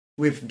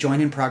We've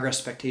joined in progress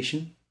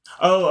spectation.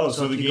 So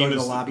the if you game go to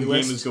is the lobby the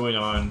list, game is going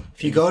on.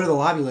 If you go to the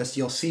lobby list,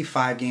 you'll see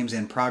 5 games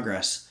in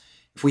progress.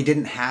 If we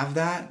didn't have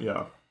that,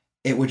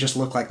 it would just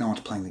look like no one's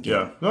playing the game.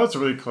 Yeah, no, that's a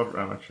really clever.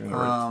 I'm actually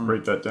going to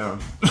write that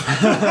down.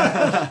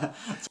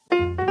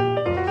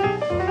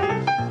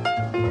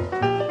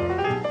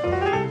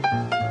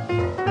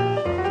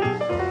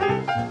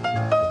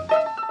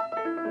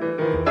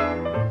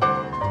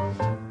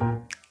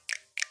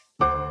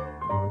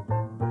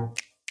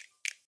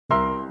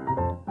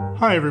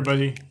 Hi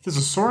everybody, this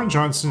is Soren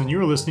Johnson and you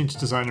are listening to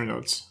Designer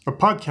Notes, a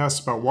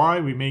podcast about why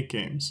we make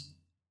games.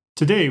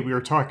 Today we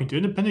are talking to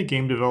independent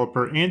game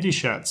developer Andy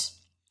Schatz.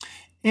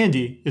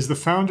 Andy is the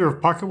founder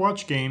of Pocket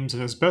Watch Games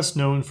and is best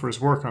known for his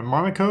work on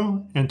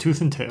Monaco and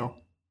Tooth and Tail.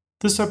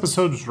 This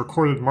episode was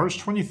recorded March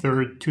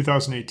 23rd,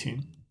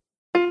 2018.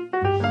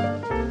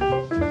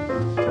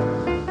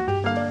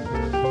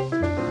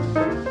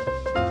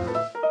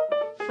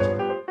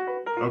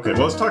 Okay,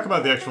 well, let's talk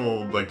about the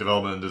actual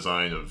development and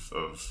design of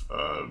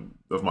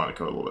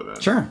Monaco a little bit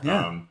then. Sure.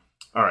 Yeah.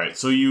 All right.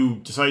 So you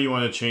decide you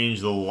want to change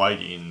the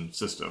lighting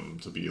system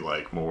to be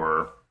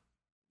more,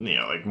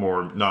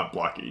 more not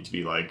blocky, to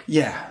be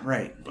Yeah,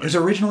 right. It was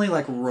originally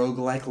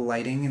roguelike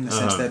lighting in the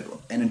sense that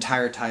an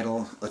entire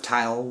a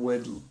tile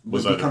would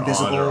become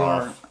visible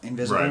or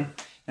invisible. Right.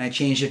 And I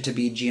changed it to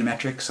be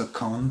geometric, so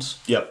cones.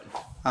 Yep.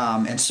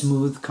 And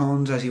smooth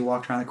cones as you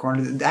walked around the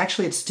corner.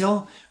 Actually, it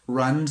still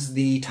runs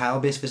the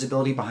tile-based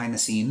visibility behind the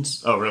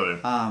scenes. Oh, really?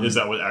 Is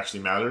that what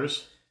actually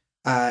matters?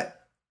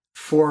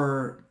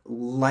 For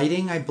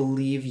lighting, I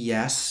believe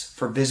yes.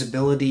 For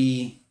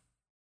visibility,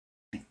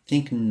 I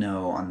think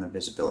no on the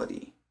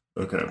visibility.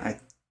 Okay.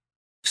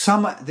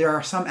 There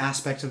are some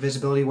aspects of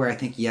visibility where I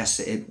think yes,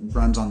 it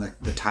runs on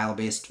the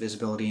tile-based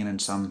visibility,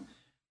 and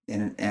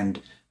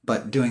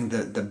but doing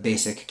the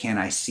basic can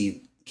I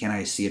see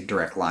a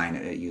direct line?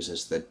 It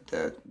uses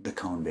the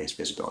cone-based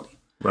visibility.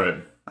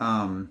 Right.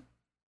 I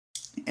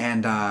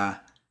had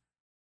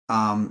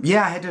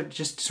to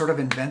just sort of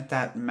invent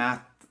that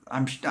math.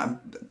 I'm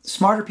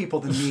smarter people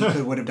than me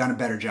would have done a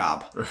better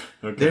job.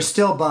 Okay. There's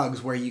still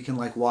bugs where you can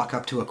walk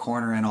up to a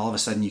corner and all of a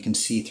sudden you can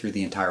see through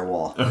the entire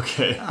wall.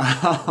 Okay.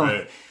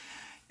 Right.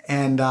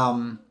 And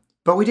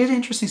but we did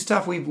interesting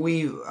stuff.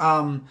 We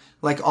all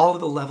of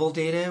the level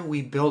data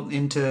we built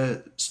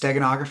into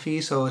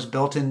steganography, so it was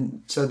built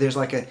in. So there's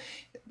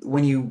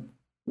when you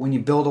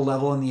build a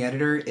level in the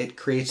editor, it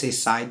creates a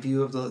side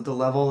view of the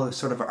level, a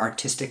sort of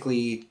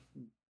artistically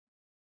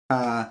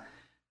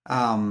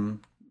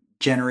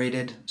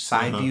generated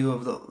side view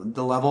of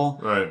the level.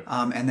 Right.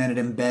 And then it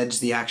embeds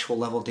the actual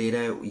level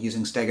data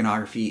using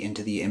steganography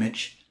into the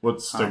image.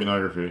 What's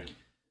steganography?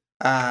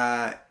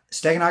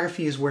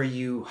 Steganography is where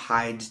you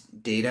hide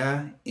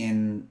data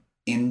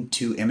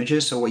into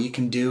images. So what you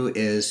can do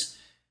is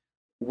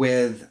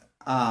with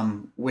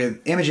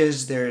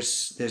images,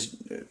 there's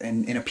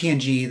in a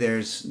PNG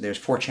there's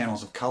 4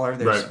 channels of color.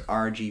 There's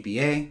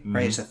RGBA,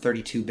 right? It's a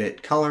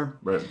 32-bit color.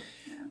 Right.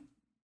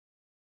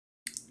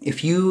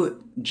 If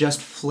you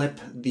just flip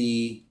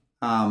the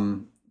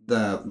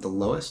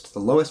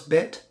lowest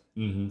bit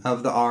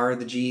of the R,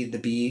 the G, the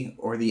B,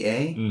 or the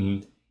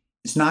A,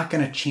 it's not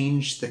going to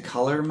change the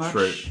color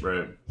much.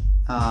 Right.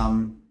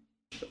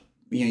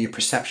 Your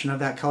perception of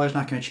that color is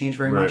not going to change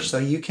very much. So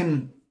you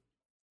can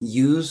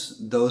use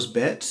those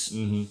bits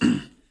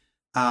to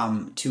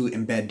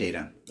embed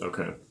data.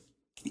 Okay.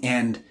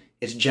 And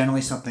it's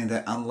generally something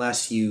that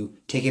unless you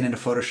take it into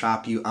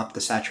Photoshop, you up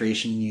the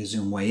saturation, you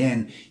zoom way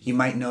in, you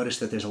might notice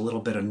that there's a little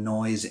bit of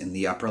noise in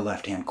the upper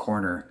left-hand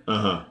corner,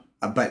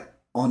 but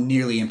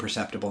nearly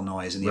imperceptible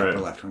noise in the upper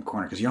left-hand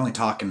corner because you're only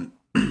talking,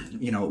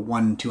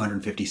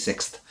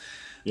 1/256th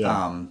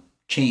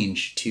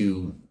change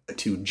to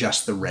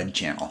just the red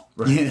channel,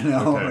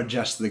 or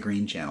just the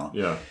green channel.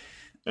 Yeah.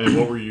 And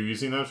what were you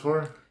using that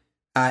for?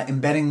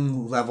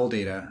 Embedding level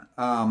data.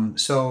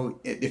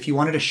 So if you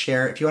wanted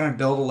to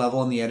build a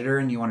level in the editor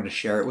and you wanted to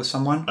share it with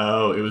someone.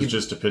 Oh, it was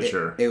just a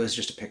picture. It was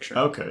just a picture.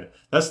 Okay.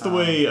 That's the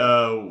way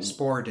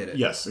Spore did it.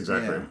 Yes,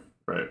 exactly. Yeah.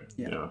 Right.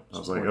 Yeah. I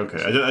was like,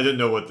 okay. I didn't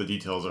know what the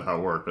details of how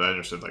it worked, but I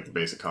understood the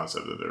basic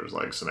concept that there was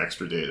some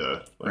extra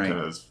data kind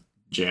of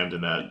jammed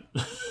in that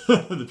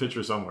the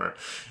picture somewhere.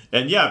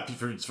 And yeah,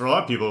 for a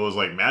lot of people it was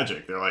like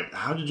magic. They're like,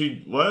 how did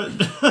you what?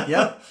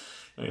 Yep.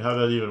 How did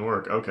that even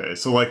work? Okay,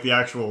 so the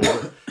actual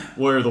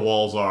where the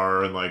walls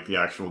are and the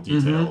actual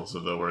details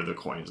of where the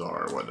coins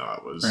are or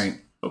whatnot was right.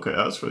 Okay,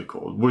 that's really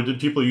cool. Did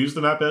people use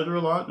the map editor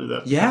a lot?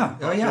 Yeah.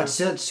 Oh yeah. It's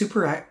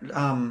super.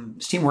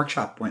 Steam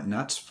Workshop went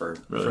nuts for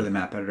the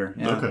map editor.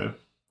 Yeah. Okay,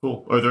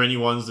 cool. Are there any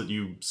ones that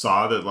you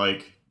saw that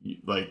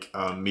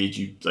made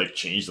you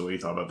change the way you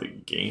thought about the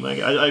game?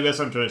 I guess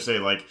I'm trying to say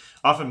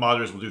often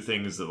modders will do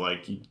things that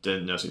you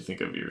didn't necessarily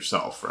think of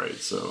yourself, right?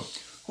 So.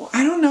 Well,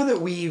 I don't know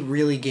that we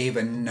really gave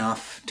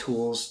enough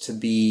tools to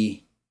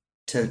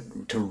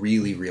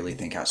really, really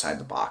think outside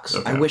the box.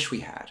 Okay. I wish we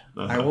had.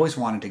 I always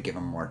wanted to give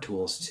them more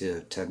tools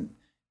to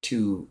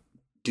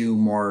do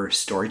more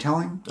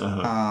storytelling.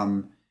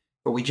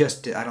 But we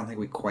just, I don't think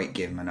we quite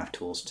gave them enough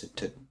tools to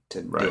do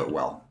it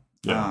well.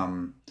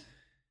 Yeah.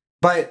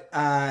 But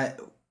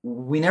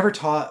we never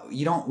taught.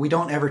 We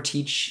don't ever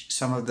teach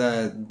some of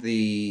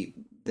the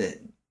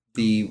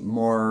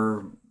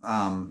more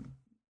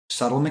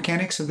subtle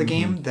mechanics of the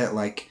game that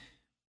like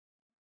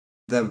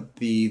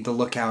the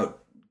lookout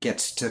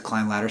gets to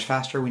climb ladders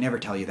faster. We never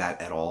tell you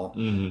that at all.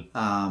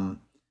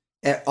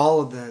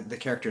 All of the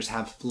characters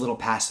have little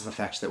passive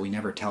effects that we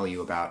never tell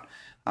you about.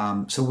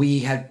 So we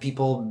had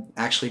people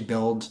actually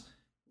build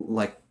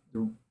like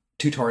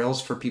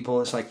tutorials for people.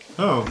 It's like,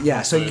 so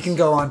nice. You can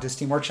go on to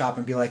Steam Workshop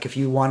and be like, if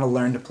you want to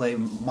learn to play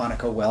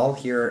Monaco well,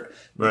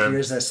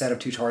 here's a set of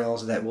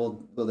tutorials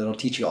that'll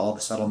teach you all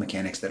the subtle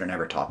mechanics that are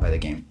never taught by the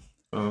game.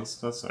 Oh,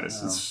 that's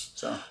nice.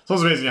 It's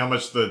amazing how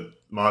much the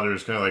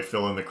modders kind of like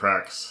fill in the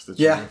cracks that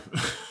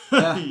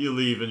you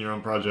leave in your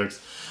own projects.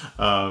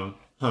 All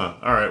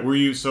right.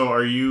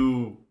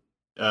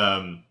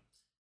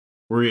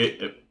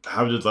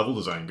 How did level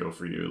design go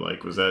for you?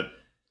 Like, was that,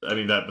 I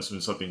mean, that must have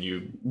been something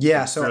you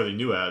fairly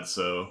new at,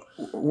 so.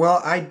 Well,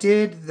 I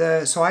did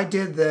the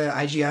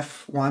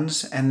IGF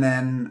ones, and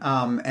then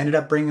ended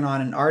up bringing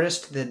on an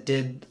artist that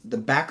did the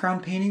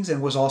background paintings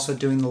and was also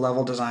doing the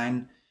level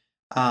design.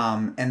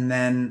 And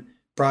then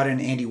brought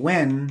in Andy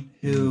Wynn,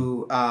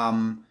 who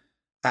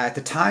at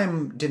the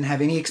time didn't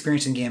have any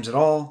experience in games at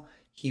all.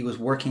 He was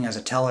working as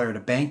a teller at a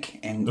bank,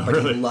 but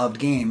he loved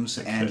games,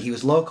 and he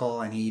was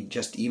local, and he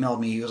just emailed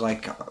me. He was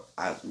like,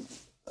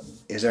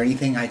 is there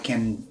anything I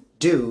can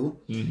do?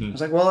 I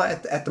was like, well,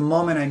 at the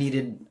moment I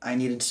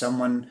needed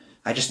someone,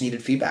 I just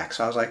needed feedback.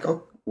 So I was like,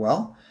 oh,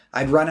 well,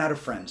 I'd run out of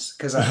friends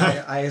because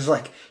I was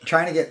like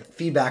trying to get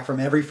feedback from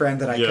every friend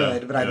that I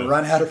could, but I'd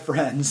run out of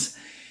friends.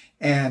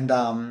 And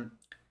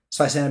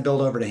so I sent a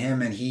build over to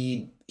him, and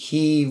he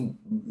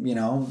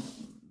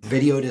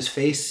videoed his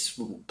face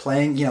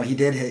playing. He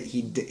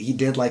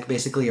did like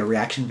basically a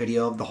reaction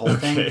video of the whole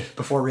thing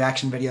before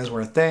reaction videos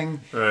were a thing.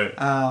 Right.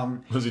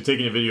 Was he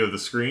taking a video of the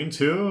screen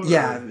too?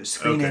 Yeah,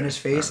 screen and his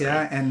face.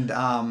 Right.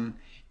 Yeah,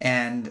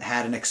 and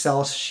had an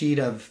Excel sheet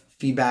of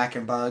feedback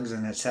and bugs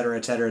and et cetera,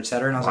 et cetera, et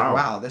cetera. And I was like,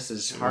 wow, this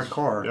is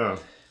hardcore. Yeah.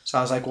 So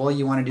I was like, well,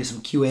 you want to do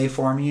some QA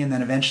for me, and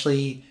then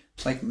eventually,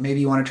 like, maybe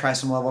you want to try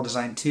some level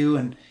design too,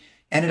 and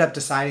ended up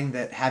deciding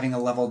that having a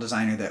level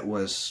designer that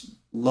was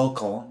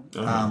local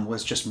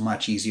was just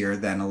much easier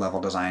than a level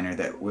designer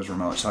that was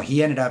remote. So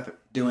he ended up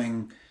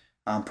doing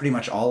pretty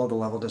much all of the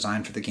level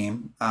design for the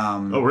game.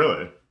 Oh,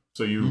 really?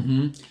 So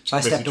you so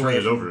I stepped away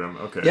over to him.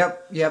 Okay.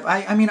 Yep.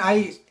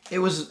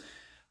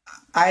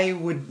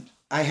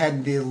 I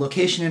had the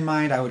location in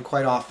mind. I would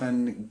quite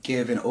often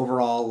give an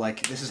overall,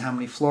 like, this is how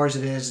many floors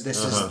it is.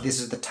 This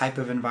is the type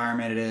of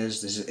environment it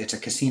is. It's a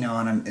casino,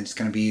 and it's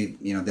going to be,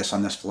 this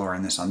on this floor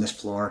and this on this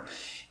floor,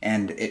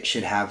 and it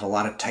should have a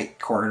lot of tight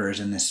corridors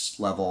in this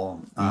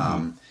level.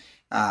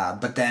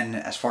 But then,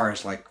 as far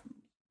as like,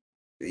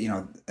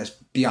 as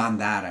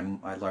beyond that,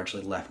 I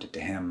largely left it to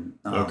him.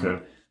 Okay.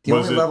 The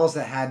only levels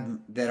that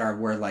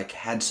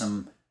had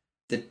some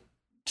that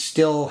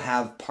still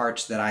have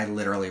parts that I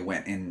literally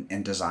went in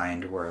and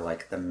designed were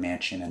like the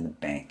mansion and the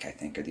bank, I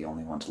think, are the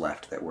only ones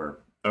left that were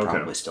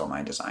probably still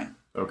my design.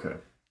 Okay.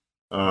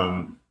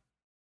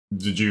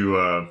 Did you,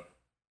 I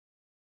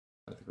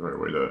think the right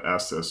way to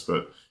ask this,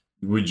 but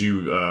would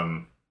you,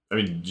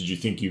 did you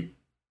think you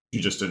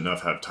just didn't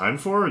have time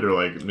for it, or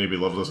like maybe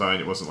level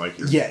design, it wasn't like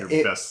your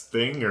best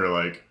thing, or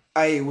like?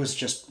 It was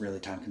just really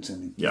time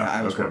consuming. Yeah.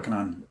 I was working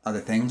on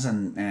other things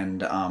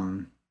and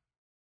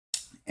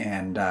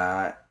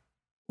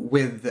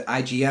with the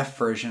IGF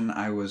version,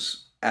 I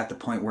was at the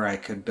point where I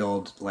could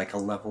build like a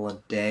level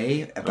a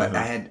day, but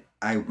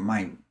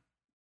my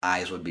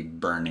eyes would be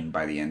burning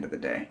by the end of the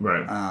day.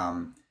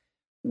 Right.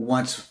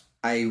 Once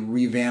I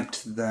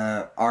revamped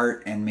the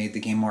art and made the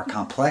game more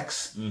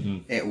complex,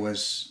 it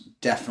was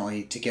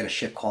definitely, to get a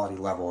ship quality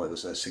level, it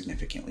was a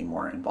significantly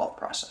more involved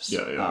process.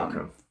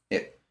 Okay.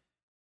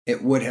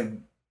 It would have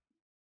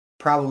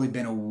probably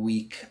been a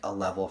week a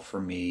level for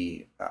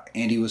me.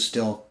 Andy was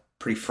still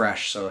pretty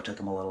fresh, so it took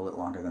him a little bit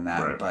longer than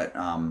that. Right.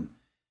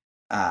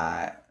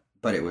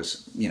 But it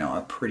was,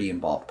 a pretty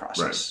involved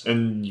process. Right.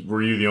 And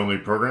were you the only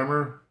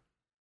programmer?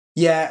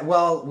 Yeah,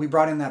 well, we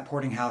brought in that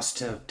porting house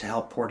to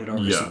help port it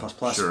over to C++,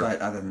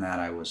 but other than that,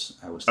 I was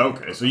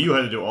okay, so you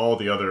had to do all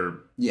the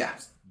other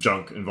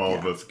junk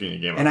involved with getting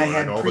a game. And I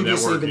had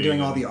previously been doing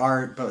all the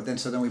art, but then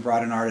we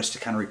brought an artist to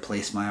kind of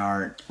replace my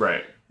art.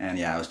 Right. And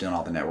I was doing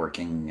all the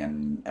networking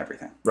and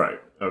everything.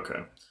 Right.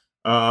 Okay.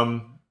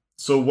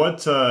 So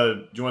what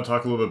do you want to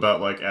talk a little bit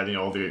about, like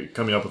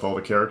coming up with all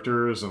the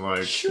characters and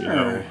like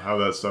how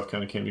that stuff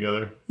kind of came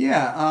together?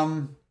 Yeah.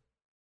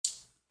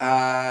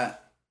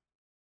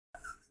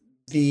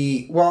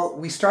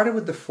 We started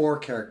with the 4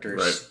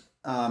 characters,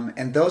 right.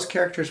 And those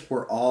characters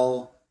were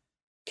all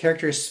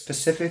characters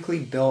specifically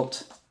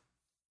built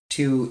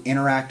to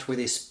interact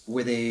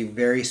with a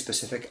very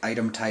specific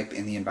item type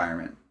in the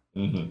environment.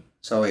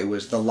 So it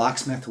was, the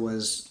locksmith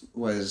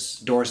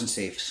was doors and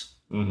safes.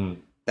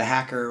 The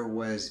hacker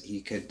was,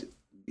 he could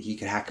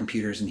hack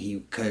computers and he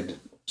could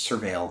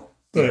surveil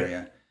the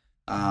area.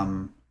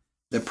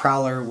 the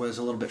Prowler was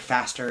a little bit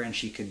faster and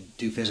she could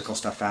do physical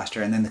stuff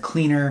faster, and then the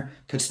Cleaner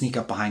could sneak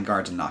up behind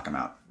guards and knock them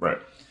out. Right.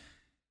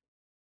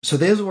 So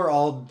those were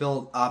all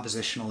built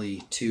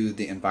oppositionally to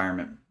the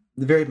environment.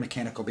 The very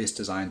mechanical based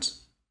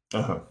designs.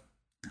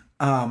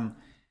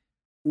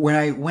 When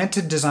I went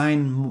to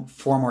design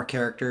 4 more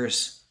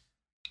characters,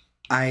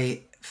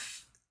 the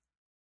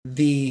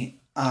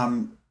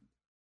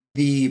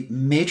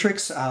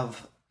matrix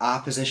of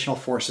oppositional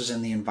forces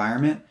in the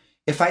environment,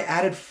 if I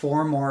added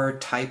 4 more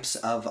types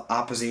of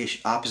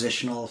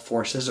oppositional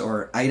forces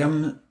or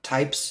item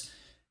types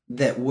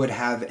that would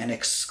have an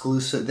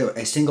exclusive, that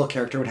a single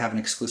character would have an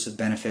exclusive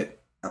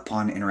benefit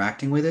upon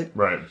interacting with it.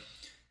 Right.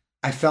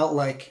 I felt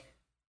like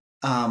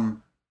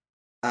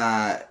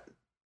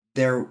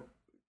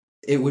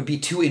it would be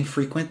too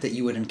infrequent that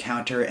you would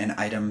encounter an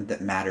item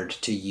that mattered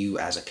to you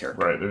as a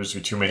character. Right. There's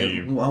too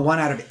many. 1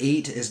 out of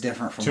 8 is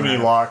different from too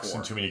many locks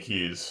and too many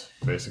keys,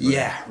 basically.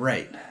 Yeah.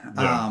 Right.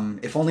 Yeah.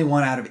 If only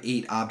 1 out of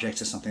 8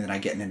 objects is something that I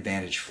get an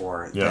advantage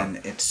for, then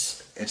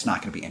it's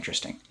not going to be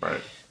interesting. Right.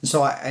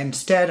 So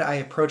instead, I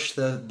approached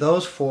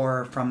those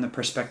 4 from the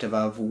perspective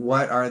of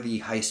what are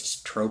the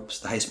heist tropes,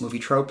 the heist movie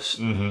tropes,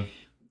 and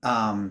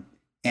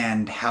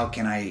how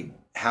can I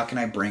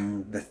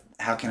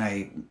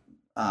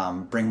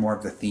bring more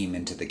of the theme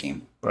into the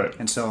game. Right.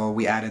 And so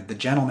we added the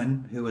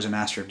gentleman, who is a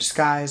master of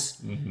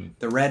disguise,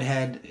 the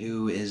redhead,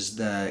 who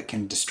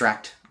can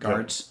distract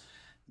guards,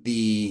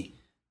 the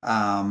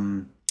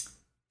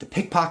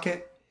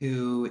pickpocket,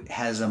 who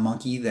has a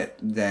monkey that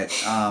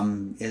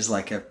is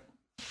like a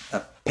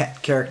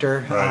pet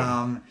character.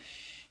 Right.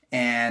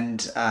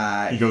 And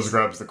he goes and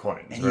grabs the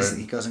coins. And right?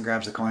 he goes and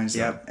grabs the coins.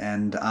 Yeah. Yep.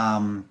 And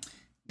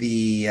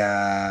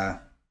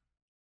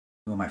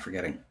who am I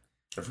forgetting?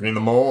 I'm forgetting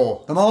the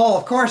mole. The mole,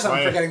 of course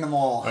I'm forgetting the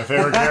mole. My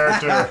favorite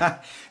character.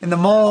 And the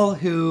mole,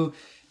 who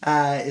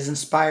is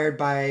inspired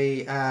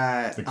by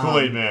the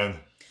Kool-Aid Man.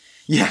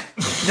 Yeah.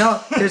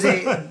 No, there's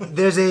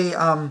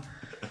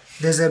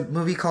a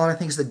movie called, I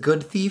think it's The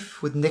Good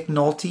Thief, with Nick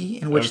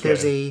Nolte, in which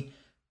there's a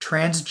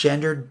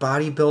transgendered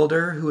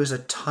bodybuilder who is a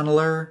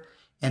tunneler,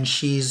 and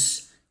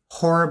she's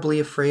horribly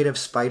afraid of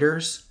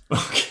spiders.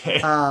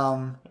 Okay.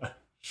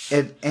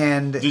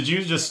 And did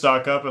you just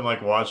stock up and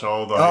watch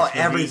all the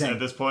everything at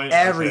this point?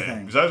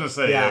 Everything. Because I was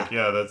gonna say,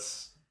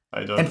 that's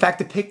I don't. In fact,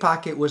 the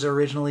pickpocket was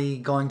originally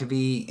going to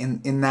be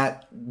in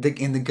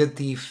the Good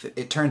Thief.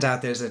 It turns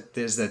out there's a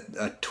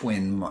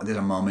twin. There's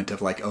a moment of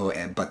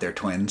but they're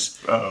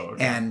twins. Oh.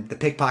 Okay. And the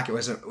pickpocket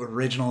was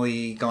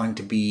originally going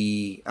to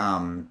be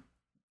dwarf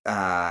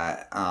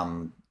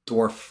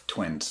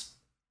twins.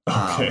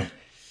 Okay.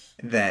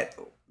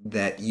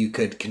 That you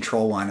could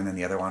control one, and then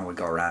the other one would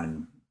go around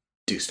and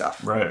do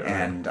stuff. Right.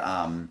 And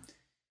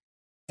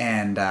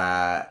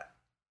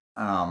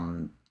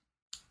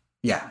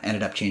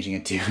ended up changing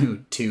it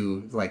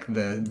to like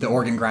the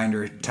organ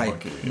grinder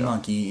type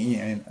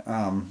monkey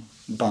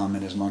bum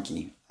and his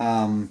monkey.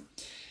 I'm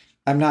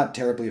not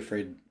terribly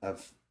afraid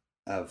of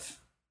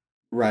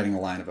riding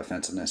a line of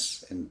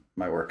offensiveness in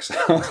my work. So.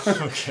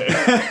 Okay.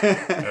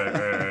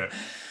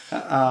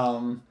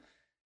 Right.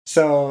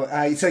 So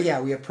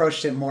we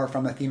approached it more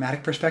from a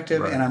thematic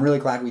perspective, and I'm really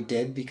glad we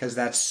did, because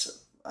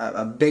that's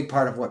a big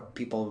part of what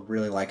people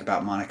really like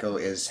about Monaco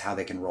is how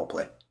they can role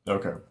play.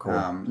 Okay, cool.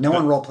 No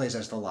one role plays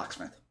as the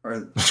locksmith,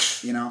 or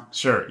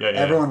Sure, yeah.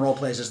 Everyone role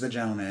plays as the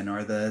gentleman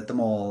or the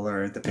mole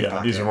or the pickpocket.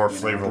 Yeah, these are more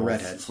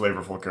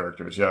flavorful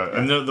characters. Yeah,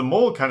 and the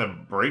mole kind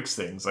of breaks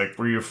things. Like,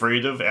 were you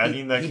afraid of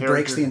adding that character? He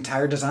breaks the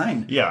entire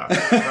design. Yeah,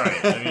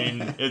 right. I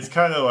mean, it's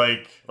kind of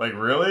like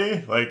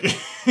really,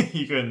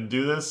 you can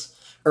do this.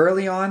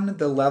 Early on,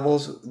 the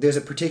levels, there's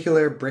a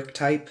particular brick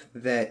type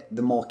that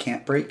the mole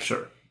can't break.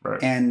 Sure,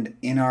 right. And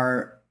in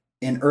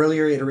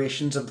earlier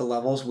iterations of the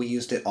levels, we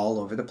used it all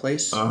over the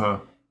place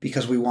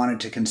because we wanted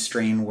to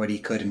constrain what he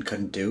could and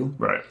couldn't do.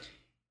 Right.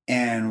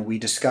 And we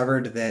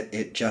discovered that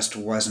it just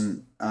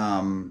wasn't.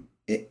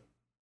 It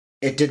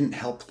didn't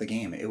help the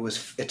game.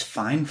 It's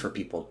fine for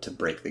people to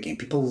break the game.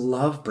 People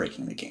love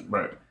breaking the game.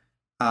 Right.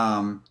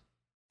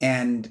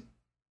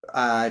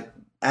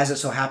 As it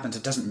so happens,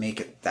 it doesn't make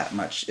it that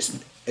much.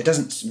 It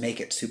doesn't make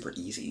it super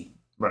easy.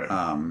 Right.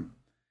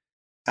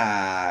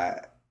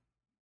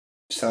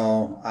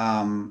 So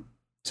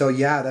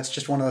yeah, that's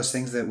just one of those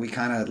things that we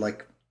kind of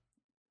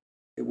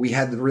we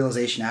had the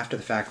realization after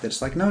the fact that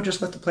it's no,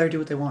 just let the player do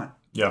what they want.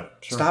 Yeah.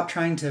 Sure. Stop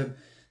trying to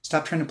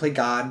play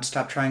God.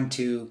 Stop trying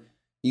to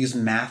use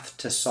math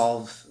to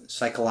solve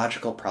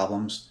psychological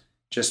problems.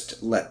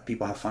 Just let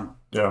people have fun.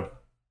 Yeah.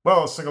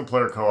 Well, single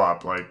player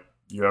co-op,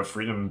 you have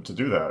freedom to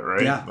do that,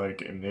 right? Yeah.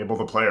 Enable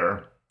the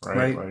player,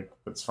 right?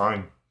 It's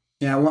fine.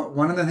 Yeah.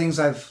 One of the things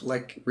I've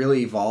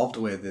really evolved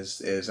with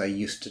is I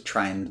used to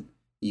try and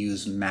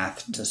use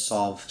math to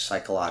solve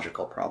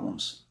psychological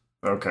problems.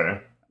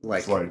 Okay.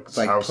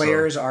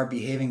 Players are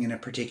behaving in a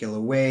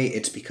particular way.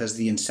 It's because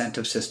the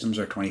incentive systems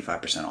are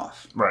 25%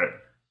 off. Right.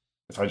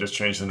 If I just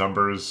change the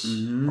numbers,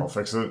 I'll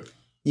fix it.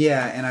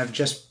 Yeah, and I've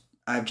just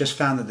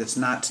found that it's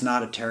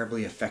not a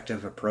terribly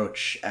effective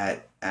approach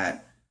at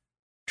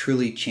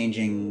truly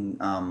changing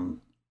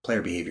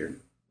player behavior.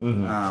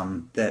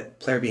 That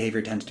player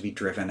behavior tends to be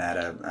driven at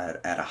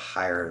a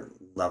higher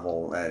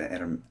level,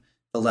 at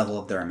the level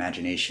of their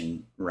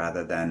imagination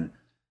rather than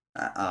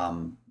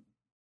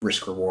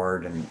risk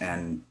reward,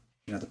 and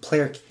the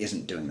player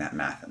isn't doing that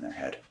math in their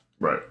head.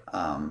 Right.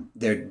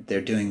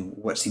 They're doing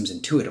what seems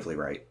intuitively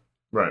right.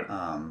 Right.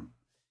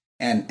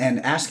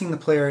 And asking the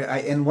player,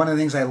 and one of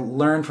the things I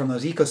learned from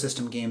those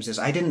ecosystem games is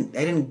I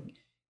didn't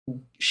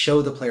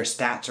show the player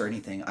stats or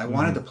anything. I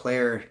wanted the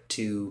player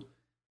to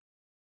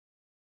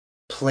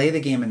play the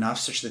game enough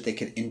such that they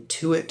could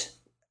intuit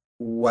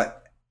what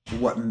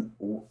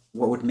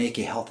would make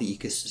a healthy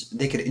ecosystem.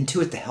 They could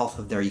intuit the health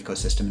of their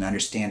ecosystem and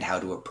understand how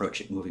to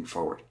approach it moving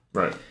forward.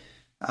 Right.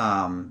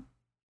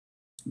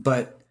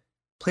 But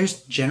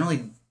players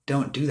generally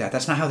don't do that.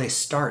 That's not how they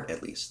start,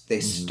 at least. They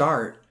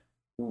start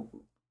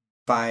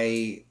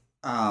by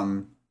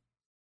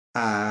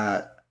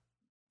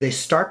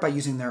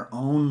using their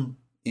own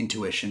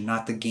intuition,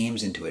 not the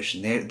game's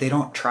intuition. They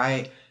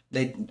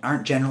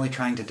aren't generally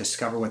trying to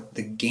discover what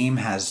the game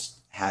has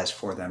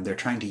for them. They're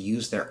trying to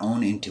use their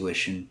own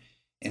intuition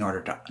in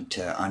order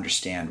to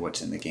understand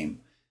what's in the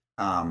game.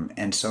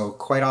 And so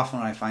quite often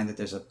when I find that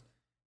there's a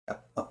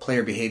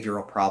player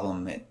behavioral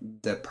problem,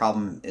 the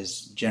problem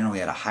is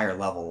generally at a higher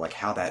level, like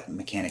how that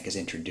mechanic is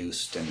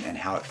introduced and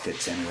how it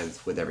fits in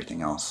with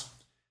everything else.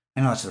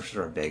 I know it's a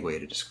sort of vague way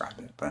to describe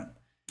it, but...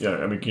 Yeah,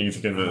 I mean, can you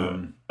think of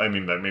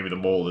maybe the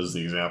mold is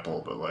the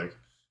example, but like,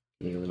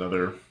 can you think of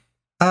another...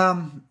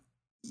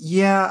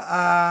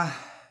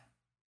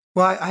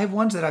 Well, I have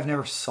ones that I've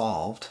never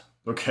solved.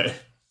 Okay.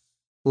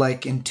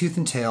 Like in Tooth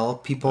and Tail,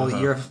 people,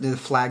 you're the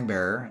flag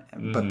bearer,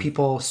 but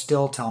people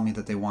still tell me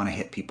that they want to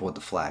hit people with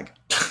the flag.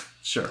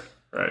 Sure,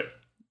 right.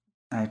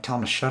 I tell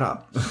them to shut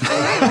up.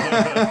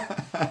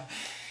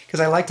 Because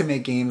I like to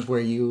make games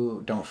where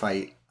you don't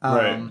fight.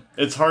 Right.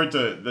 It's hard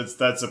to,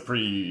 that's a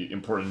pretty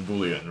important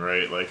Boolean,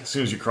 right? Like as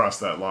soon as you cross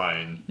that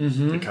line,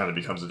 it kind of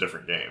becomes a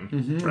different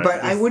game. Right?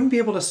 But I wouldn't be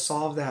able to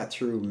solve that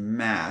through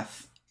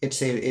math.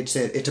 It's a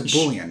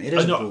Boolean. It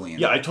is a Boolean.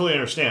 Yeah, I totally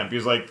understand,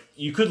 because like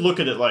you could look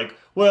at it like,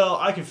 well,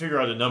 I can figure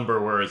out a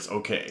number where it's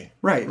okay.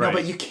 Right. No,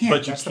 but you can't.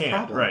 But That's you the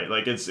can't. problem. Right.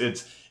 Like it's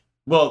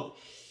well,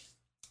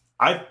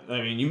 I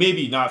mean, you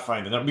maybe not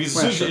find the number,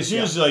 because as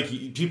soon as like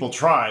people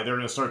try, they're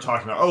going to start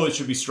talking about, oh, it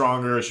should be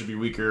stronger, it should be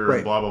weaker,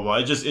 and blah blah blah.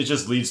 It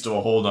just leads to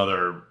a whole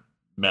nother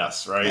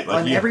mess, right?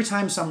 And every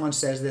time someone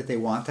says that they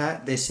want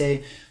that, they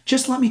say,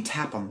 just let me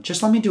tap them,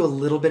 just let me do a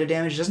little bit of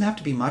damage. It doesn't have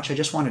to be much. I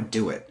just want to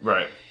do it.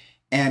 Right.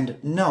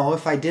 And no,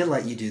 if I did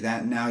let you do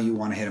that, now you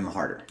want to hit him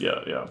harder.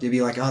 Yeah, yeah. You'd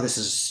be like, oh, this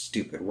is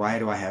stupid. Why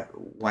don't I have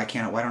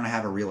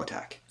a real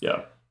attack?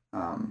 Yeah.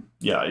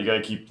 Yeah, you got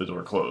to keep the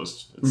door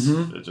closed.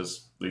 It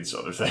just leads to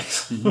other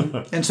things.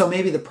 And so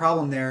maybe the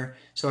problem there,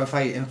 so if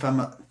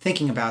I'm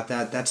thinking about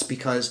that, that's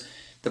because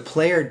the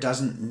player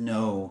doesn't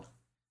know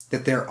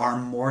that there are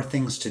more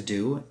things to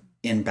do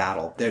in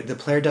battle. The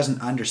player doesn't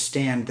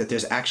understand that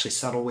there's actually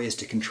subtle ways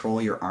to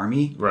control your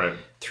army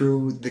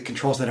through the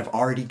controls that I've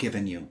already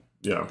given you.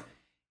 Yeah.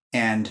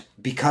 And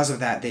because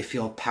of that, they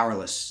feel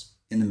powerless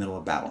in the middle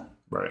of battle.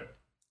 Right.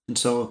 And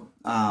so,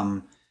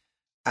 the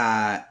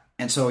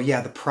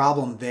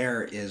problem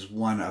there is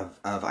one of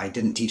I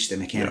didn't teach the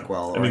mechanic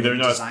well, or I didn't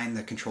design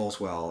the controls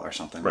well, or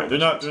something. Right. They're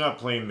not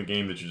playing the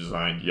game that you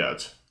designed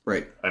yet.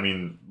 Right. I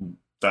mean,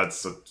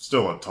 that's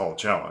still a tall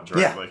challenge,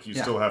 right? Yeah. Like you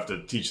still have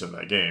to teach them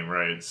that game,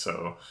 right?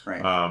 So,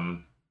 right.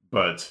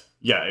 But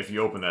yeah, if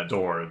you open that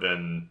door,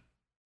 then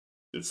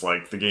it's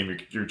like the game,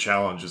 your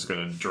challenge is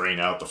going to drain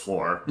out the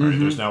floor. Right?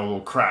 There's now a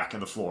little crack in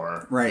the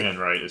floor. Right. And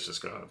it's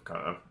just going to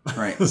kind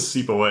of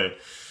seep away.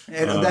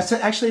 And that's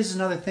actually, this is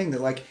another thing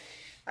that, like,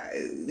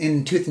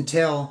 in Tooth and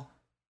Tail,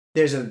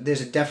 there's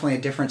definitely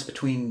a difference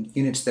between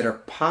units that are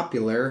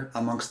popular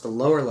amongst the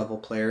lower level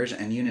players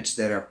and units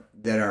that are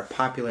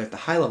popular at the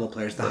high level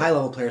players. The high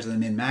level players are the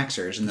min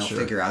maxers, and they'll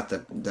figure out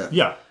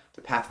the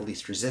path of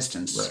least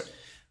resistance.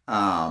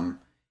 Right.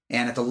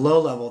 And at the low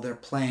level, they're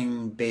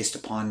playing based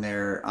upon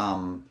their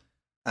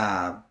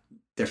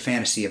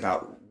fantasy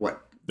about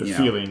what they're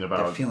feeling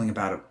about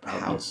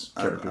how these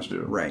characters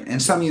do. Right.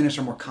 And some units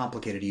are more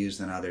complicated to use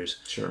than others.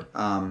 Sure.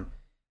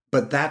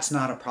 But that's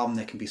not a problem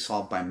that can be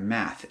solved by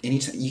math.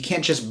 Anytime, you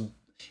can't just,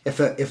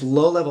 if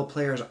low level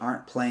players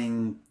aren't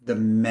playing the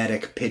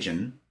medic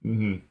pigeon,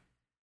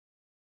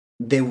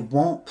 they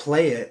won't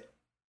play it.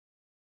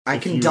 I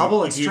can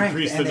double its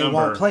strength, and they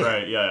won't play it.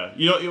 Right? Yeah.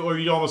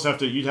 You'd almost have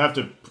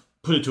to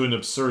put it to an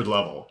absurd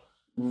level,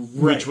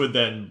 which would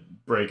then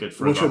break it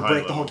for which would break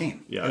level. The whole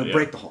game. Yeah, it would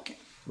break the whole game.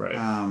 Right.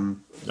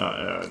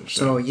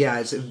 So yeah,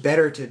 it's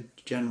better to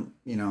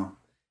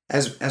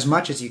as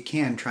much as you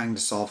can, trying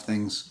to solve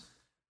things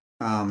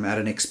at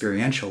an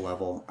experiential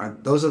level.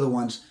 Those are the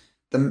ones.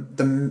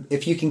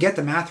 If you can get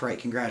the math right,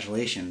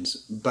 congratulations.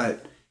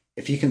 But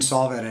if you can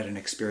solve it at an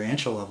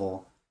experiential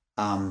level,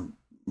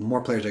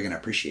 more players are going to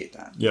appreciate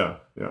that. Yeah.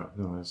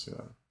 No, I see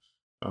that.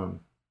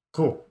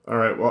 Cool. All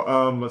right.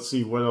 Well, let's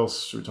see. What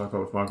else should we talk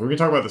about with Monk? We can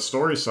talk about the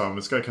story some.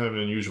 It's got kind of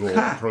an unusual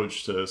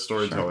approach to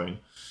storytelling.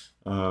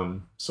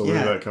 Sure. So where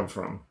did that come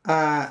from?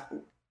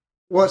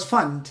 Well, it's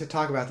fun to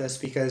talk about this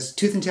because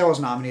Tooth and Tail was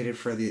nominated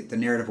for the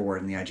narrative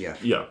award in the IGF.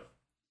 Yeah.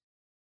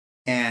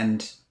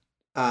 And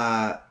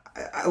a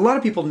lot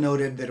of people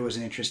noted that it has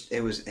an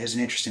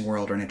interesting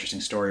world or an interesting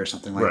story or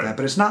something like that.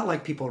 But it's not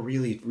like people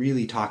really,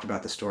 really talked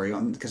about the story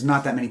because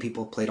not that many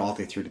people played all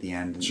the way through to the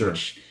end,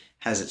 which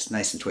has its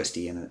nice and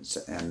twisty and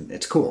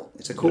it's cool.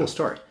 It's a cool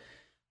story.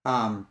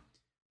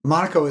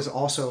 Monaco's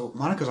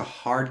a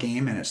hard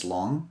game and it's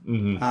long.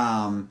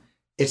 Mm-hmm.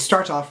 It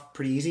starts off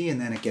pretty easy and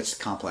then it gets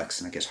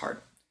complex and it gets hard.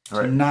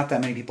 So not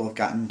that many people have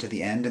gotten to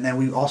the end. And then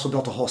we also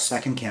built a whole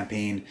second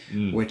campaign,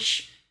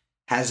 which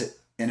has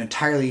an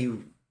entirely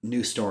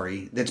new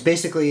story. That's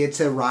basically, it's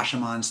a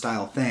Rashomon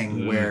style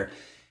thing where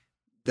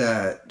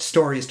the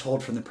story is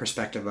told from the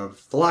perspective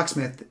of the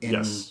locksmith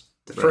in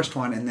the first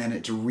one, and then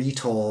it's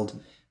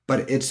retold,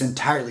 but it's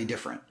entirely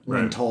different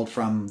when told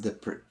from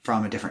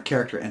a different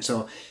character. And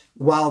so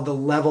while the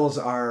levels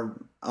are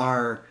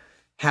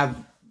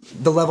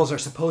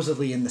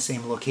supposedly in the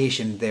same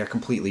location, they're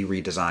completely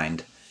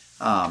redesigned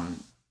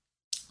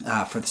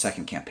for the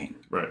second campaign.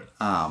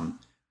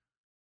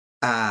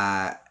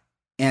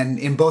 And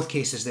in both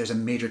cases, there's a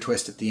major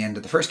twist at the end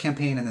of the first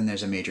campaign, and then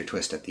there's a major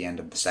twist at the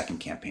end of the second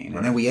campaign.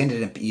 And then we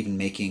ended up even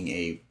making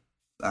a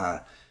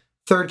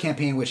third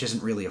campaign, which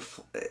isn't really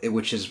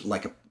which is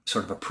like a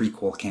sort of a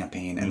prequel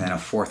campaign, and then a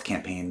fourth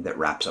campaign that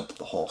wraps up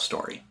the whole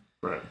story.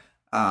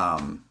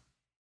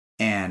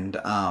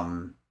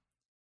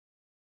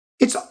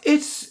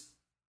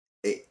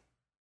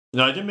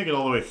 No, I didn't make it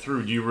all the way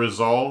through. Do you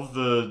resolve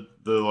the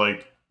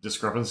like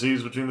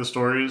discrepancies between the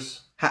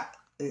stories?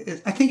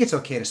 I think it's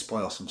okay to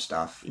spoil some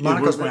stuff.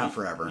 Monaco's been out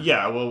forever.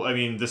 Yeah, well, I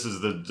mean, this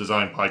is the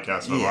design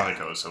podcast about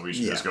Monaco, so we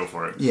should just go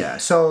for it. Yeah,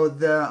 so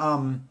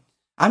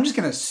I'm just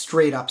going to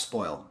straight up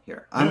spoil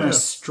here. I'm going to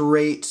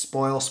straight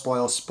spoil.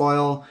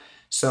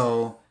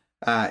 So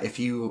if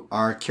you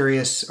are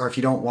curious or if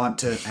you don't want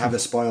to have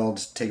this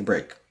spoiled, take a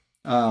break.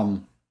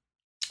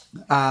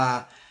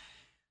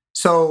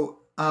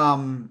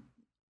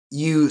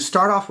 You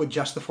start off with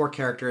just the four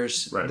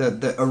characters,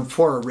 the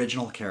four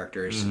original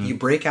characters. You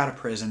break out of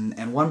prison,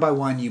 and one by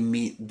one you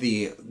meet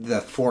the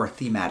four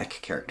thematic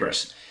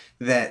characters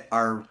that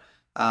are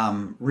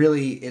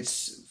really,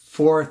 it's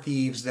four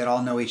thieves that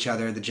all know each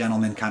other. The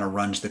gentleman kind of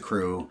runs the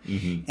crew,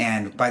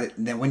 and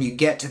then when you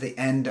get to the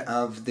end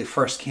of the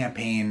first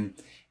campaign,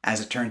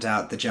 as it turns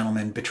out, the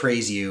gentleman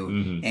betrays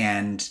you,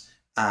 and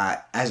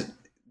as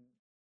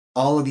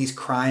all of these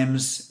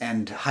crimes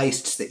and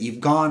heists that you've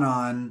gone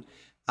on.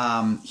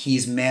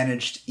 He's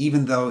managed,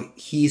 even though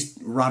he's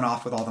run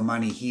off with all the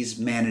money, he's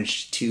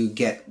managed to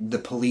get the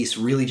police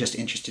really just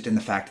interested in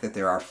the fact that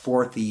there are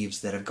four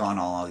thieves that have gone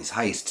on all these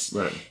heists.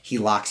 He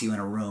locks you in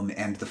a room,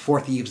 and the four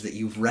thieves that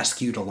you've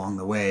rescued along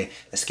the way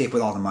escape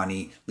with all the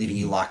money, leaving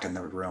you locked in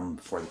the room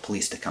for the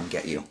police to come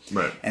get you.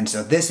 And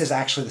so this is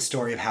actually the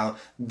story of how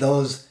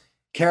those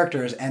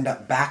characters end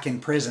up back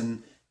in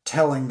prison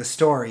telling the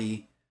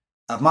story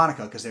of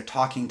Monaco, because they're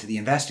talking to the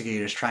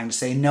investigators trying to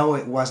say, no,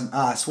 it wasn't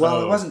us.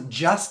 Well, it wasn't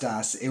just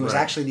us. It was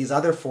actually these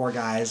other four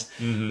guys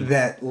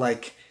that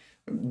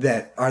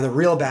are the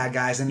real bad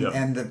guys.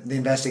 And the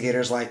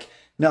investigators like,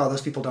 no,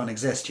 those people don't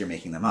exist. You're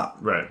making them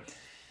up.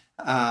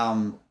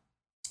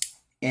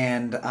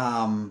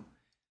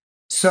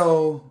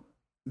 So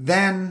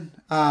then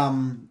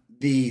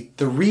the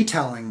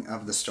retelling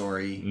of the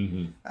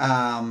story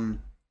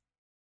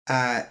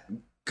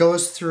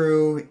goes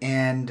through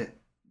and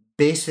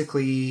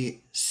basically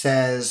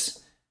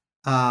says,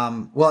 it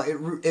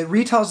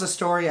retells the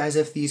story as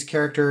if these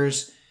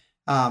characters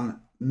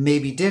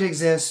maybe did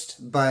exist,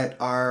 but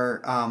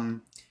are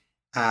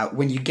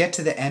when you get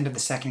to the end of the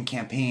second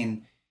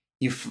campaign,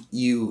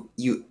 you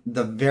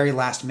the very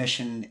last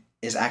mission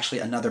is actually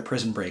another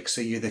prison break.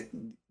 So you're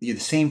the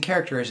same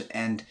characters,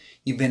 and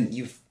you've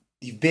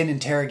been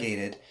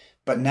interrogated.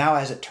 But now,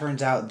 as it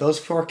turns out, those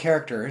four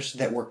characters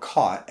that were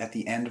caught at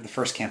the end of the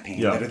first campaign,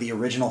 that are the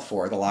original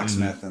four, the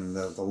locksmith and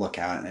the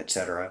lookout, and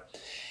etc.,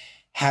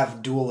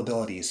 have dual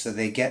abilities. So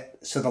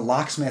the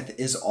locksmith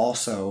is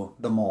also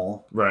the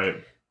mole.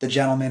 The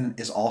gentleman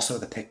is also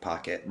the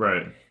pickpocket.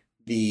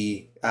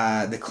 The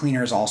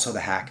cleaner is also the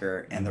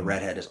hacker, and the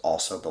redhead is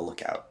also the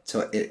lookout.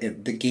 So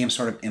the game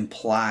sort of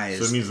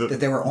implies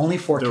that there were only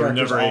four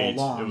characters all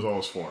along. It was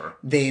always four.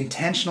 They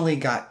intentionally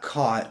got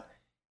caught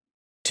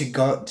to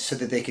go so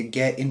that they could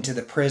get into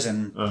the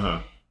prison,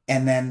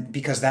 and then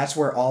because that's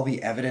where all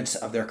the evidence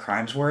of their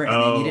crimes were, and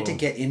they needed to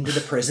get into the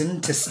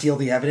prison to steal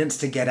the evidence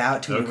to get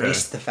out to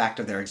erase the fact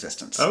of their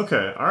existence. And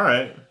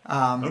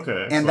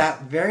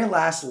that very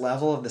last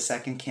level of the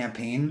second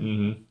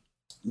campaign,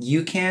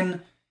 you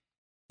can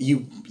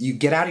you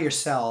get out of your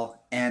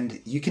cell,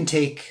 and you can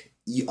take.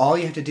 All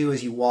you have to do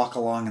is you walk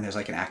along, and there's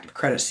like an active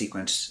credit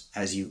sequence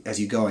as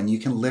you go, and you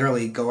can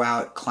literally go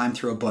out, climb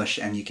through a bush,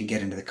 and you can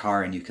get into the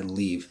car and you can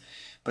leave.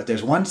 But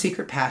there's one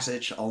secret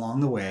passage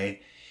along the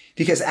way,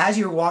 because as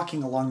you're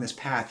walking along this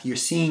path, you're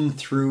seeing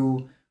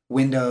through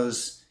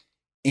windows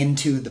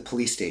into the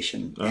police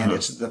station, and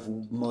it's the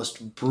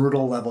most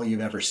brutal level you've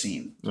ever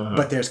seen.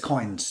 But there's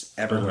coins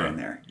everywhere in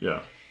there.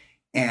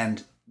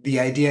 And the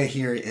idea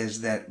here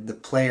is that the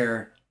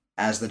player,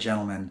 as the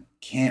gentleman,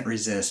 can't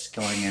resist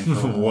going in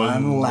for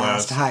one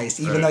last heist,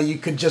 even though you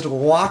could just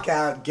walk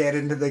out, get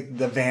into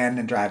the van,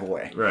 and drive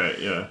away. Right.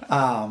 Yeah.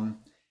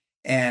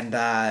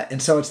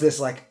 And so it's this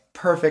like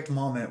perfect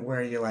moment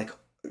where you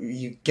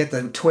get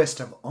the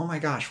twist of, oh my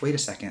gosh, wait a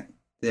second,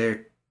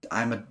 the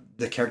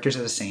characters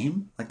are the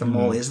same. Like the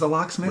mole is the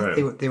locksmith.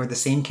 Right. They were the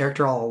same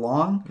character all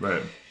along.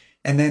 Right.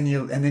 And then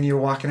you're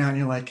walking out and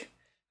you're like,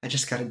 I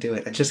just got to do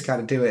it.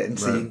 And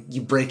so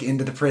you break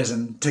into the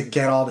prison to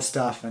get all the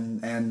stuff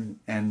and.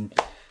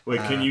 Wait,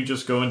 can you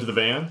just go into the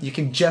van? You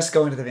can just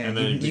go into the van. And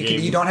then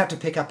you don't have to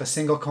pick up a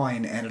single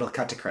coin, and it'll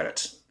cut to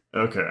credits.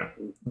 Okay.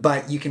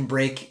 But you can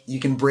break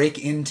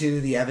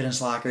into the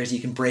evidence lockers. You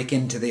can break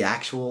into the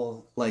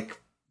actual like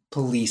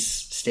police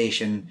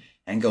station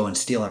and go and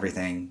steal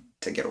everything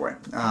to get away.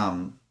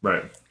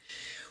 Right.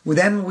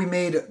 Then we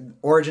made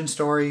origin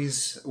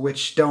stories,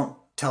 which don't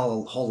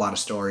tell a whole lot of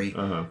story.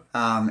 Uh-huh.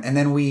 And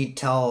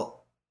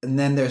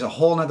then there's a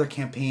whole other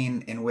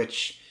campaign in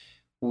which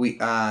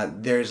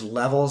there's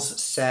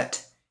levels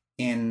set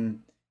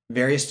in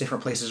various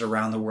different places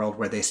around the world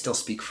where they still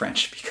speak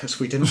French because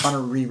we didn't want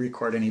to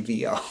re-record any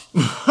VO.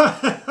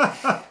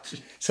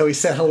 So we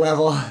set a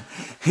level.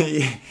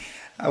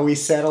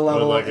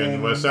 Like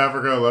in West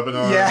Africa,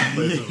 Lebanon,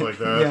 places like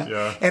that.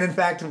 Yeah. And in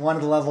fact, one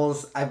of the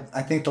levels, I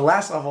think the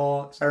last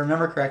level, if I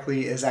remember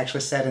correctly, is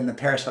actually set in the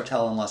Paris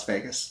Hotel in Las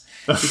Vegas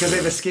because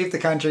they've escaped the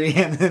country,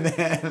 and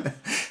then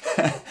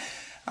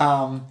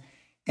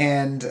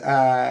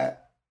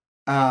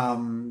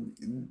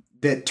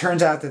that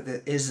turns out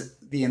that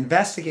the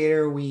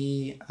investigator.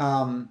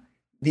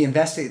 The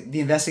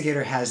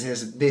investigator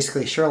has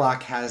basically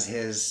Sherlock has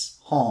his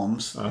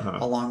Holmes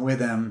along with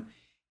him,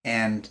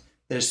 and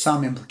there's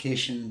some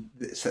implication.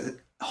 So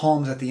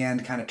Holmes at the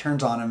end kind of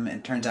turns on him,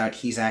 and turns out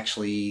he's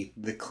actually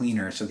the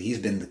cleaner. So he's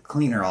been the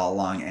cleaner all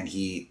along, and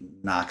he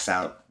knocks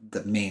out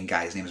the main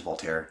guy. His name is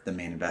Voltaire, the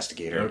main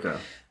investigator. Okay.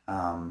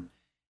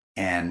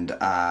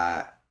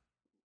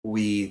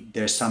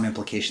 There's some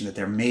implication that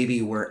there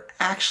maybe were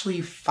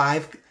actually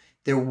five.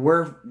 There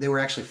were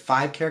actually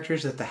five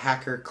characters. That the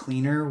hacker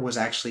cleaner was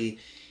actually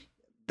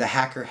the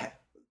hacker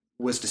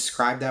was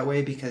described that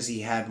way because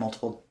he had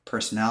multiple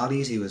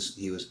personalities. He was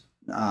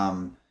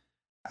and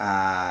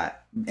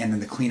then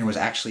the cleaner was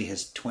actually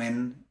his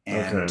twin.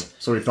 And okay.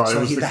 So he thought it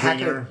was the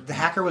cleaner. The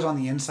hacker was on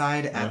the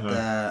inside at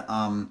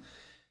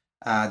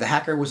the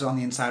hacker was on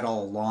the inside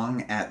all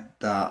along at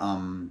at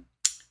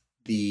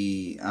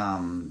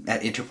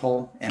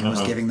Interpol and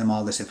was giving them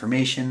all this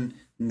information.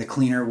 And the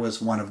cleaner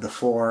was one of the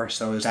four,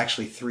 so it was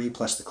actually three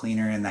plus the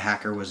cleaner, and the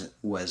hacker was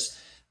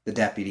the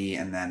deputy,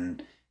 and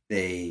then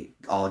they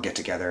all get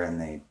together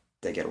and they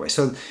get away.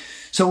 So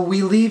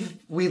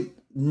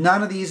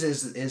none of these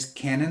is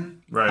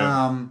canon.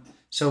 Right.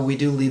 So we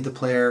do leave the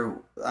player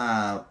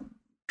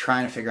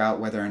trying to figure out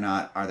whether or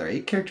not are there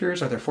 8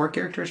 characters, are there 4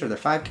 characters, are there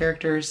 5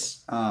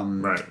 characters.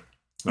 Right.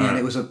 And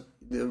it was a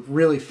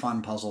really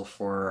fun puzzle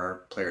for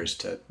our players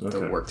to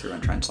work through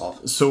and try and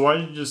solve. So why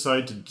did you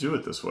decide to do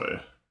it this way?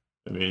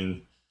 I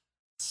mean,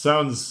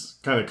 sounds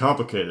kind of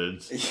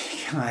complicated.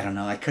 I don't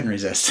know. I couldn't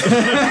resist.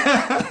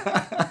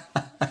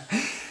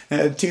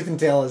 Tooth and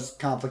Tail is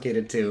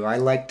complicated too. I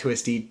like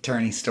twisty,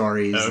 turny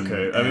stories.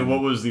 Okay. I mean,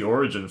 what was the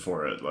origin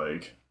for it?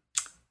 Like,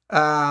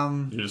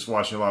 you're just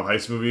watching a lot of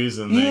heist movies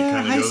and they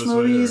kind of go this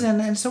movies, way?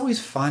 and it's always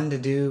fun to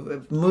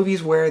do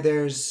movies where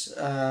there's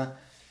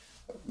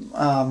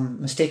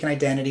mistaken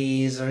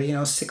identities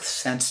or Sixth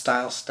Sense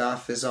style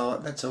stuff.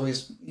 That's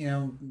always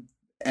M.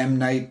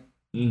 Night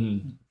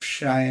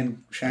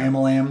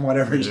Shyamalan,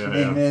 whatever his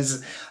name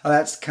is.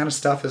 That kind of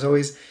stuff is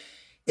always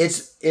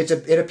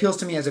it appeals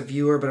to me as a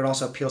viewer, but it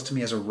also appeals to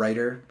me as a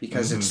writer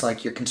because it's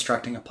like you're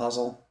constructing a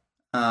puzzle.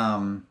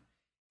 I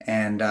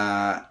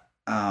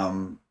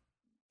don't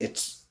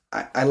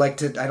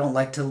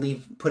like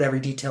to put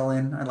every detail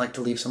in. I like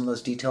to leave some of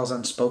those details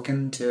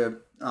unspoken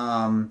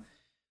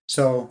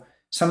so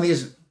some of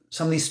these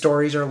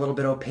stories are a little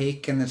bit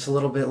opaque, and it's a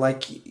little bit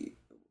like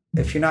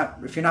if you're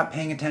not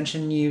paying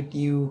attention,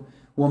 you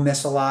will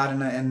miss a lot,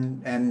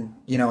 and in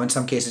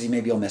some cases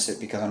maybe you'll miss it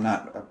because I'm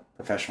not a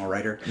professional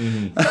writer.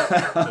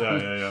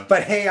 Yeah.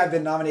 But hey, I've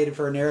been nominated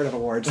for a narrative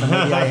award, so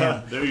maybe I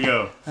am. There you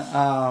go.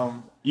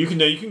 You can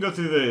go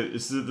through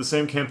it's the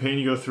same campaign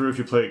you go through if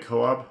you play it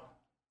co-op.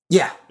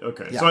 Yeah.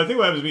 Okay. Yeah. So I think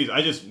what happens to me is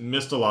I just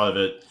missed a lot of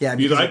it. Yeah,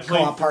 because I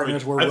played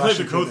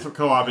the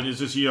co-op, and it's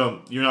just you're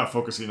not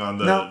focusing on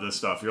the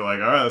stuff. You're like,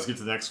 all right, let's get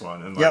to the next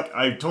one, and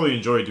I totally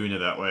enjoy doing it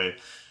that way.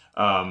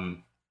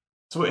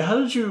 So wait, how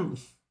did you?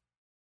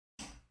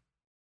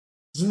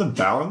 Isn't the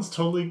balance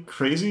totally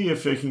crazy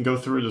if you can go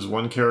through it as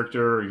one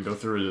character or you can go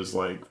through it as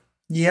like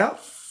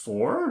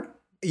 4?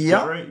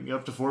 Yeah. Right? You get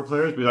up to 4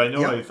 players? But I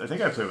know I think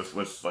I played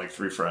with like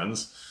 3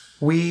 friends.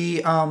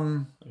 We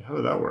how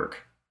did that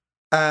work?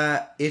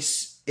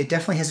 It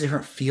definitely has a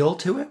different feel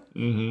to it.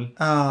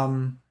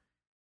 Mm-hmm.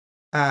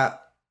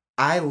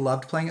 I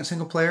loved playing it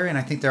single player, and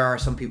I think there are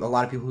a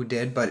lot of people who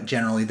did, but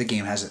generally the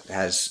game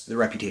has the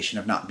reputation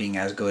of not being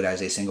as good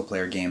as a single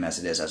player game as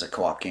it is as a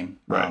co-op game.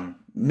 Right.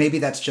 Maybe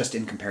that's just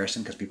in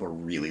comparison because people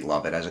really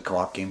love it as a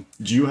co-op game.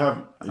 Do you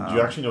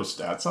actually know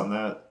stats on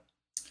that?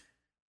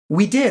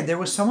 We did. There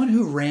was someone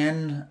who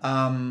ran,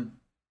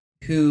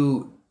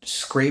 who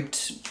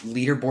scraped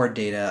leaderboard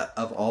data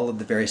of all of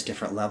the various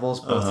different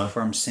levels, both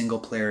from single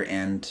player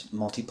and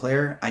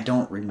multiplayer. I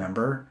don't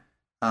remember.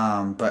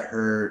 But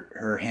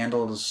her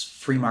handle's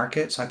Free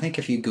Market. So I think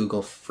if you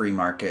Google Free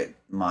Market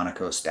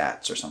Monaco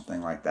stats or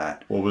something like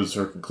that. What was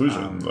her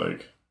conclusion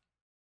like?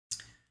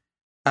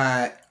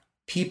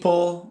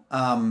 People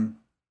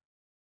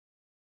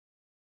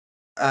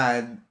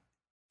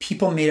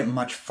made it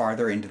much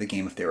farther into the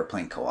game if they were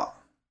playing co-op.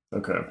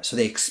 Okay. So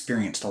they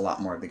experienced a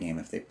lot more of the game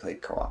if they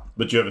played co-op.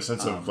 But you have a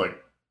sense of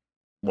like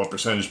what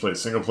percentage played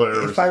single player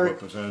versus what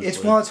percentage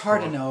it's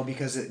hard to know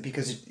because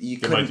you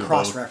couldn't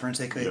cross reference.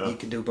 You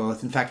could do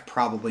both. In fact,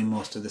 probably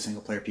most of the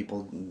single player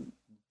people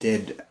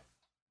did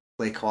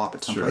play co-op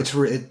at some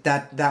point.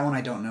 That one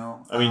I don't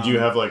know. I mean, do you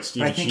have like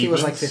Steam achievements? I think it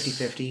was like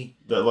 50-50.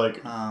 That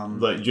like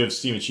do you have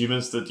Steam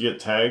achievements that get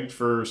tagged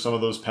for some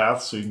of those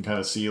paths so you can kind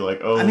of see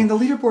like I mean, the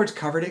leaderboards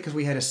covered it because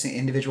we had an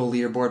individual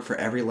leaderboard for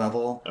every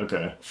level.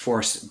 Okay.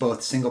 For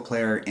both single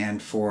player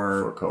and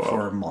for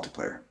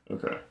multiplayer.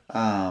 Okay.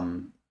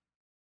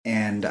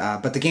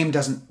 But the game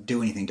doesn't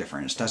do anything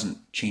different. It doesn't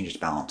change its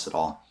balance at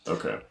all.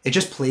 Okay. It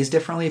just plays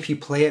differently. If you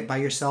play it by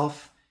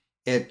yourself,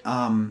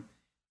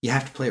 you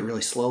have to play it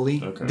really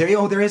slowly. Okay.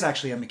 There is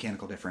actually a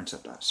mechanical difference.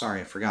 Sorry,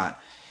 I forgot.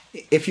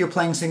 If you're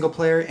playing single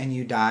player and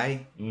you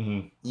die,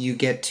 you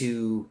get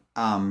to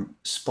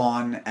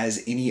spawn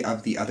as any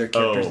of the other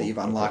characters that you've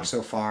unlocked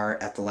so far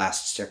at the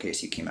last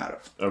staircase you came out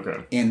of.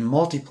 Okay. In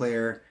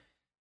multiplayer,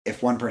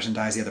 if one person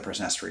dies, the other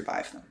person has to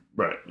revive them.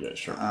 Right. Yeah.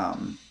 Sure.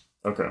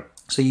 Okay.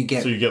 So you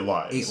get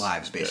lives. 8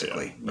 lives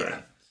basically.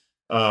 Yeah.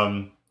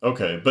 Right.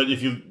 Okay, but do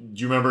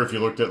you remember if you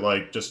looked at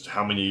like just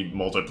how many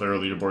multiplayer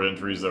leaderboard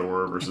entries there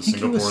were versus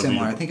single player? I think it was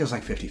similar. I think it was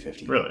like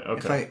 50-50. Really?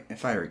 Okay.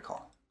 If I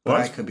recall.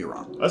 But I could be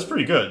wrong. That's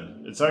pretty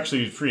good. It's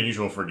actually pretty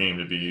unusual for a game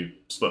to be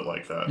split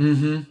like that.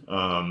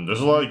 Mm-hmm.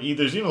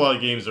 There's even a lot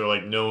of games that are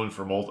like known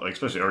for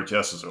especially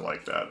RTSs are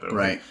like that. They're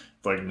right.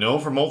 Like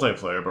known for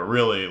multiplayer, but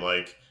really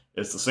like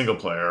it's the single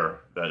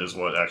player that is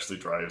what actually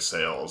drives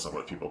sales and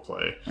what people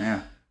play.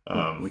 Yeah.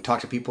 We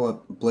talked to people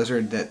at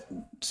Blizzard that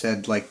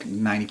said like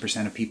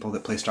 90% of people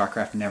that play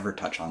StarCraft never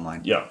touch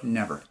online. Yeah.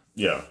 Never.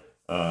 Yeah.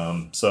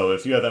 So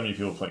if you have that many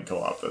people playing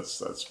co-op,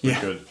 that's pretty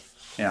good.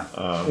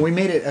 Yeah. We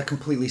made it a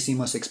completely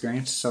seamless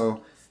experience.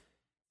 So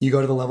you go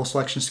to the level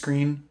selection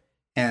screen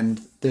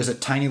and there's a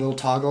tiny little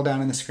toggle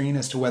down in the screen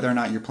as to whether or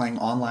not you're playing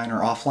online or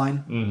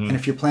offline. Mm-hmm. And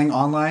if you're playing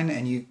online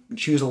and you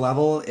choose a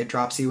level, it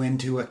drops you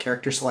into a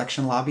character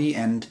selection lobby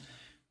and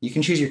you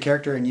can choose your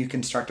character and you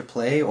can start to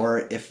play.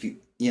 Or if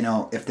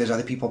there's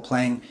other people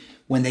playing,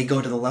 when they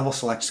go to the level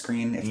select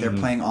screen, if they're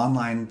playing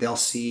online, they'll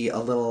see a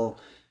little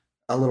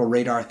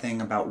radar thing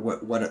about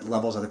what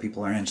levels other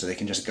people are in, so they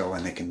can just go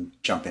and they can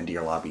jump into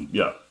your lobby.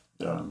 Yeah.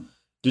 Yeah.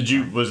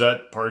 Was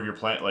that part of your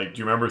plan? Like, do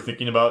you remember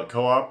thinking about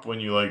co-op when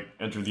you like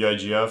entered the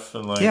IGF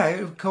and like?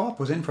 Yeah, co-op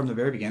was in from the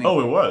very beginning. Oh,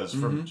 it was.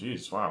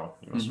 Jeez, wow!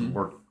 You must have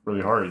worked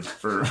really hard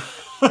for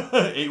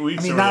 8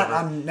 weeks. I mean, not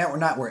on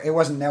network. It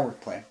wasn't network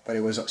play, but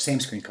it was same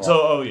screen co-op.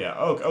 So,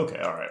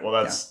 okay, all right. Well,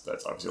 that's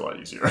obviously a lot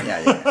easier.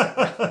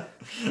 Yeah.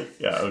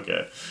 Yeah.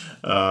 Okay.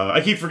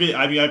 I keep forgetting.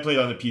 I mean, I played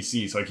on the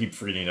PC, so I keep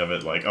forgetting of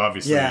it. Like,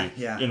 obviously,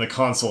 in the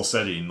console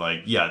setting,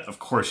 like, yeah, of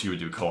course you would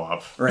do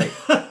co-op. Right.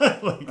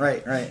 Like,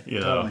 right. You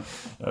know,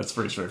 that's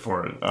pretty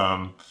straightforward.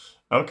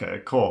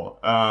 Okay, cool.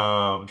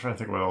 I'm trying to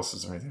think what else.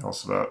 Is there anything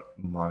else about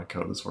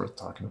Monaco that's worth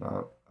talking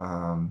about?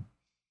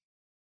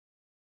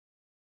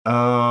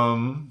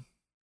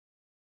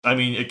 I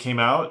mean, it came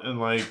out and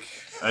like,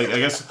 I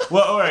guess.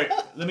 Well, all right.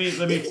 Let me.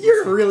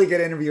 You're a really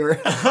good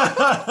interviewer.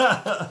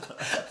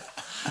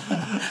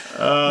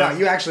 No,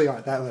 you actually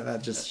are.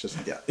 That just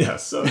yeah. Yeah.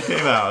 So it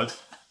came out.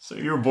 So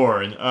you were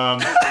born. All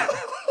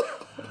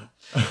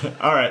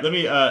right. Let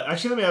me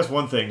ask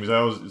one thing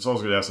because it's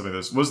always good to ask something like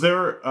this. Was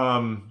there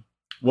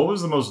what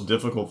was the most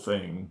difficult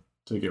thing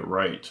to get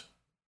right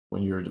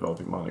when you were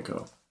developing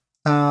Monaco?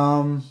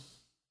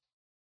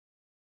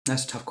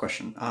 That's a tough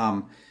question.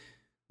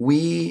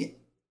 We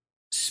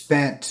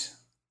spent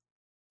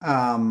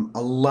a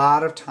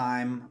lot of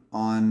time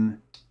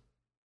on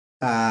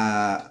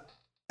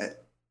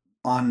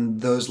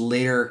those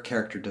later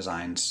character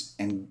designs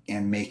and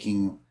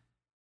making.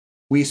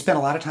 We spent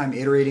a lot of time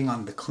iterating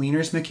on the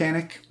cleaners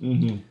mechanic.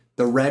 Mm-hmm.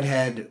 The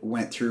redhead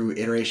went through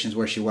iterations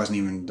where she wasn't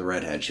even the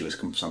redhead; she was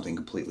something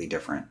completely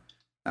different.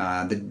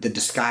 The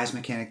disguise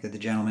mechanic that the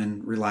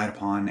gentleman relied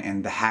upon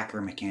and the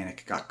hacker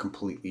mechanic got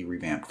completely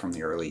revamped from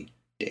the early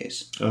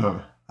days.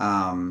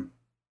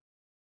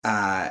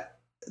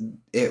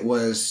 It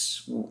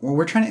was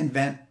we're trying to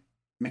invent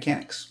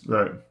mechanics.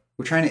 Right.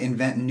 We're trying to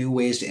invent new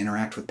ways to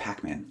interact with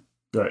Pac-Man.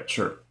 Right.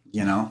 Sure.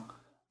 You know,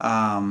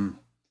 and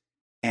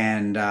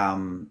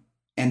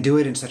do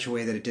it in such a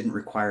way that it didn't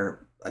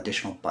require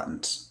additional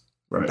buttons.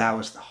 Right. That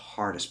was the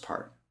hardest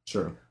part.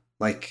 Sure.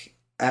 Like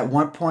at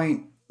one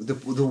point, the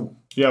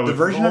with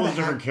version all of those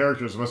different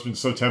characters, it must have been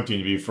so tempting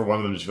to be for one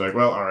of them to be like,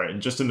 well, all right,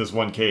 and just in this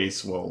one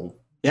case, we'll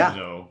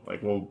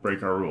we'll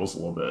break our rules a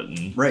little bit.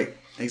 And... Right.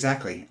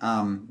 Exactly.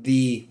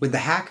 With the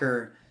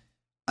hacker,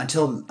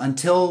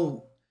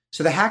 until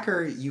so the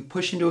hacker, you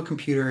push into a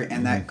computer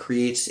and that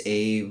creates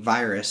a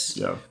virus,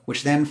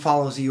 which then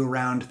follows you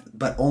around,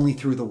 but only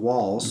through the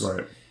walls.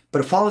 Right. But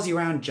it follows you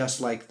around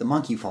just like the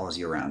monkey follows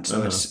you around.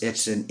 So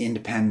it's an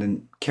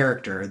independent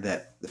character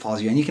that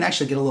follows you, and you can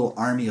actually get a little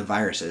army of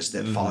viruses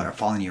that are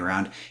following you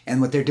around.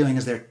 And what they're doing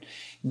is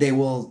they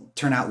will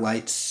turn out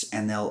lights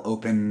and they'll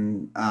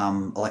open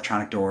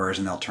electronic doors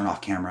and they'll turn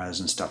off cameras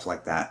and stuff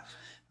like that.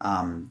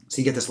 So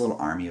you get this little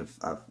army of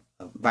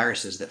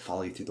viruses that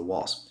follow you through the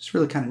walls. It's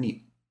really kind of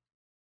neat.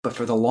 But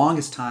for the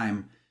longest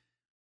time,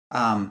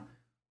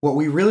 what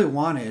we really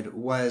wanted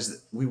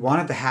was we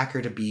wanted the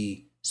hacker to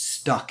be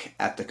stuck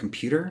at the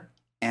computer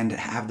and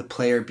have the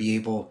player be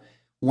able,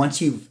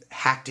 once you've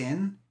hacked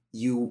in,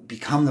 you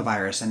become the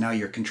virus and now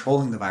you're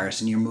controlling the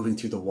virus and you're moving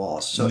through the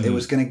walls. So it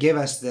was going to give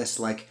us this,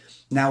 like,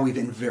 now we've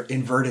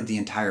inverted the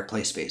entire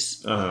play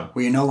space where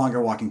you're no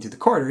longer walking through the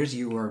corridors,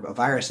 you are a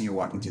virus and you're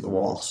walking through the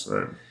walls.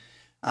 Right.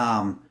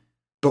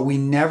 But we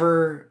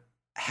never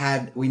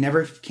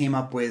came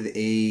up with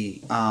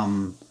a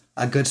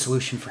good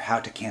solution for how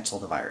to cancel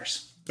the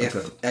virus.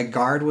 If a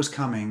guard was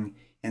coming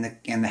and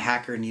the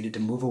hacker needed to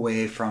move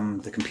away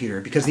from the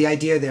computer, because the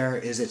idea there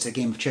is it's a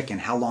game of chicken.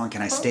 How long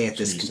can I stay at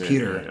this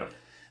computer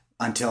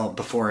until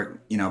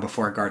before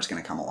a guard's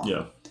going to come along?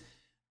 Yeah.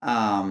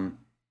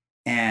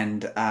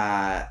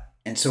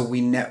 And so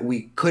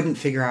we couldn't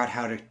figure out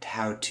how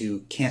to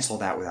cancel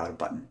that without a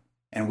button,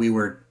 and we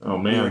were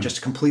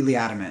just completely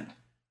adamant.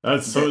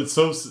 That's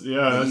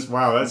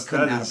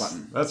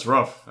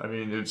rough. I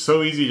mean, it's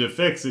so easy to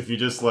fix if you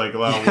just like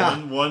allow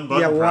one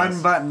button. Yeah, press.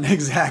 one button,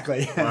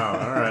 exactly. Wow.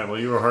 All right. Well,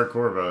 you were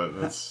hardcore about it.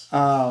 That's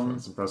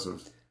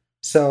impressive.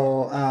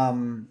 So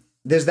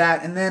there's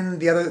that, and then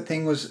the other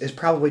thing is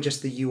probably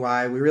just the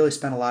UI. We really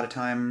spent a lot of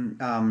time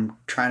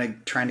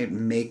trying to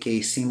make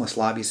a seamless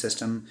lobby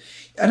system.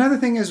 Another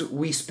thing is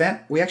we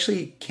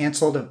actually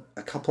canceled a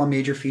couple of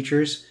major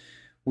features.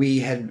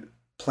 We had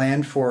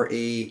planned for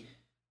a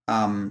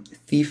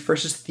thief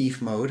versus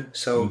thief mode,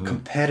 so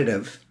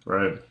competitive,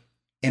 right?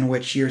 In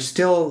which you're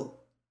still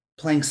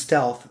playing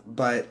stealth,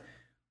 but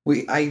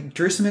I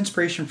drew some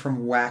inspiration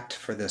from Whacked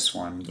for this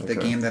one, the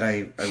game that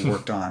I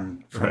worked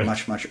on from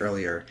much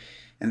earlier,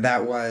 and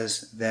that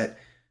was that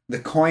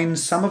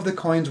some of the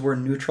coins were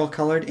neutral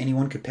colored,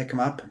 anyone could pick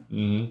them up,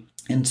 and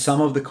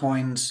some of the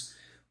coins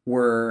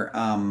were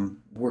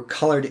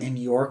colored in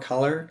your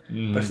color,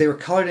 but if they were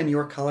colored in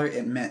your color,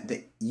 it meant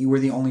that you were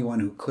the only one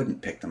who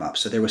couldn't pick them up.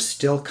 So there was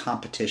still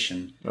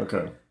competition.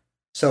 Okay.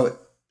 So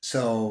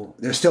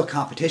there's still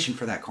competition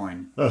for that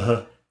coin.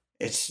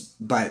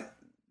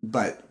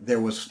 But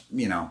there was,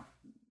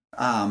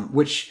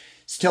 which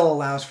still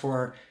allows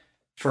for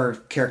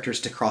characters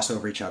to cross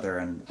over each other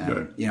and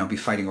be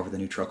fighting over the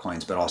neutral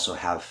coins, but also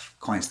have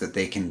coins that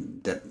they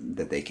can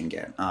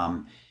get.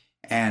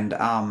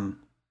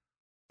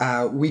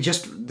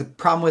 The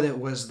problem with it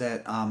was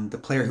that the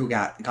player who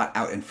got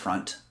out in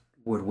front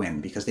would win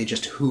because they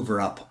just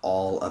hoover up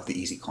all of the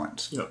easy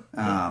coins.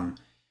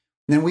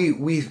 Then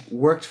we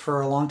worked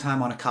for a long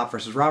time on a cop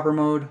versus robber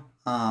mode,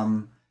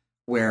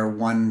 where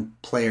one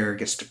player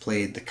gets to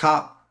play the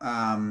cop.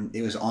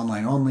 It was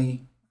online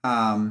only,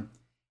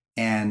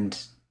 and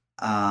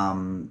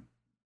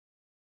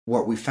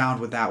what we found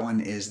with that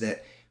one is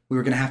that we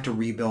were going to have to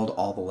rebuild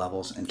all the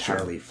levels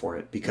entirely for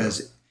it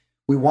because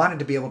we wanted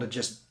to be able to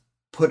just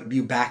put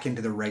you back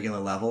into the regular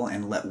level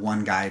and let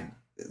one guy,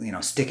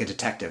 stick a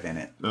detective in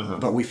it.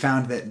 But we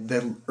found that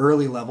the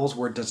early levels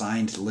were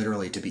designed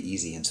literally to be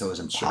easy, and so it was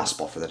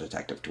impossible for the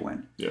detective to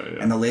win.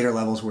 And the later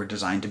levels were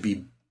designed to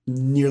be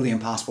nearly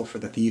impossible for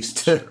the thieves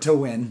to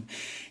win,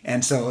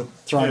 and so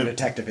throwing a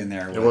detective in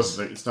there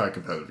it's not a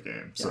competitive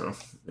game. So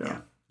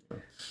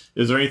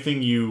is there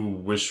anything you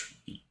wish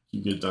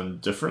you could have done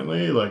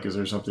differently? Like, is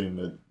there something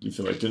that you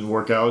feel like didn't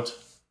work out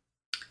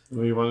the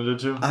way you wanted it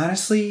to?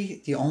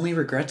 Honestly, the only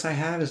regrets I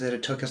have is that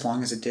it took as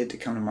long as it did to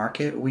come to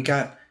market.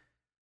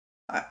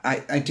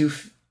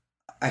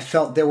 I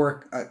felt there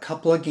were a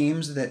couple of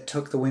games that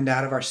took the wind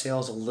out of our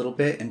sails a little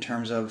bit in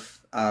terms of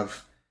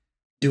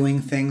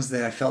doing things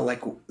that I felt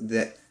like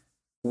that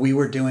we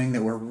were doing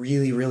that were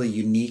really, really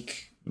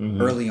unique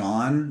early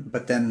on,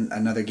 but then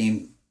another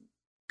game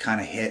kind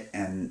of hit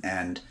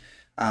and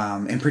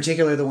in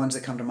particular the ones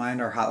that come to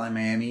mind are Hotline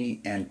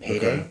Miami and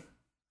Payday.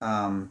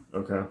 That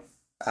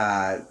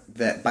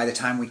by the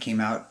time we came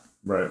out,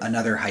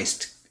 another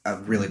a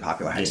really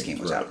popular heist game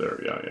was out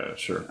there. Yeah,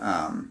 sure.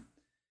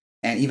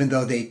 And even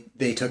though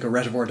they took a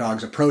Reservoir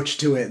Dogs approach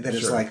to it, that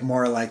is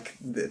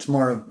it's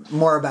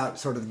more about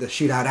sort of the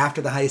shootout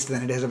after the heist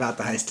than it is about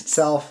the heist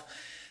itself.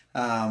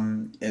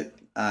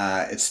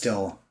 It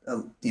still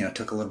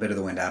took a little bit of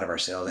the wind out of our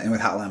sails. And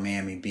with Hotline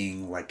Miami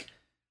being like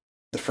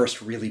the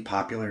first really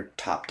popular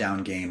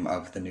top-down game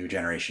of the new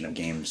generation of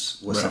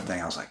games was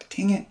something I was like,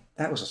 dang it,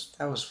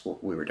 that was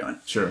what we were doing.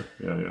 Sure.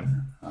 Yeah.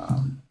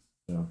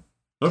 Yeah.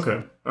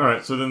 Okay. All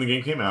right. So then the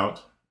game came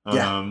out.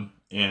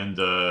 And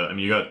I mean,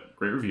 you got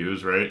great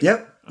reviews, right?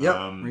 Yep.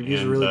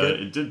 Reviews are really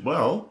good. It did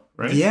well,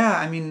 right? Yeah.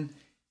 I mean,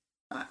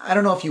 I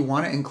don't know if you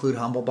want to include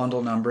Humble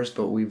Bundle numbers,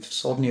 but we've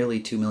sold nearly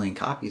 2 million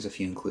copies if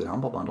you include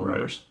Humble Bundle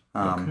numbers.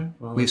 Okay.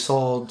 Well, we've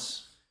sold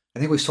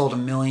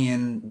 1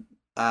 million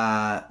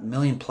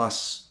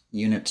plus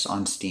units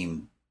on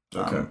Steam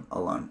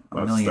alone.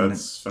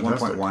 That's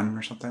 1.1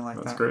 or something like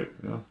that. That's great.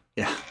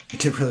 Yeah, it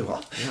did really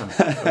well. Yeah,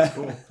 that's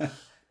cool.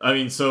 I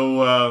mean,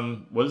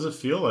 so what does it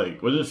feel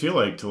like? What did it feel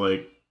like to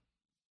like,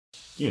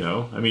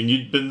 I mean,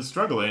 you'd been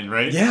struggling,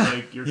 right? Yeah.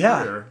 Like your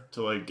career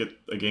to like get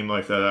a game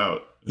like that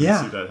out and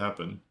see that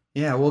happen.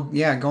 Yeah, well,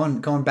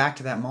 going back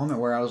to that moment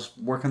where I was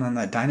working on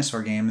that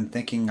dinosaur game and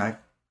thinking I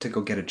to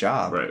go get a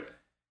job. Right.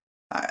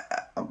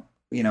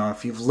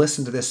 If you've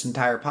listened to this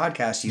entire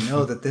podcast, you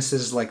know that this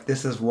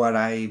is what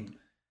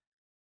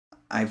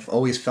I've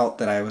always felt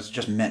that I was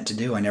just meant to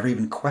do. I never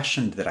even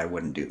questioned that I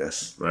wouldn't do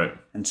this. Right.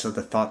 And so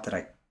the thought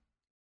that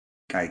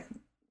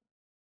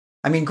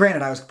I mean,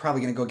 granted, I was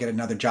probably going to go get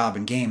another job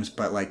in games,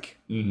 but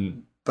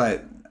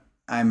but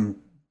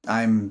I'm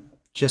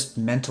just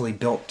mentally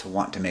built to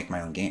want to make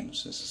my own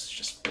games. This is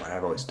just what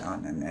I've always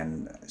done,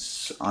 and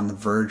on the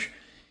verge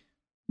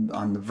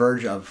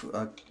of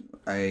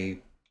a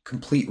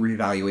complete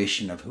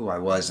reevaluation of who I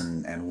was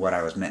and what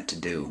I was meant to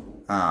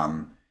do.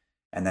 And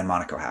then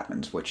Monaco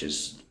happens, which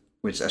is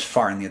as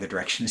far in the other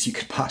direction as you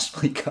could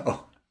possibly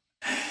go.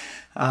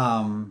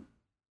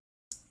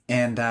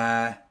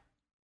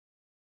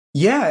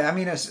 Yeah, I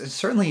mean, it's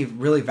certainly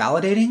really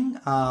validating.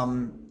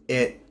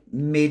 It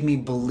made me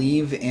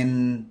believe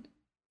in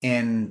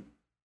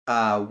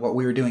what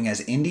we were doing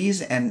as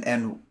indies,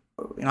 and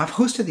I've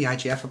hosted the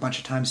IGF a bunch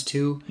of times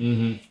too.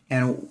 Mm-hmm.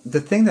 And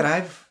the thing that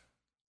I've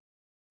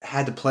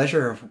had the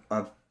pleasure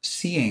of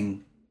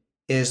seeing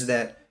is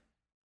that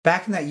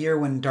back in that year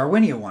when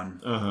Darwinia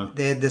won,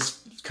 they had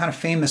this kind of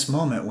famous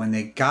moment when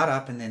they got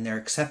up and in their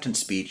acceptance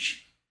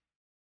speech,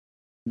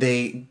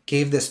 they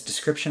gave this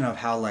description of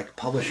how like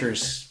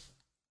publishers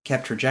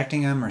kept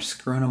rejecting them or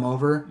screwing them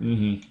over.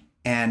 Mm-hmm.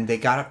 And they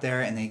got up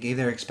there and they gave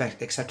their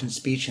acceptance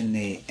speech and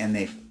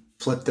they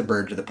flipped the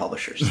bird to the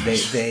publishers.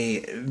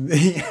 They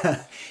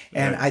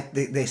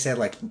said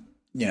like,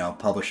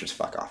 publishers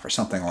fuck off or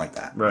something like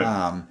that.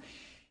 Right.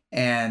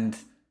 And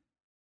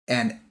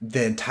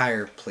the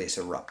entire place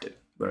erupted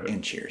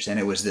in cheers. And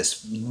it was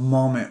this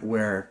moment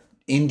where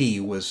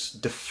indie was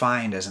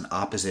defined as an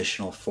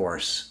oppositional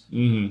force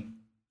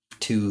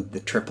to the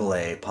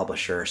AAA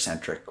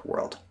publisher-centric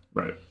world.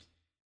 Right.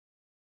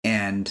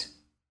 And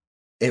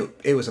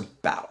it was a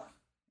battle.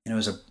 And it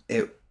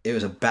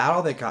was a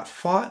battle that got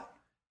fought,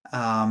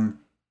 and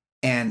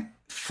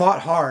fought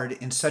hard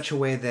in such a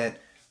way that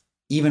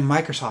even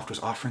Microsoft was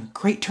offering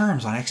great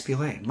terms on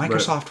XBLA.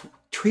 Microsoft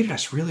treated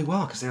us really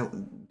well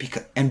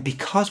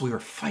because we were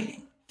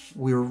fighting.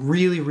 We were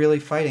really, really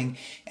fighting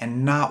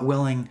and not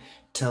willing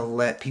to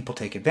let people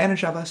take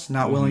advantage of us,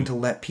 not willing to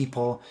let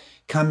people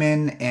come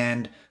in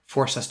and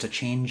force us to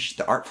change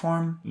the art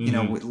form.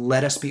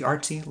 Let us be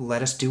artsy,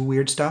 let us do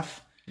weird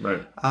stuff.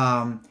 Right.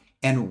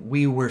 And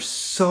we were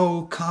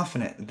so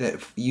confident that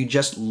if you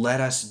just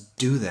let us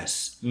do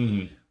this,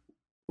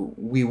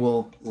 we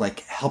will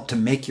like help to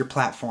make your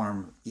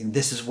platform.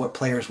 This is what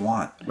players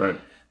want. Right.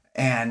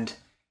 And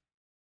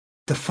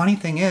the funny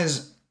thing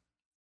is,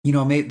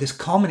 this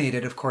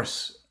culminated, of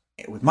course,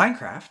 with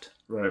Minecraft.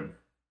 Right.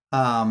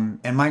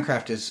 And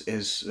Minecraft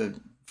is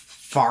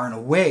far and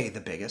away the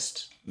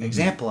biggest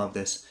example of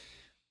this.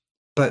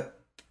 But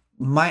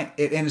and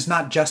it's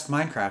not just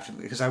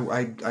Minecraft, because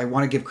I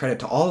want to give credit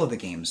to all of the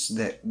games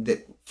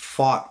that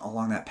fought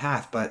along that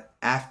path. But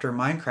after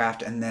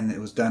Minecraft, and then it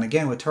was done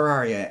again with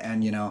Terraria,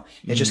 and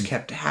it just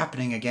kept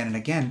happening again and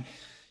again.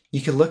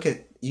 You could look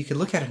at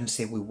it and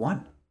say we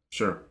won.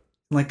 Sure.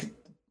 Like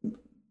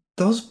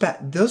those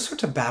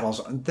sorts of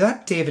battles,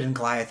 that David and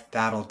Goliath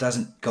battle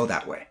doesn't go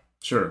that way.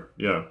 Sure.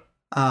 Yeah.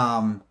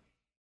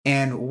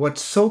 And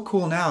what's so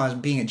cool now is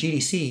being at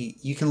GDC,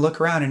 you can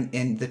look around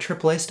and the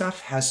AAA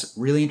stuff has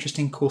really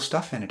interesting, cool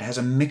stuff in it. It has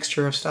a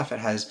mixture of stuff. It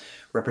has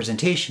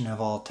representation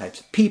of all types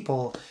of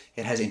people.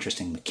 It has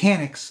interesting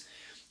mechanics.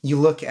 You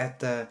look at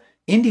the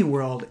indie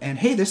world and,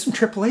 hey, there's some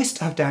AAA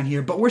stuff down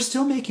here, but we're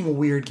still making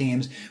weird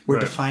games. We're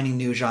defining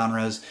new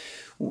genres.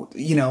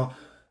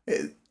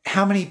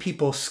 How many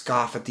people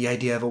scoff at the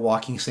idea of a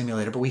walking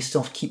simulator, but we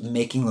still keep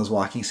making those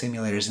walking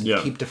simulators and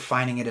keep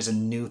defining it as a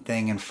new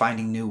thing and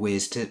finding new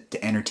ways to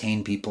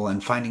entertain people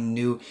and finding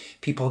new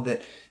people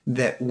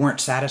that weren't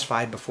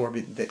satisfied before,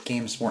 that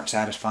games weren't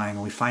satisfying.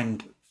 And we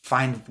find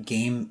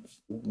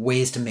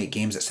ways to make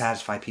games that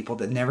satisfy people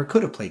that never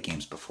could have played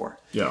games before.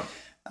 Yeah.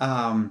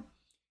 And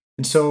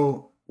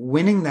so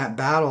winning that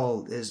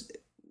battle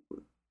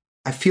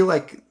I feel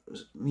like,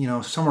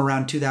 somewhere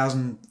around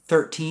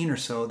 2013 or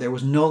so, there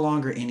was no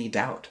longer any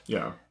doubt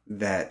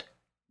that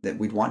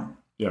we'd won.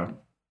 Yeah.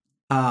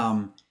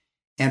 And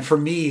for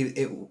me,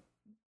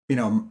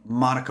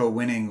 Monaco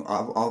winning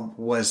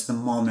was the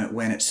moment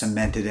when it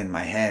cemented in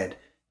my head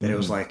That it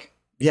was like,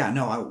 yeah,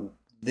 no,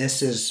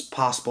 this is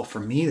possible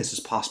for me. This is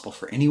possible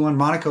for anyone.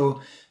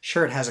 Monaco,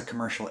 sure, it has a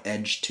commercial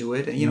edge to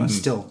it. You know, it's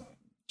still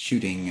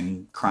shooting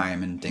and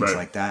crime and things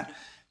like that.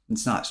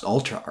 It's not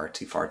ultra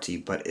artsy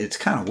fartsy, but it's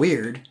kind of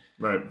weird,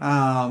 right?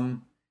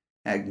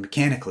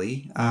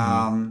 Mechanically,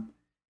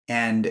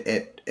 and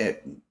it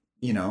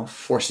you know,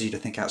 forces you to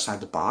think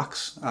outside the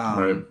box.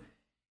 Right.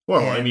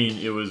 Well, I mean,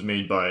 it was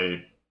made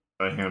by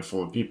a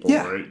handful of people,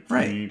 right?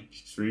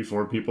 Three,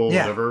 4 people,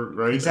 whatever,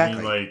 right? Exactly.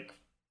 I mean, like,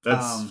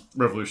 that's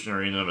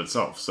revolutionary in and of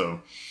itself.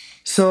 So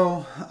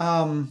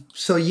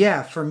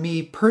yeah, for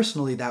me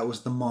personally, that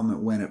was the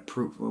moment when it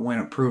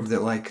proved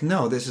that, like,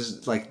 no, this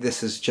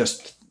is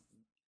just.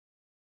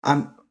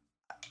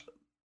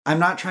 I'm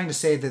not trying to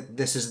say that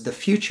this is the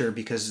future,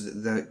 because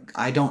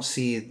I don't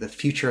see the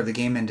future of the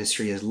game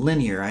industry as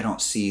linear. I don't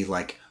see,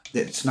 like,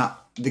 that it's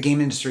not, the game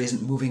industry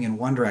isn't moving in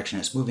one direction.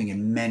 It's moving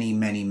in many,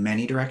 many,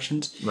 many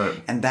directions. Right.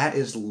 And that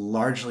is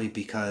largely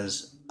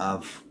because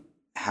of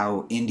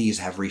how indies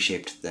have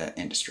reshaped the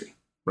industry.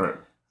 Right.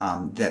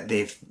 That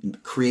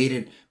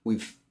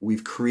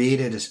we've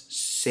created a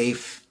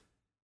safe,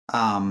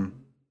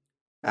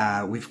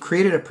 we've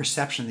created a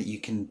perception that you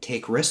can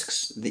take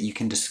risks, that you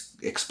can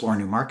just explore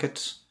new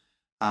markets,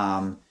 there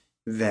are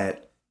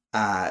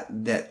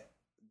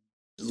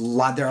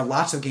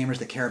lots of gamers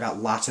that care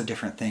about lots of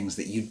different things,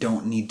 that you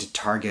don't need to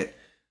target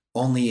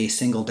only a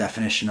single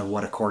definition of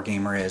what a core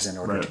gamer is in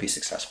order to be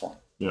successful.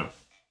 Yeah.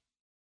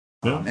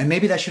 And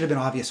maybe that should have been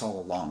obvious all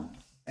along,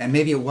 and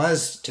maybe it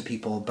was to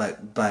people, but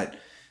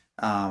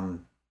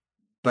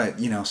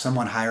you know,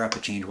 someone higher up the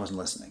chain wasn't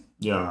listening.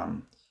 Yeah.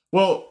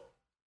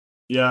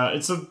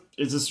 It's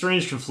a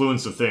strange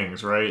confluence of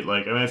things, right?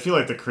 Like, I mean, I feel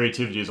like the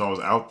creativity is always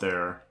out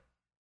there,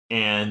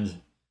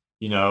 and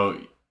I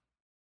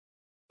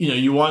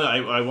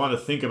want to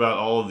think about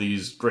all of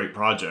these great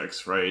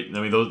projects, right? I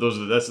mean,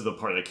 that's the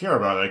part I care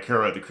about. I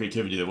care about the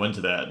creativity that went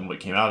to that and what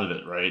came out of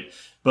it, right?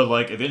 But,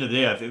 like, at the end of the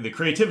day, I think the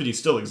creativity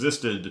still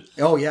existed.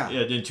 Oh yeah,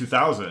 in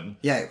 2000.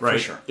 Yeah, right. For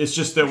sure. It's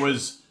just there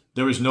was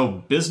no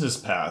business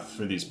path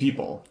for these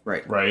people,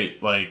 right?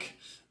 Right, like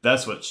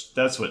that's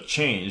what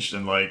changed,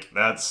 and like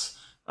that's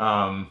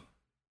I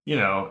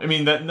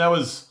mean that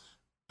was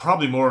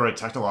probably more of a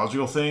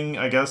technological thing,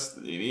 I guess.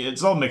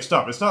 It's all mixed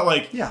up. It's not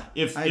like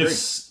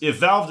if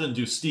Valve didn't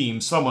do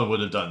Steam, someone would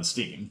have done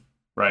Steam,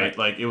 right?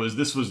 Like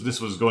this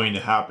was going to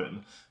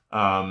happen,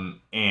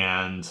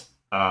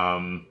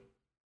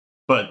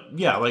 but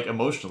yeah, like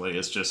emotionally,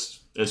 it's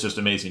just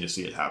amazing to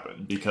see it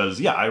happen,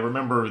 because I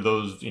remember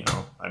those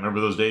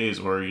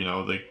days where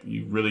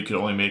you really could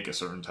only make a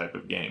certain type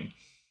of game.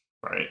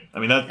 Right. I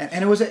mean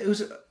and it was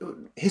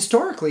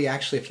historically,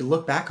 actually, if you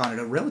look back on it,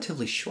 a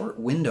relatively short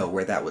window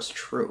where that was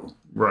true.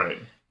 Right.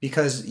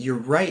 Because you're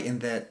right in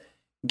that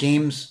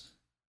games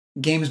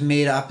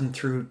made up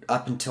until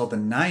the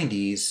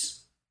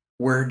 90s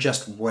were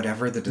just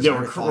whatever the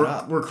designer thought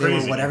up. We're crazy.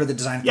 They were whatever the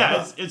designer thought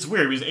up. Yeah, it's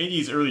weird. It was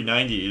 80s, early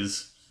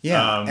 90s.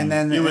 Yeah, and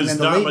then it was then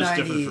not much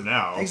different from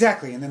now.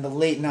 Exactly, and then the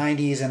late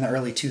 90s and the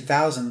early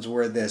 2000s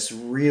were this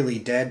really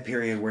dead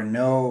period where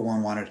no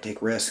one wanted to take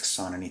risks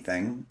on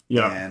anything.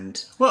 Yeah,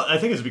 and well, I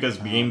think it's because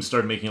games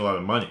started making a lot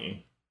of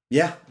money.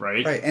 Yeah,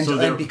 right, and so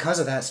and because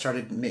of that,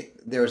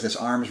 there was this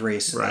arms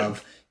race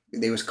of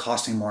it was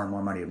costing more and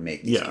more money to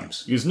make these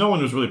games. Because no one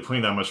was really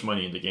putting that much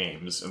money into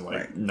games in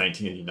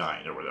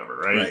 1989 or whatever,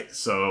 right?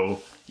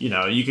 So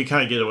you could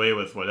kind of get away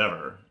with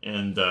whatever,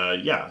 and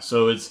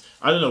so it's,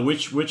 I don't know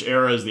which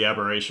era is the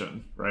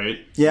aberration, right?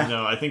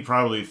 Yeah, I think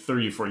probably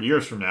 30 or 40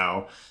 years from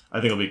now, I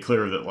think it'll be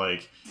clear that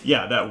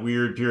that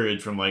weird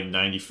period from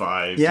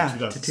 95 to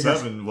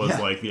 2007 was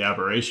like the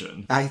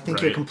aberration. I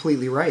think you're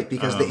completely right,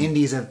 because the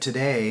indies of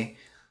today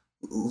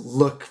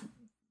look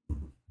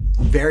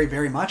very,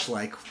 very much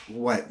like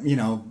what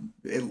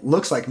it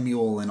looks like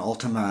Mule and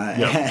Ultima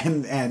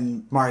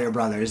and Mario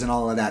Brothers and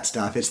all of that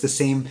stuff. It's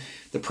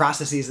the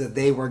processes that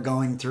they were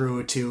going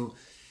through to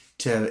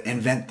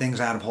invent things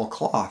out of whole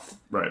cloth.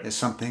 Right, is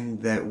something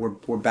that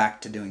we're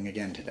back to doing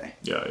again today.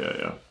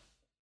 Yeah.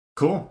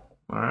 Cool.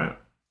 All right.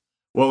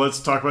 Well, let's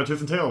talk about Tooth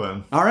and Tail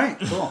then. All right.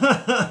 Cool.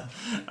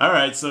 All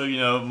right. So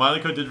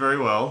Monaco did very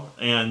well,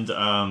 and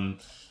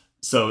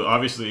so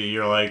obviously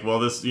you're like, well,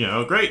 this,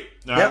 great.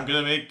 Now I'm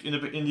gonna make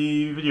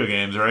indie video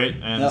games, right?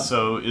 And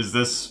so was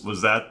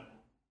that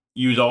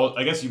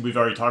I guess we've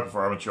already talked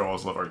before. But you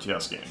always love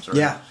RTS games, right?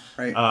 Yeah,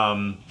 right.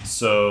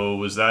 So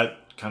was that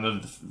kind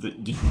of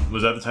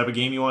was that the type of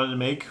game you wanted to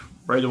make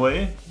right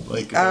away?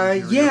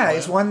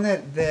 It's one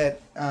that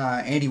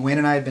Andy Wynn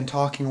and I had been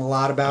talking a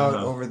lot about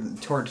over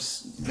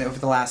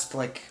the last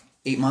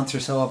 8 months or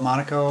so of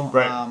Monaco.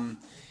 Right.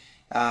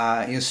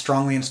 He was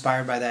strongly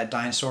inspired by that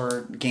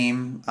dinosaur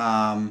game.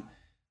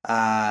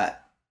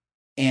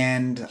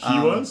 And he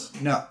was?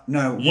 No.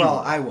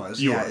 I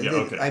was.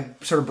 Okay. I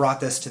sort of brought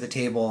this to the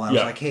table, and I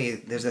was like, "Hey,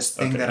 there's this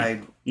thing that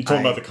You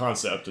told him about the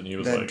concept, and he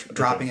was like,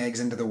 dropping eggs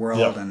into the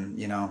world, and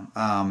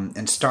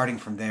and starting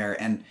from there,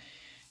 and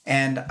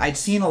I'd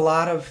seen a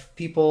lot of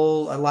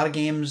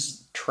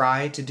games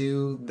try to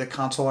do the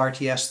console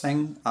RTS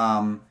thing.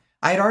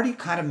 I had already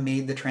kind of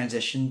made the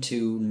transition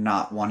to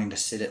not wanting to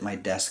sit at my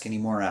desk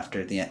anymore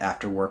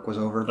after work was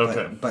over,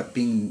 but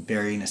being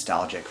very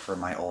nostalgic for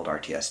my old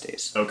RTS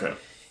days. Okay.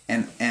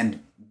 And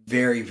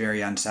very,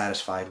 very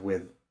unsatisfied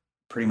with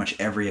pretty much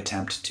every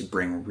attempt to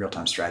bring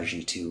real-time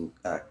strategy to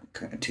a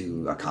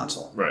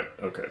console. Right.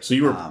 Okay. So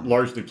you were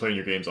largely playing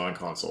your games on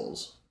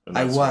consoles.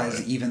 I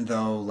was, even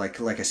though, like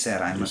I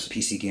said, I'm a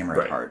PC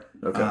gamer at heart.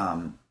 Okay.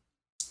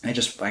 I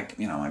just I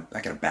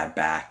get a bad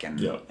back and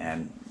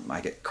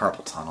I get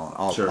carpal tunnel and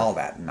all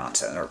that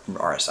nonsense, or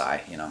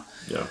RSI,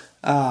 Yeah.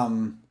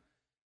 And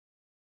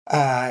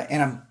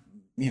I'm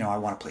I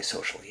want to play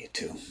socially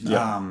too.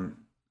 Yeah. And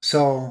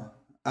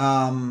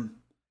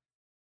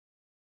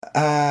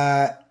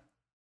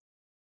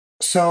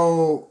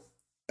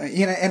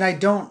I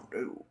don't.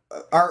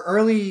 Our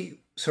early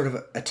sort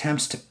of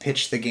attempts to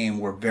pitch the game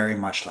were very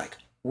much like,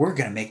 we're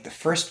going to make the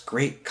first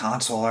great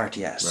console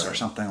RTS or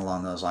something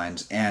along those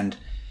lines, and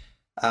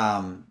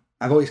I've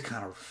always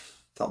kind of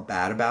felt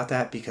bad about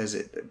that because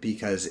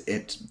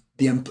it's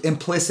the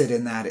implicit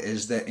in that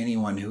is that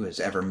anyone who has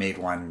ever made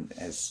one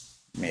has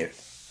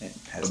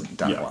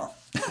done well.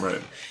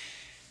 Right.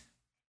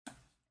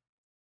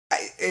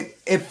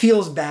 It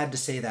feels bad to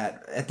say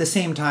that. At the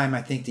same time,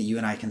 I think that you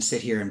and I can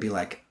sit here and be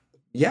like,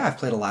 yeah, I've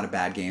played a lot of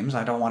bad games.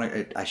 I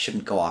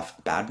shouldn't go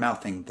off bad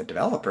mouthing the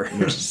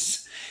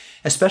developers,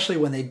 especially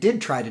when they did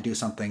try to do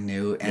something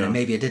new and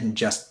maybe it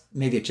just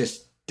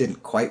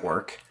didn't quite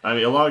work. I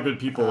mean, a lot of good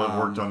people have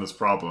worked on this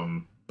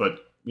problem,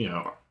 but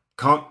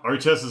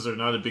RTSs are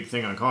not a big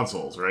thing on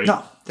consoles, right?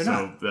 No, they're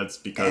not. So that's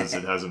because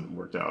it hasn't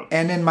worked out.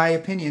 And in my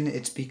opinion,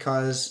 it's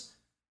because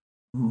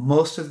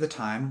most of the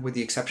time, with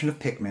the exception of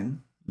Pikmin,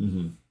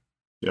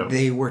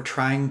 they were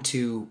trying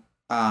to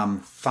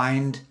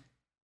find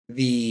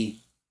the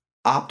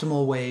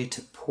optimal way to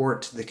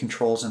port the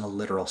controls in a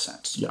literal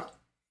sense. Yeah.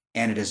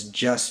 And it is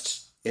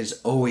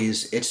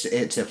always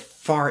a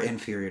far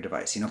inferior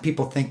device.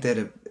 People think that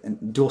a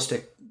dual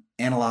stick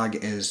analog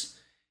is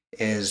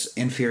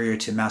inferior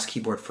to mouse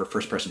keyboard for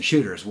first person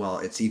shooters. Well,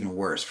 it's even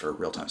worse for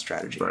real time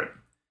strategy. Right.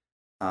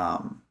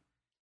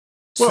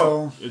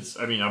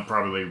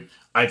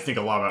 I think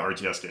a lot about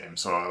RTS games,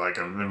 so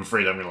I'm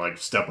afraid I'm gonna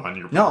step on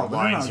your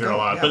lines here a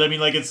lot. Yeah. But I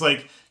mean, it's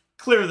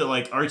clear that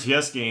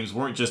RTS games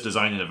weren't just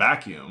designed in a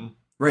vacuum.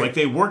 Right.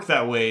 They work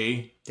that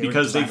way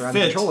because they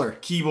fit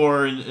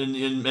keyboard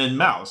and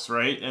mouse,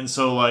 right? And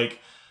so why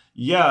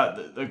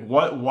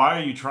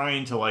are you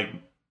trying to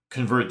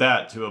convert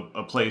that to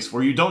a place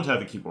where you don't have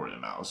the keyboard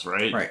and mouse,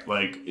 right?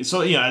 Right.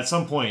 At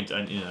some point,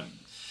 I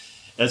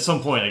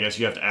guess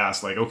you have to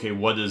ask, okay,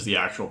 what is the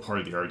actual part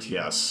of the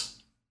RTS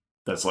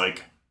that's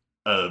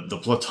the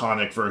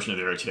platonic version of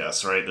the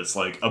RTS, right? That's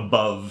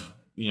above,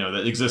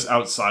 that exists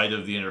outside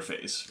of the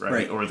interface,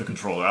 right? Or the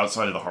controller,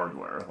 outside of the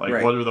hardware.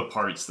 What are the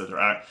parts that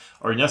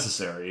are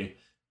necessary?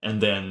 And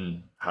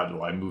then how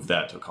do I move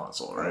that to a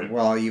console, right?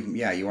 Well,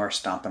 you are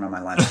stomping on my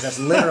line. That's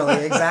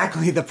literally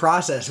exactly the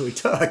process we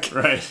took.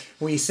 Right.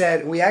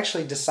 We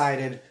actually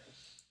decided.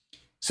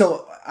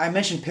 So I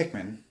mentioned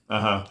Pikmin.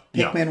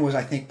 Pikmin was,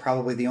 I think,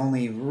 probably the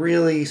only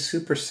really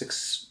super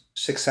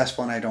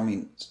successful, and I don't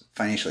mean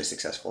financially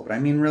successful, but I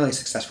mean really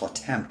successful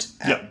attempt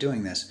at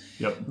doing this.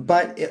 Yep.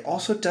 But it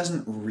also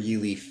doesn't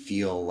really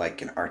feel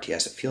like an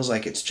RTS. It feels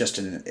like it's just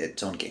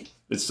its own game.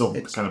 It's still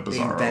kind of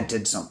bizarre. They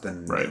invented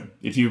something right. new.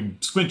 If you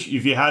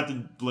had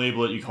to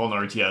label it, you call it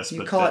an RTS.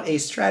 You call it a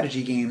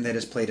strategy game that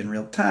is played in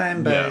real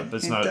time, but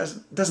it's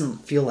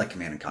doesn't feel like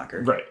Command and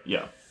Conquer. Right.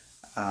 Yeah.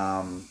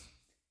 And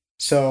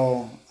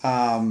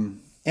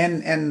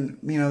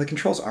the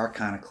controls are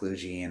kind of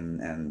kludgy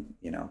and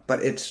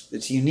but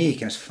it's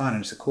unique and it's fun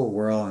and it's a cool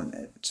world and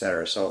et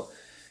cetera. So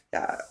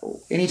yeah,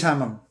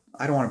 anytime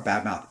I don't want to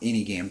badmouth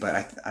any game,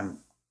 but I'm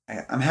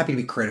happy to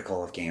be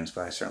critical of games,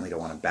 but I certainly don't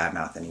want to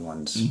badmouth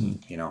anyone's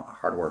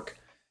hard work.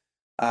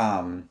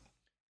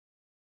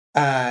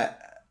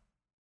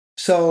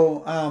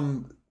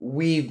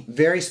 We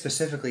very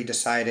specifically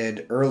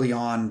decided early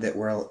on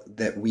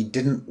that we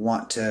didn't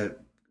want to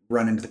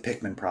run into the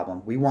Pikmin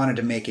problem. We wanted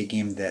to make a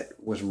game that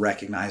was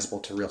recognizable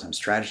to real-time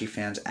strategy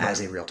fans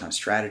as a real-time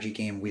strategy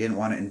game. We didn't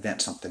want to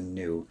invent something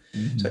new.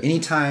 Mm-hmm. So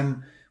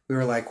anytime we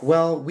were like,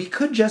 well, we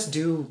could just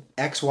do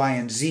X, Y,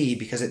 and Z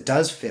because it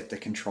does fit the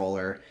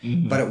controller,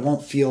 but it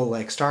won't feel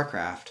like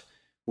StarCraft.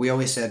 We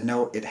always said,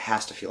 no, it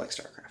has to feel like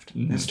StarCraft.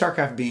 And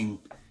StarCraft being,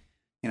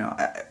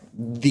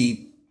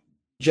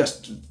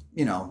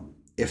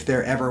 if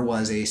there ever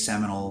was a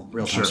seminal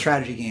real-time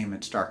strategy game,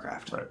 it's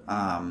StarCraft. Right.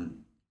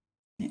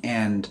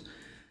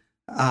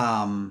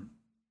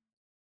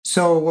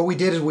 So what we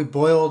did is we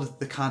boiled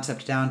the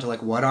concept down to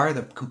what are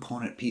the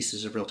component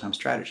pieces of real-time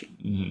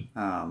strategy?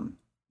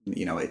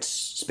 It's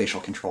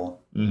spatial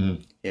control.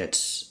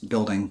 It's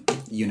building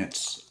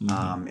units.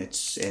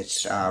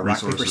 It's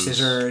rock, paper,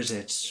 scissors.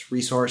 It's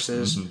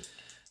resources,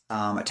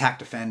 attack,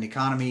 defend,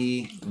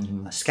 economy,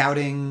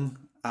 scouting,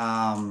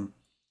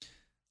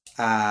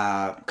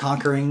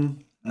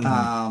 conquering,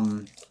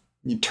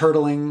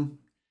 turtling,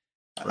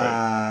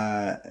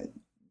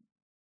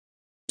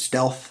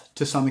 stealth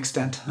to some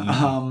extent.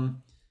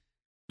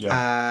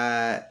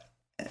 Yeah.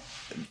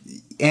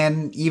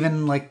 And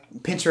even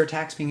like pincer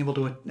attacks, being able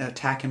to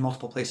attack in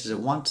multiple places at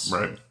once.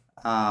 Right.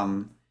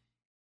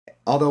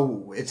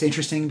 Although it's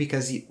interesting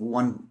because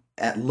one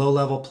at low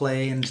level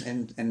play in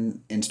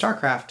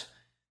StarCraft,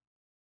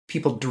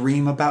 people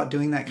dream about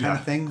doing that kind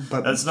of thing,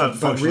 but that's not.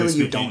 But really,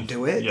 speaking. you don't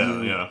do it.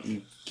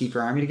 You keep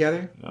your army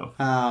together.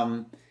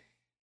 No.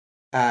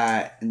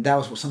 That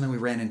was something we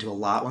ran into a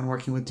lot when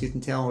working with Tooth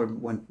and Tail,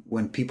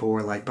 when people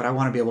were like, "But I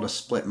want to be able to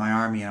split my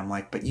army," and I'm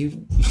like, "But you're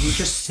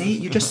just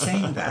saying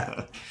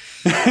that."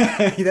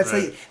 That's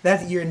right. like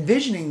that you're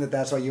envisioning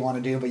that's what you want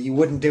to do, but you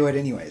wouldn't do it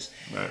anyways.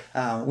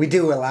 Right. We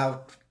do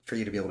allow for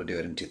you to be able to do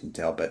it in Tooth and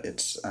Tail, but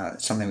it's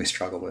something we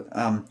struggle with.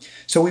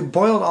 So we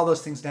boiled all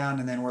those things down,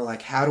 and then we're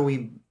like, how do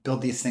we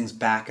build these things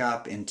back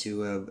up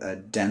into a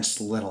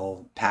dense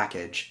little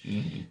package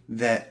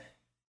that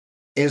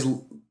is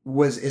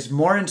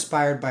more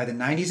inspired by the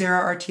 90s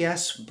era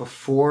RTS,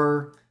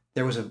 before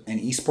there was an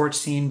esports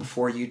scene,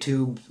 before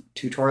YouTube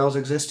tutorials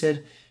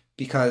existed,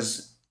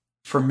 because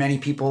for many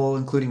people,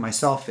 including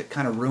myself, it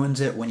kind of ruins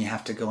it when you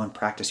have to go and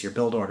practice your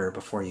build order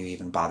before you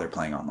even bother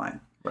playing online.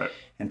 Right.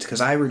 And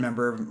because I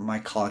remember my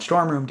college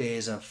dorm room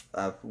days of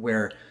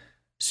where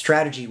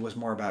strategy was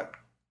more about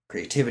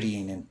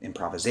creativity and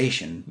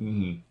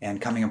improvisation and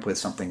coming up with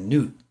something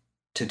new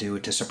to do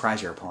to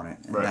surprise your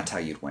opponent, and that's how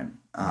you'd win.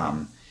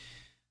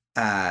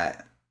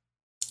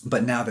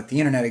 But now that the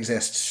internet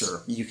exists,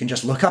 you can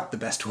just look up the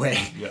best way.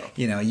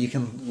 Yeah. You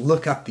can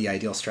look up the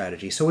ideal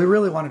strategy. So we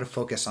really wanted to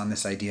focus on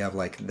this idea of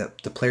like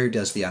the player who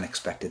does the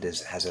unexpected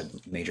has a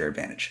major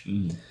advantage.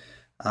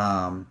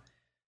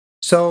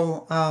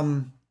 So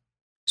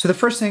the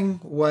first thing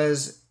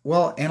was,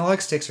 well,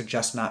 analog sticks are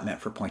just not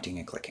meant for pointing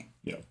and clicking.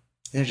 Yeah.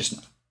 They're just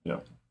not. Yeah.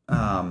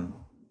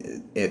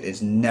 It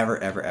is never,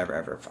 ever, ever,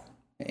 ever fun.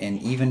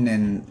 And even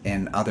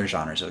in other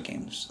genres of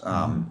games,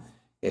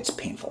 it's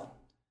painful.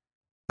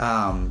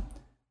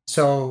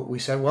 So we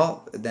said,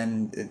 well,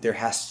 then there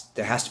has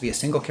to be a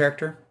single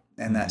character,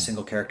 and that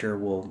single character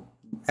will.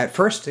 At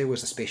first, it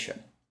was a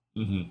spaceship.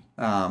 It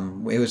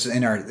was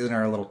in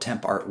our little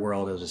temp art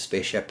world. It was a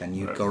spaceship, and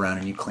you'd go around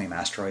and you'd claim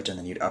asteroids, and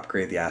then you'd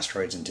upgrade the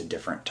asteroids into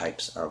different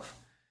types of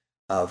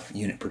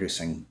unit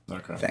producing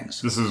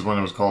things. This is when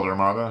it was called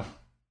Armada.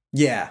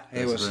 Yeah,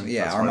 it was.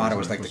 Yeah, Armada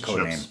was like the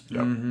code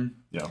name.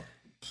 Yep.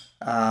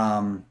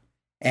 Yeah.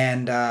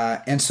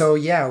 And so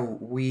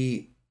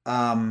we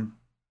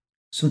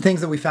some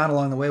things that we found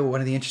along the way.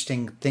 One of the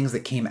interesting things that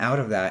came out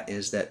of that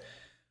is that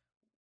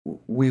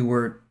we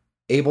were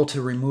able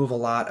to remove a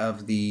lot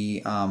of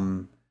the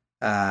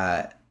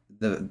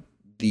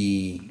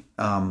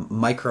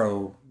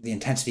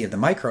intensity of the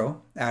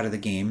micro out of the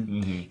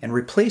game and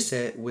replace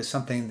it with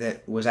something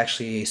that was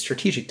actually a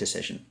strategic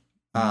decision.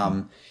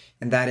 And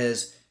that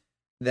is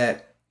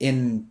that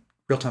in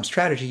real-time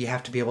strategy, you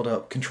have to be able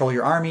to control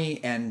your army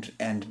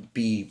and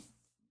be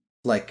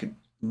like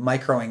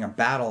microing a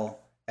battle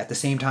at the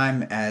same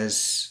time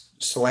as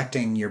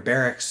selecting your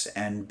barracks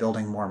and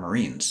building more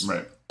Marines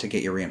to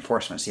get your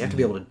reinforcements. You have to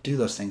be able to do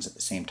those things at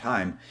the same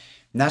time.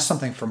 And that's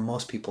something for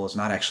most people is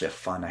not actually a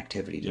fun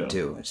activity to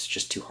do. It's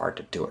just too hard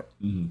to do it.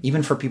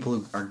 Even for people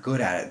who are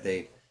good at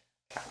it,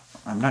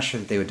 I'm not sure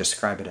that they would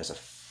describe it as a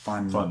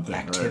fun thing,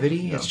 activity.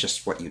 Right? Yeah. It's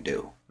just what you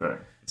do. Right.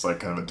 It's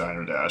like kind of a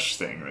diner dash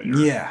thing that you're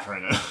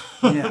trying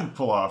to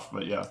pull off.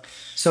 But yeah.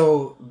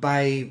 So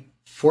by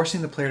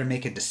forcing the player to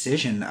make a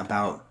decision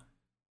about,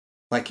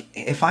 like,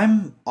 if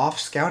I'm off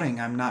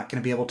scouting, I'm not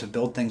going to be able to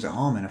build things at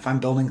home. And if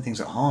I'm building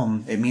things at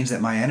home, it means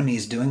that my enemy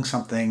is doing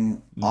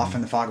something off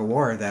in the fog of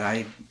war that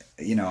I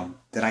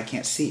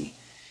can't see.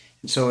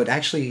 And so it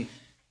actually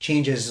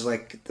changes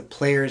like the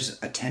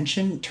player's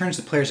attention, turns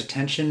the player's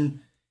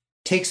attention,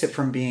 takes it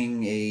from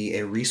being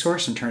a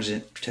resource and turns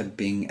it to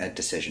being a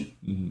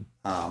decision.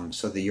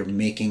 So that you're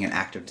making an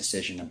active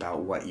decision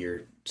about what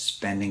you're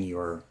spending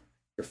your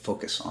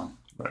focus on.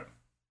 Right.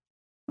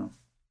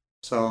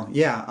 So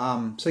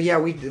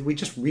we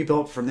just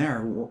rebuilt from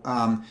there.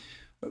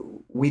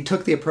 We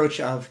took the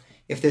approach of,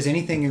 if there's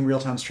anything in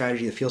real-time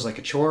strategy that feels like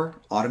a chore,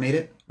 automate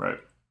it. Right.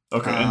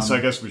 Okay. And so I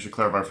guess we should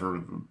clarify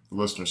for the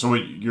listener. So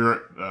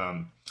you're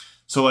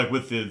so like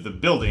with the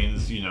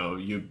buildings,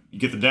 you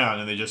get them down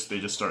and they just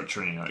start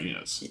churning out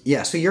units.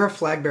 Yeah. So you're a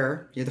flag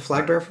bearer. You're the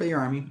flag bearer for your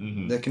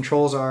army. The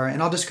controls are,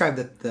 and I'll describe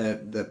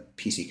the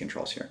PC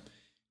controls here.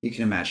 You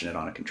can imagine it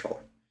on a controller.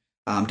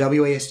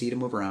 WASD to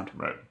move around.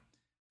 Right.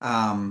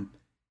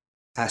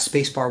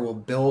 Spacebar will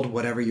build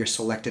whatever your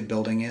selected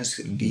building is.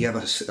 You have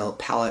a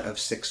palette of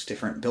 6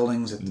 different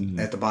buildings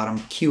at the bottom.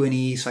 Q and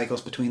E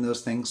cycles between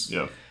those things.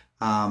 Yeah.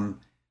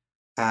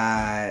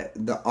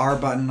 The R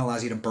button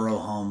allows you to burrow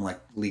home like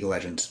League of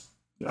Legends.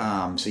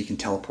 Yeah. So you can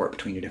teleport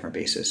between your different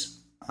bases.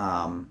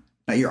 Now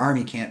your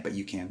army can't, but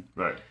you can.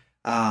 Right.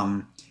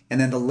 And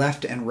then the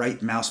left and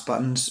right mouse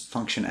buttons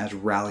function as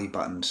rally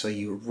buttons. So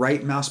your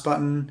right mouse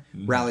button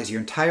rallies your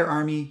entire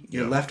army.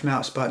 Your left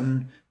mouse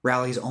button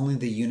rallies only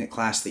the unit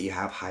class that you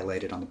have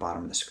highlighted on the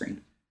bottom of the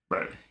screen.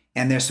 Right.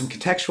 And there's some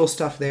contextual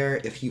stuff there.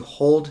 If you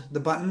hold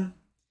the button,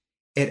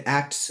 it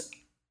acts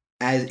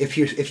as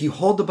if you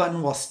hold the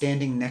button while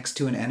standing next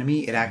to an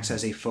enemy, it acts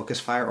as a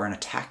focus fire or an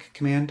attack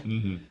command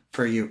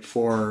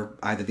for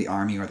either the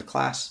army or the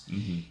class.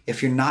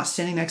 If you're not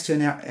standing next to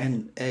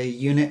an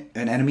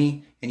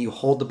enemy, and you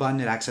hold the button,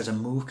 it acts as a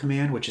move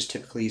command, which is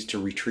typically used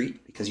to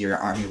retreat because your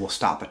army will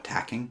stop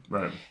attacking.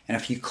 Right. And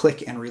if you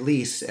click and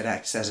release, it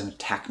acts as an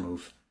attack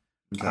move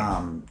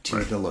to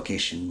the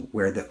location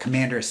where the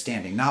commander is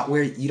standing. Not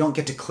where you don't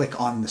get to click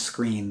on the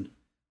screen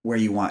where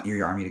you want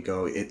your army to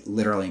go. It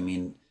literally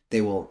means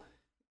your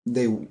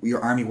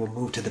army will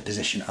move to the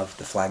position of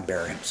the flag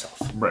bearer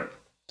himself. Right.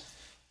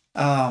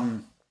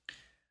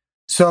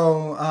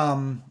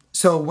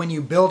 So when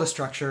you build a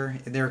structure,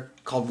 they're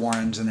called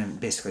warrens, and then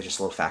basically just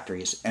little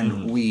factories.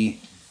 And we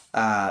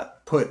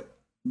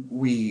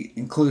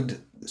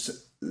include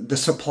the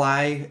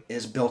supply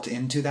is built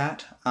into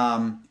that,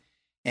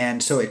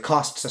 and so it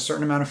costs a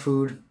certain amount of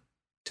food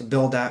to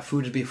build that.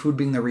 Food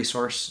being the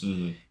resource,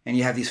 and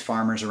you have these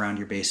farmers around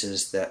your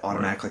bases that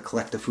automatically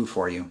collect the food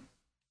for you.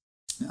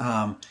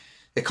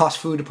 It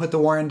costs food to put the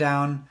warren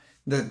down.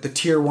 The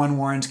tier 1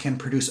 warrens can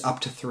produce up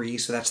to 3,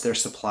 so that's their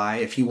supply.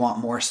 If you want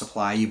more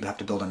supply, you have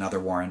to build another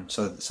warren.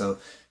 So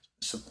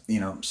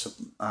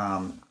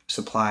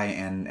supply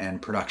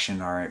and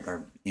production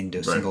are into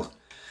a single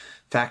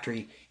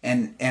factory,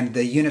 and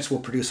the units will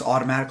produce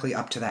automatically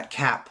up to that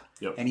cap.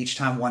 Yep. And each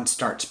time one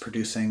starts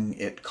producing,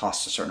 it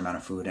costs a certain amount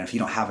of food. And if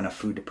you don't have enough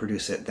food to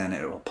produce it, then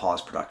it will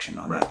pause production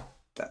on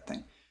that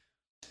thing.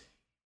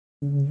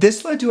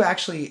 This led to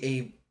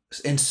actually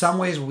in some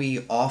ways we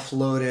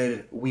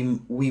offloaded,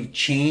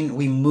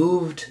 we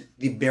moved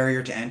the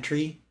barrier to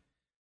entry.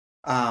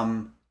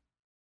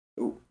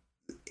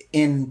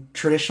 In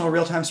traditional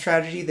real-time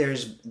strategy,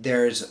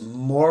 there's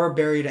more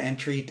barrier to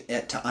entry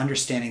to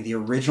understanding the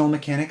original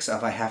mechanics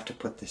of I have to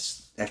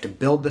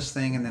build this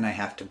thing, and then I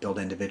have to build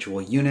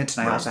individual units,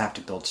 and I also have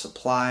to build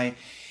supply,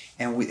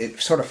 and it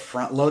sort of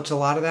front loads a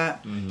lot of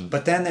that.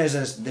 But then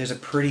there's a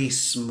pretty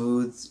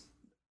smooth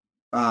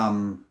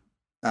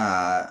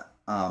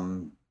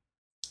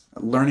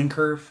learning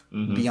curve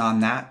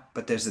beyond that,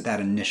 but there's that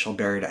initial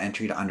barrier to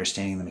entry to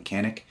understanding the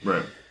mechanic.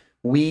 Right.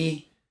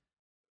 We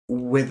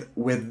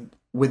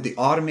with the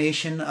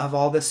automation of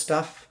all this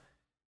stuff,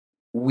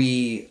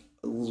 we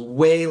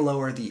way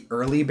lower the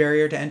early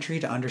barrier to entry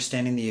to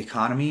understanding the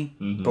economy,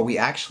 but we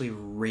actually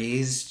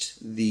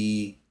raised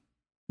the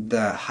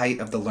height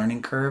of the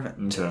learning curve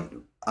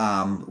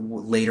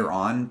later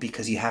on,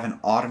 because you have an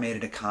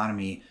automated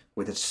economy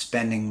with that's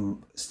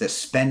spending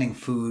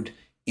food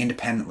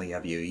independently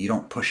of you. You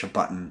don't push a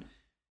button,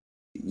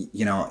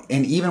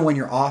 and even when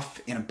you're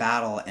off in a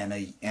battle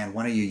and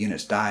one of your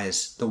units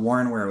dies, the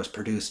warren where it was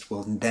produced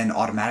will then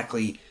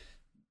automatically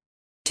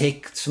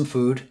take some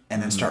food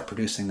and then start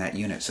producing that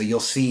unit. So you'll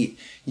see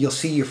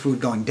your food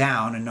going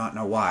down and not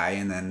know why,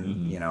 and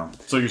then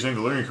So you're saying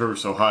the learning curve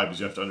is so high because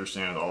you have to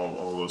understand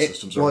all those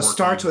systems. It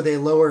starts with a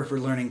lower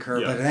learning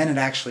curve, but then it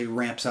actually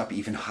ramps up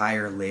even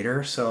higher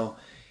later. So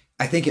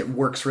I think it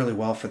works really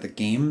well for the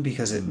game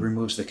because it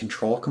removes the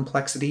control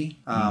complexity,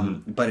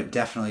 but it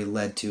definitely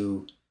led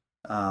to,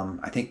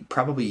 I think,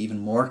 probably even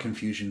more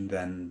confusion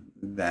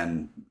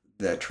than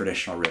the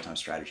traditional real-time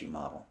strategy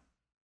model.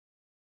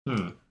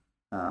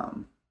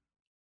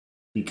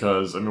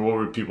 Because, what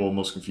were people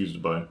most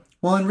confused by?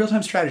 Well, in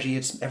real-time strategy,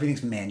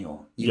 everything's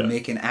manual. You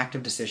make an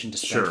active decision to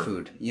spend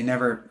food. You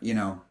never,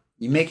 you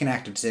make an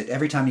active decision.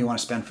 Every time you want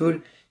to spend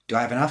food, do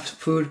I have enough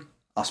food?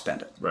 I'll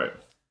spend it. Right.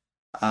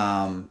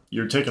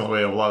 You're taking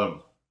away a lot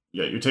of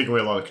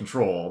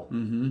control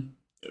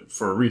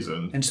for a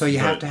reason. And so you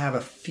have to have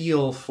a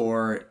feel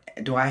for,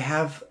 do I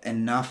have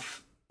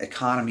enough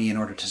economy in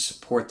order to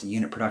support the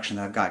unit production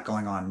that I've got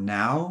going on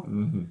now?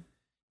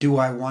 Do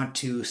I want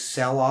to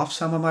sell off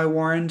some of my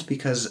warrens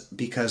because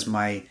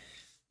my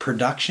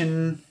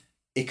production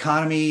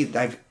economy,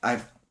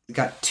 I've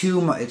got too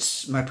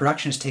much, my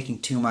production is taking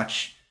too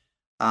much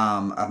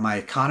of my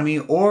economy,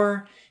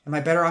 or am I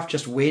better off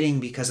just waiting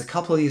because a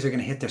couple of these are going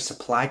to hit their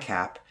supply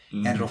cap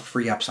and it'll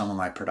free up some of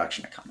my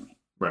production economy?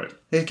 Right.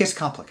 It gets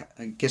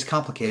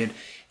complicated,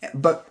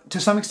 but to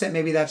some extent,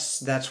 maybe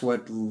that's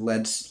what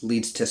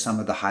leads to some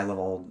of the high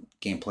level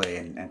gameplay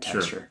and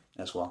texture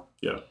as well.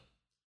 Yeah.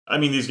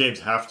 These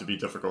games have to be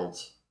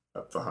difficult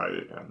at the high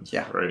end.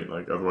 Yeah. Right.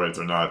 Like otherwise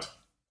they're not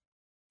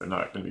going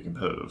to be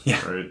competitive.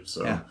 Yeah. Right.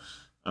 So,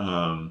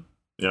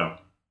 yeah.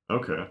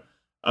 Okay.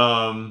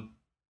 Where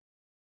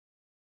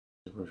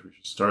we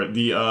should start.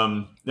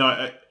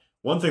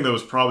 One thing that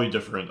was probably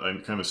different,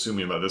 I'm kind of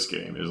assuming, about this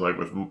game is like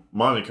with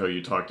Monaco,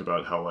 you talked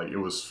about how like it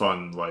was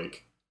fun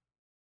like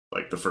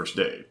the first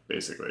day,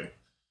 basically.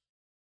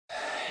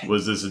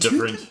 Was this a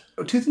different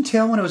Tooth and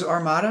Tail when it was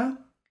Armada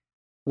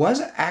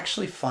was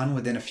actually fun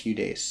within a few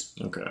days.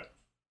 Okay.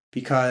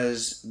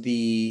 Because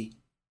we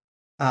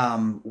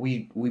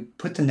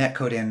put the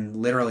netcode in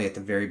literally at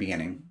the very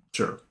beginning.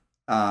 Sure.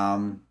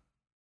 So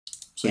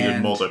you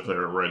had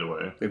multiplayer right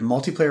away. We had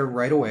multiplayer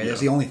right away.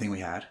 That's the only thing we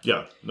had.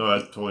 Yeah. No,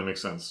 that totally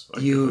makes sense.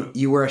 You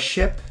were a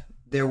ship.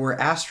 There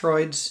were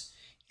asteroids,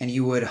 and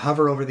you would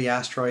hover over the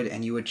asteroid,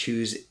 and you would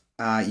choose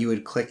you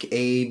would click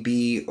A,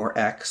 B, or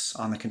X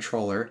on the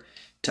controller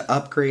to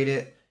upgrade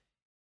it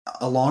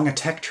along a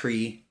tech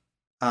tree,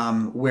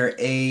 where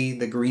A,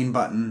 the green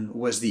button,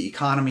 was the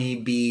economy,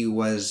 B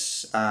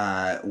was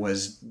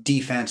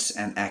defense,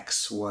 and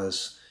X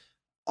was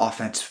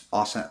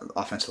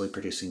offensively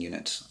producing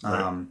units.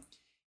 Right.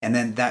 And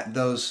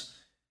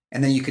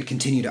then you could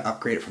continue to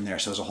upgrade it from there.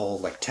 So it was a whole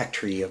like tech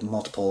tree of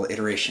multiple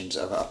iterations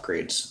of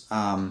upgrades.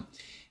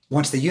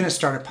 Once the units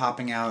started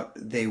popping out,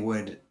 they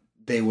would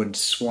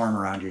swarm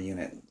around your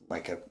unit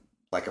with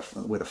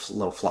a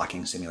little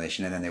flocking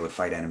simulation, and then they would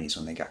fight enemies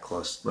when they got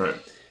close. Right.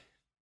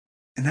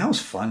 And that was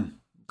fun.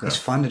 Okay. It's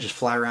fun to just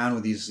fly around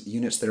with these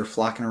units that are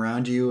flocking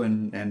around you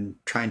and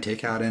try and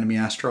take out enemy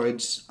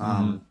asteroids.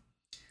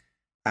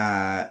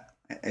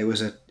 It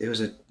was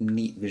a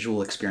neat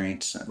visual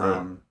experience.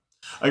 Right.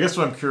 I guess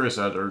what I'm curious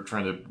at, or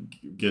trying to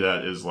get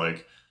at, is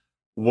like,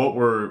 what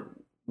were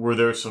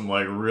there some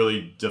like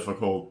really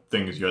difficult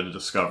things you had to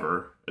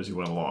discover as you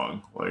went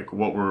along? Like,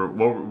 what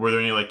were there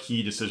any like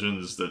key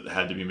decisions that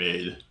had to be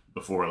made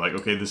before, like,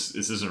 okay, this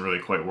isn't really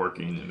quite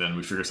working, and then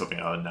we figure something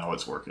out and now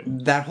it's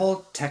working? That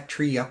whole tech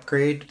tree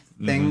upgrade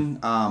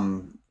thing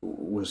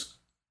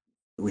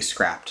we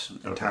scrapped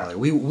entirely.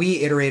 Okay.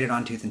 We iterated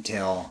on Tooth and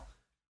Tail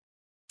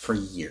for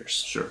years.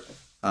 Sure.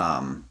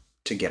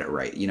 To get it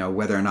right,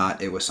 whether or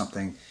not it was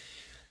something.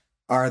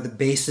 Are the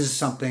bases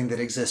something that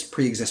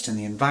pre-exist in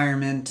the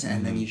environment,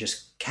 and then you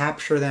just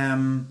capture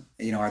them?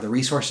 Are the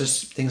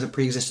resources things that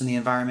pre-exist in the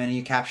environment and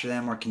you capture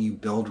them, or can you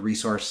build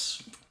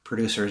resource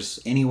producers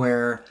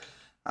anywhere?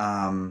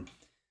 What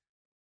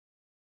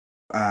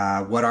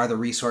are the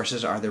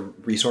resources? Are the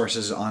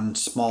resources on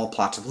small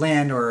plots of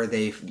land, or are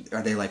they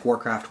like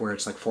Warcraft, where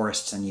it's like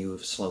forests and you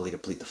slowly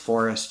deplete the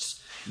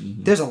forests?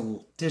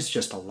 There's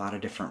just a lot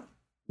of different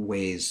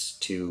ways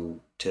to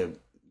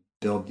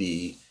build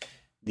the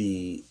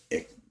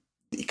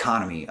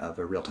economy of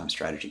a real-time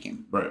strategy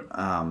game. Right.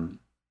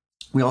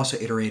 We also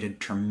iterated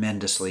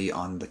tremendously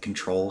on the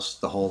controls,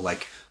 the whole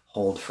like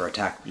hold for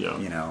attack.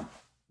 Yeah.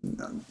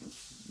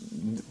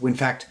 In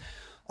fact,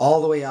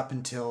 all the way up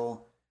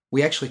until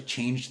we actually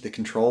changed the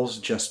controls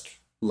just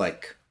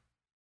like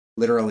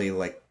literally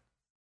like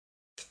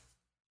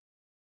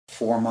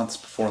 4 months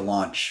before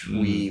launch.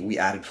 We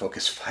added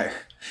focus fire.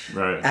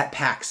 Right. At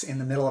PAX, in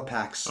the middle of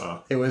PAX.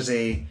 It was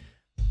we'd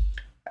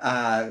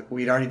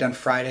already done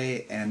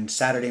Friday, and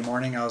Saturday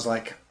morning I was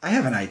like, I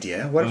have an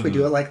idea. What if we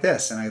do it like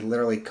this? And I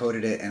literally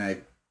coded it and I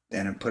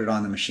put it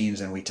on the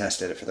machines, and we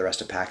tested it for the rest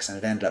of PAX, and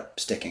it ended up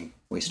sticking.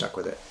 We stuck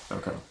with it.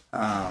 Okay.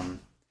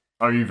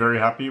 Are you very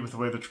happy with the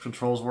way the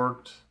controls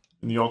worked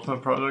in the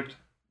Ultimate project?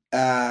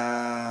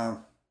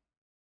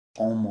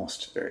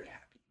 Almost very happy.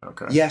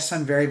 Okay. Yes,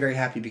 I'm very, very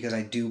happy, because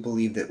I do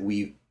believe that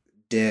we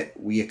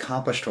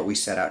accomplished what we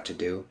set out to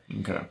do.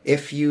 Okay.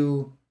 If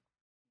you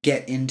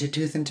get into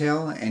Tooth and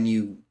Tail and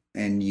you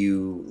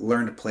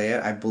learn to play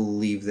it, I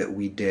believe that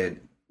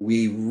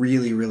we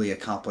really, really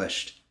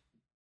accomplished.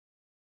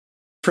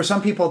 For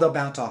some people, they'll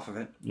bounce off of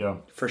it. Yeah.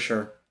 For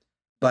sure.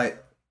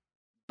 But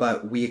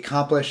we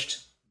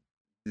accomplished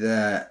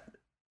the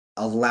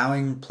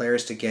allowing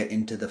players to get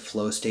into the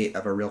flow state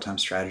of a real-time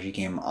strategy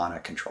game on a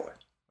controller.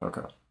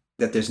 Okay.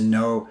 That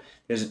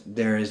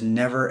there is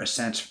never a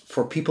sense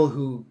for people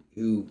who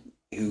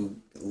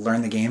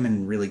learn the game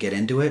and really get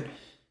into it.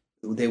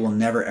 They will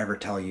never ever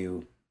tell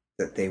you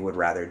that they would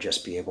rather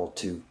just be able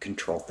to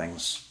control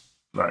things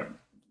right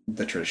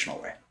the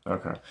traditional way.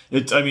 Okay.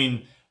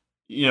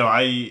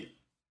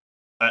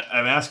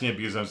 I'm asking it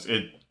because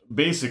it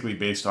basically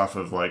based off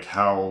of like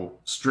how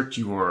strict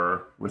you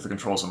were with the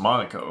controls in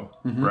Monaco,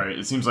 right?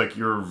 It seems like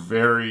you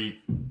really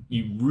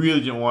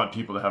didn't want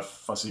people to have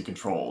fussy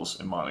controls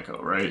in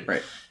Monaco, right?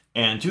 Right.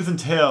 And Tooth and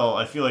Tail,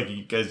 I feel like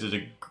you guys did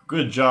a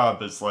good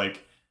job. It's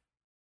like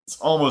it's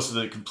almost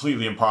a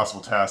completely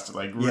impossible task to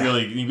like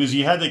really, because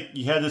you had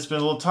to spend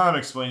a little time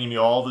explaining to me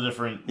all the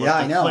different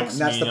I know, and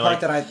that's mean. the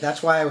part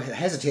that's why I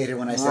hesitated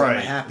when I said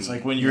I'm happy. It's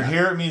like when you're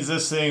here it means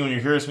this thing, when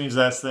you're here it means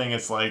that thing.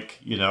 It's like,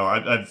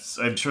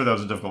 I'm sure that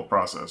was a difficult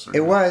process.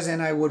 It was,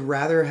 and I would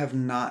rather have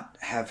not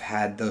have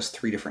had those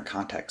 3 different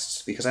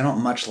contexts, because I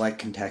don't much like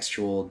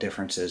contextual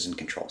differences in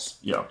controls.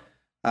 Yeah.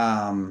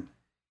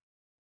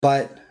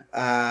 But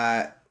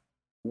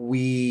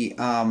we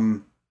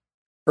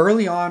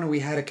early on, we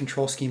had a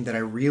control scheme that I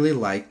really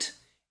liked.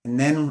 And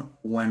then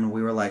when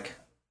we were like,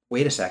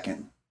 wait a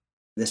second,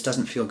 this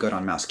doesn't feel good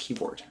on mouse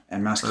keyboard.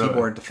 And mouse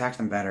keyboard, the fact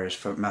of the matter is,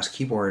 mouse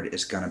keyboard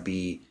is going to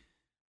be,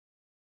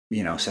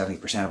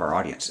 70% of our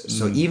audiences.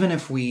 So even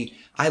if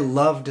I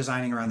love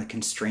designing around the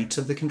constraints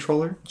of the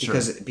controller,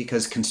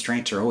 because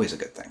constraints are always a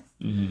good thing.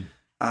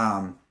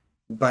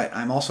 But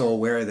I'm also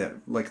aware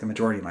that like the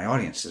majority of my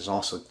audience is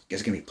going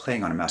to be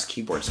playing on a mouse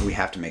keyboard, so we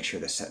have to make sure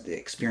that the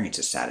experience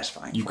is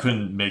satisfying. You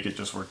couldn't make it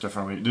just work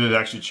differently. Did it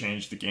actually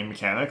change the game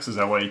mechanics? Is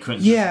that why you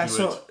couldn't?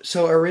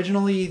 So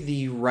originally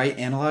the right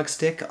analog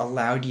stick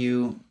allowed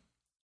you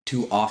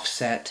to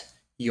offset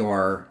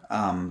your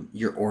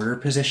order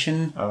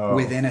position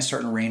within a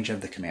certain range of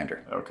the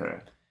commander. Okay.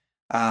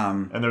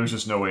 And there was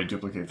just no way to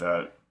duplicate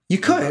that. You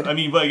could. I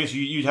mean, but I guess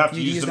you'd have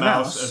to use the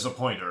mouse as a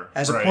pointer.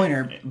 As a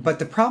pointer. But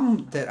the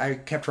problem that I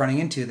kept running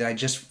into that I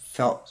just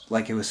felt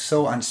like it was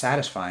so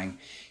unsatisfying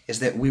is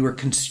that we were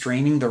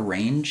constraining the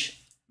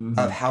range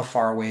of how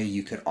far away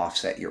you could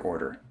offset your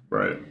order.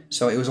 Right.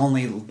 So it was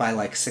only by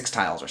like 6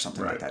 tiles or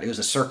something like that. It was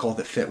a circle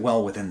that fit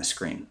well within the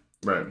screen.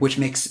 Right. Which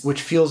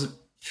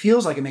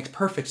feels like it makes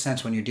perfect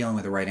sense when you're dealing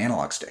with the right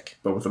analog stick.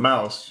 But with a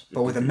mouse.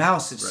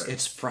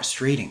 It's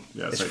frustrating.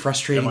 Yeah, it's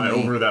frustrating. Am I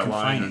over that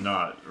line or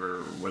not,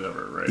 or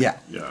whatever? Right. Yeah.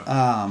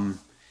 Yeah.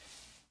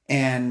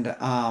 And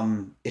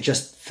it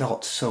just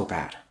felt so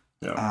bad.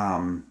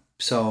 Yeah.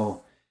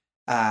 So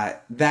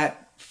that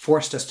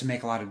forced us to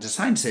make a lot of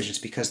design decisions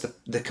because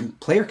the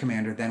player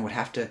commander then would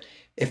have to,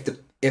 if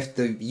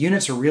the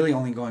units are really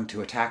only going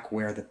to attack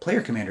where the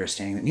player commander is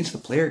standing, that means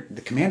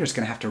the commander is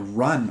going to have to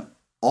run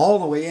all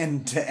the way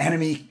into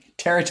enemy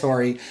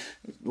territory,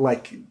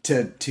 like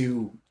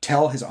to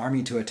tell his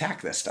army to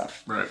attack this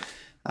stuff. Right.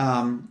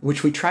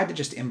 Which we tried to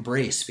just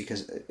embrace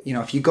because,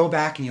 if you go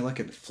back and you look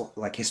at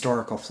like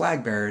historical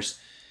flag bearers,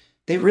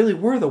 they really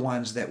were the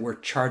ones that were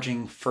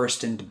charging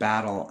first into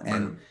battle.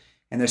 And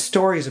there's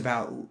stories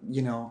about,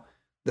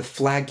 the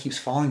flag keeps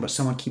falling, but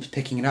someone keeps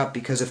picking it up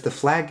because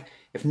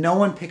if no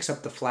one picks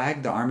up the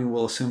flag, the army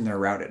will assume they're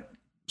routed.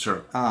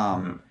 Sure.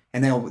 And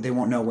they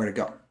won't know where to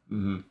go.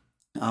 Mm-hmm.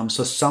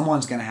 So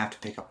someone's going to have to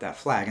pick up that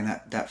flag, and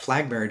that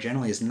flag bearer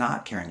generally is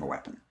not carrying a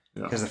weapon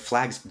because the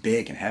flag's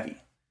big and heavy.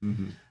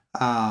 Mm-hmm.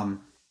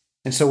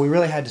 And so we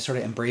really had to sort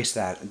of embrace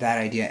that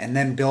idea, and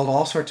then build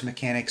all sorts of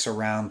mechanics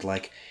around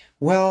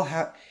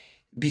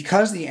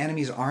because the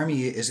enemy's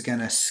army is going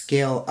to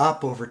scale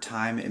up over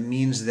time. It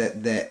means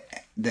that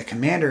the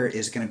commander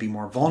is going to be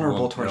more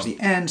vulnerable towards the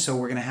end. So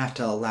we're going to have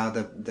to allow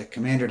the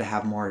commander to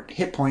have more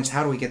hit points.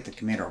 How do we get the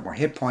commander more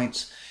hit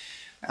points?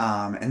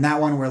 And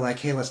that one we're like,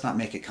 hey, let's not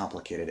make it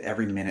complicated.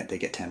 Every minute they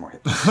get 10 more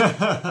hit points.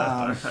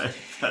 Right.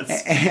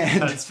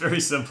 That's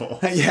very simple.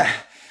 Yeah.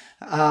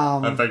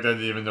 In fact, I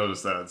didn't even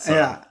notice that. So.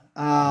 Yeah.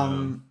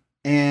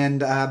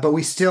 But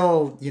we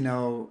still,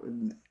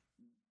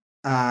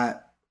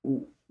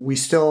 we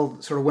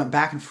still sort of went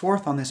back and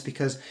forth on this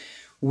because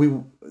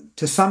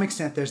to some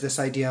extent, there's this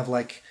idea of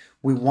like,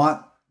 we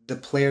want the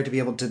player to be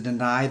able to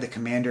deny the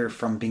commander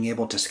from being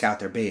able to scout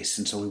their base.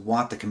 And so we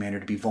want the commander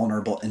to be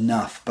vulnerable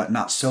enough, but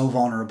not so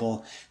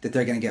vulnerable that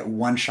they're going to get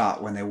one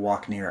shot when they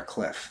walk near a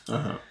cliff.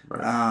 Right.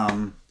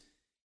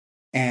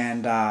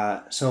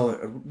 So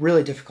a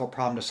really difficult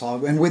problem to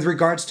solve. And with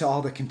regards to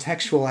all the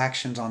contextual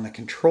actions on the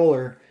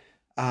controller,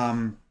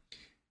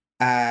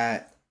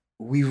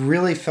 we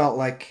really felt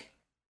like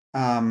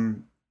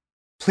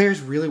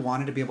players really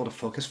wanted to be able to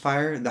focus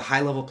fire. The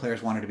high-level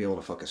players wanted to be able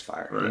to focus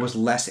fire. Right. It was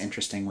less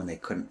interesting when they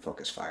couldn't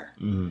focus fire.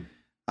 Mm-hmm.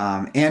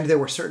 And there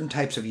were certain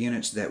types of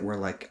units that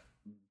were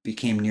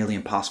became nearly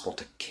impossible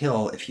to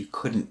kill if you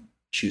couldn't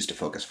choose to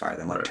focus fire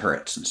them, like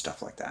turrets and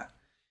stuff like that.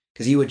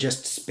 Because you would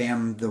just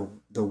spam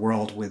the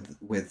world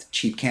with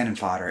cheap cannon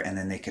fodder, and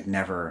then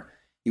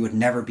you would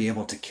never be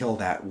able to kill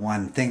that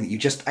one thing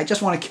that I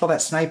just want to kill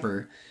that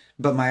sniper,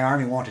 but my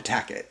army won't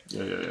attack it.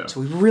 Yeah. So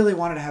we really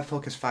wanted to have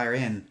focus fire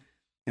in.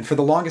 And for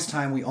the longest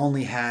time, we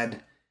only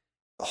had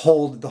the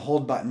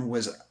hold button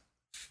was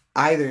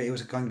either it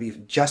was going to be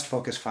just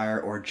focus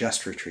fire or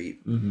just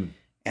retreat. Mm-hmm.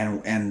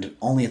 And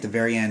only at the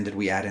very end did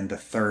we add in the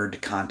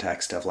third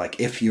context of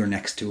like, if you're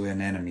next to an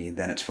enemy,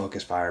 then it's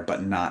focus fire,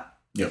 but not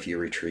if you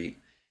retreat.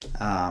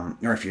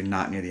 Or if you're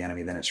not near the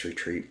enemy, then it's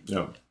retreat.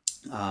 Yep.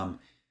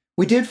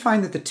 We did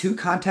find that the two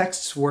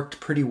contexts worked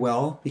pretty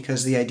well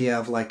because the idea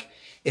of like,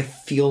 it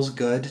feels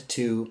good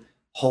to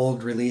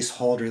hold, release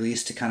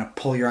to kind of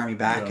pull your army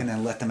back and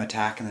then let them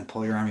attack, and then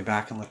pull your army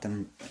back and let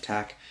them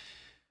attack.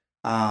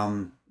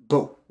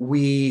 But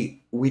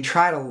we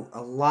tried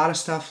a lot of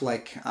stuff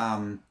like,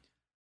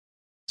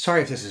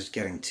 sorry if this is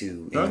getting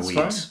too in the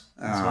weeds.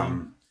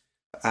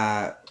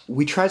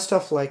 We tried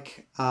stuff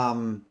like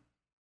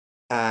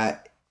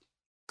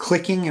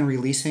clicking and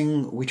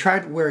releasing. We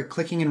tried where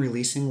clicking and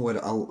releasing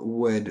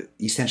would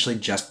essentially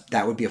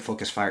that would be a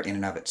focus fire in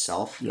and of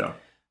itself. Yeah.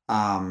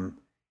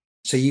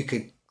 So you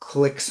could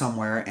click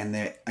somewhere and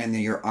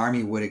your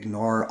army would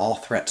ignore all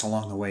threats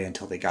along the way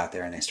until they got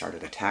there and they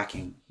started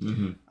attacking.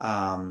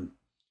 Mm-hmm.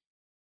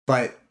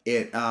 But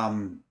it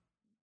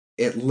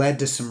led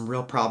to some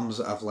real problems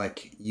of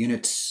like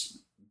units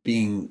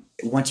being,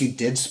 once you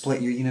did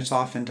split your units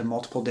off into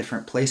multiple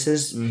different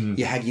places,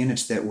 you had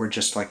units that were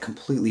just like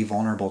completely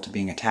vulnerable to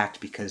being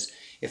attacked because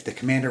if the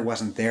commander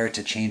wasn't there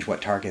to change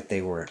what target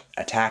they were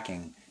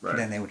attacking,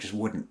 then they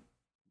wouldn't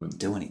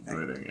do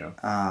anything.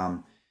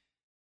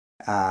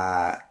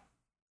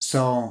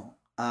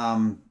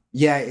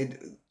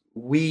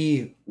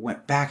 We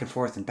went back and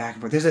forth.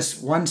 There's this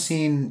one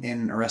scene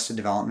in Arrested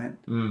Development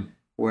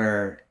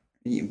where,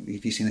 have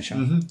you seen the show?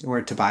 Mm-hmm.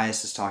 Where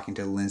Tobias is talking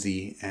to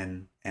Lindsay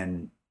and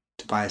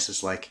Tobias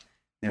is like,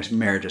 their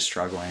marriage is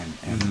struggling,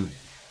 and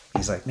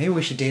he's like, maybe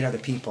we should date other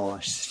people.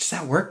 And she says, does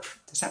that work?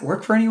 Does that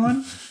work for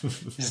anyone? He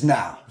says,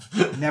 no,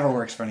 it never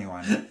works for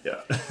anyone.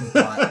 Yeah.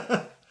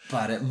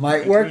 but it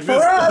might work for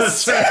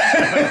us.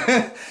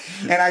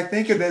 And I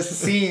think of this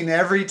scene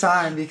every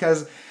time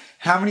because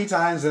how many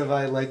times have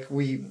I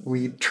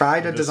we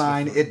tried a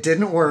design, it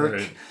didn't work,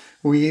 right.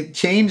 We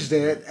changed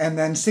it, and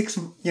then 6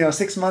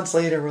 months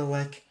later we're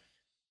like,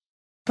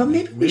 but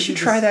maybe we should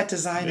try that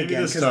design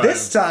again because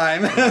this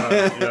time.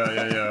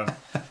 Yeah.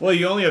 Well,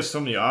 you only have so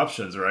many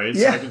options, right?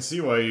 So I can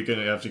see why you're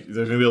gonna have to.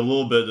 There's gonna be a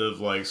little bit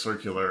of like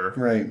circular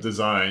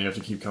design. You have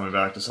to keep coming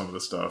back to some of the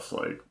stuff.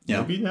 Like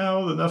maybe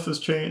now enough has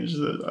changed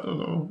that I don't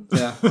know.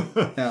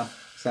 Yeah,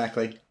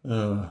 exactly.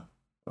 Wow.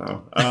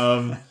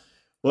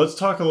 Well, let's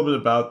talk a little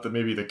bit about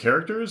maybe the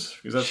characters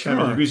because that's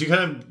because you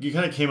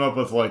kind of came up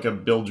with like a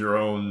build your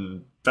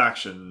own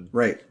faction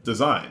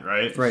design,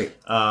 right? Right.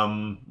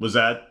 Was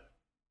that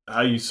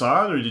how you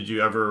saw it, or did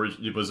you ever?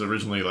 It was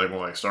originally like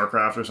more like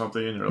StarCraft or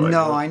something. Or like,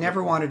 no, I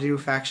never wanted to do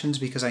factions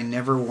because I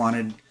never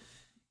wanted.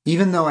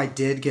 Even though I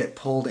did get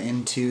pulled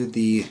into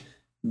the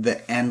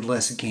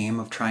endless game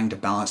of trying to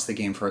balance the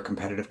game for a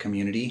competitive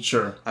community.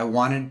 Sure. I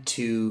wanted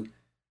to.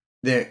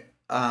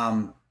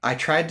 I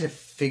tried to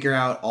figure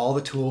out all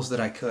the tools that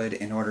I could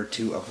in order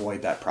to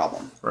avoid that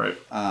problem. Right.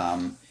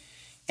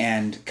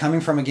 And coming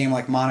from a game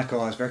like Monaco,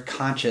 I was very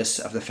conscious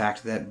of the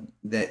fact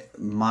that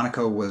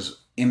Monaco was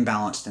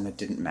imbalanced and it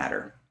didn't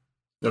matter.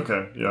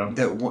 Okay, yeah.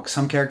 That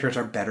some characters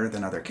are better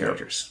than other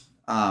characters.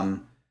 Yep.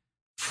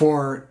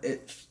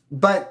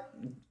 But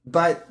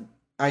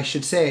I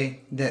should say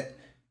that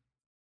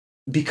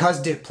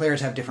because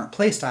players have different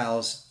play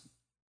styles,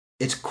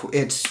 it's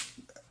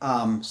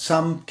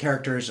some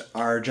characters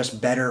are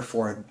just better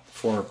for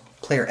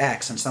player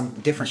X, and some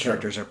different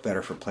characters are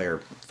better for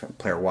player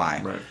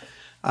Y.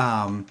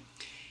 Right.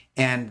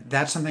 And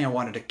that's something I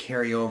wanted to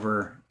carry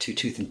over to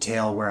Tooth and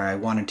Tail, where I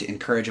wanted to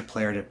encourage a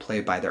player to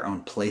play by their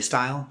own play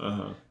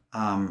style,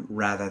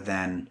 rather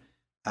than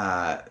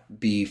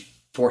be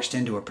forced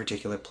into a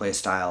particular play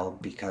style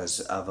because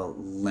of a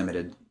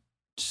limited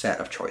set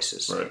of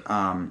choices.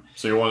 Right.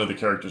 So you wanted the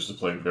characters to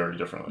play very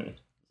differently. Is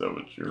that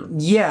what you're...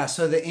 Yeah,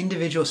 so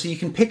you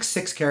can pick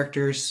 6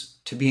 characters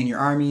to be in your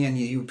army, and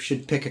you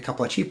should pick a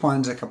couple of cheap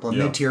ones, a couple of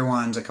mid-tier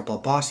ones, a couple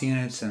of boss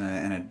units,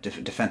 and a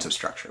defensive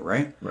structure,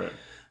 right? Right.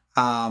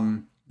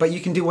 But you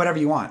can do whatever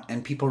you want,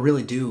 and people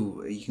really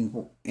do.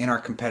 In our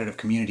competitive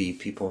community,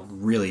 people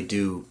really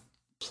do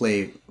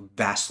play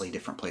vastly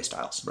different play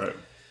styles. Right.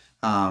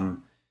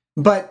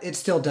 But it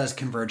still does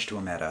converge to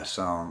a meta.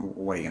 So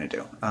what are you going to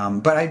do?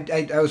 But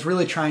I was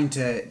really trying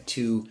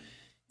to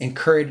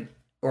encourage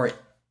or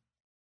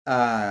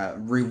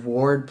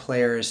reward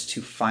players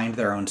to find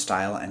their own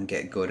style and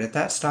get good at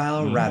that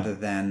style, rather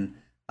than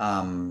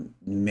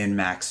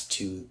min-max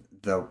to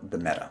the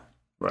meta.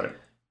 Right.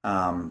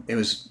 It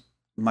was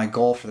my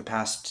goal for the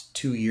last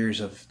 2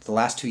 years of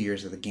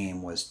the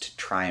game was to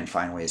try and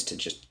find ways to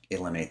just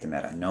eliminate the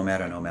meta. No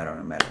meta.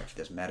 If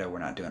there's meta, we're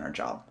not doing our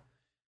job.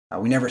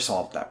 We never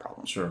solved that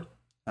problem. Sure.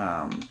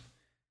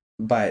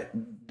 But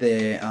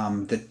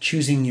the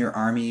choosing your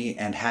army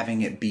and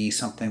having it be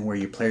something where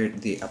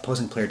the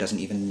opposing player doesn't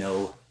even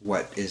know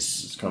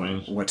what's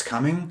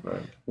coming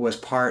right. was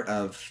part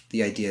of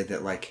the idea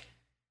that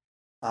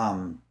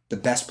the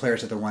best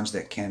players are the ones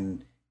that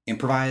can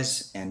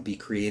improvise and be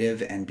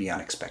creative and be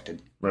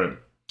unexpected. Right.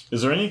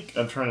 Is there any,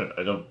 I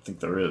don't think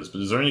there is, but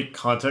is there any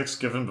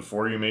context given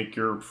before you make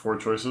your 4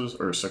 choices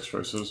or 6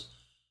 choices?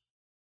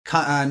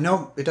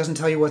 No, it doesn't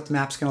tell you what the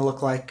map's going to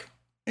look like.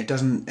 It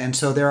doesn't, and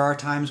so there are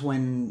times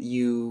when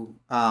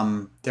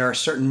there are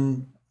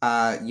certain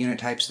unit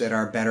types that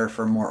are better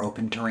for more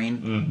open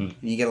terrain, and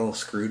you get a little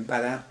screwed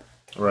by that.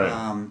 Right.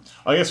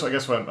 I guess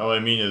what I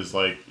mean is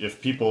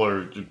if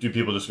people do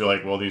people just be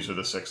like, well, these are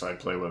the 6 I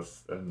play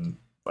with, and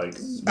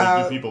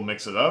do people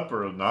mix it up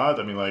or not?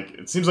 I mean,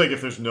 it seems like if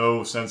there's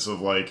no sense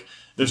of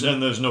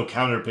there's no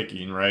counter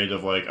picking, right?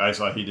 Of I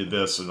saw he did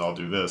this and I'll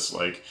do this.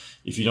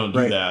 If you don't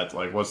do that,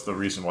 what's the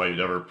reason why you'd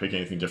ever pick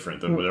anything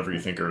different than whatever you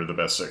think are the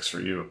best 6 for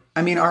you?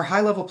 I mean, our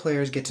high level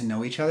players get to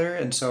know each other,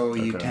 and so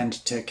you tend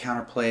to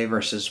counterplay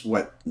versus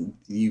what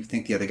you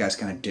think the other guy's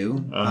going to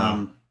do.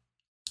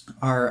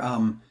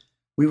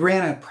 We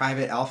ran a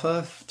private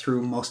alpha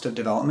through most of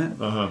development.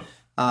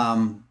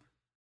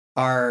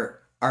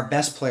 Our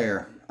best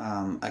player,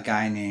 a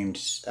guy named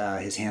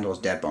his handle is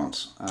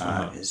Deadbones.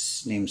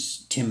 His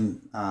name's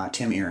Tim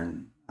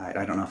Earn.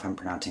 I don't know if I'm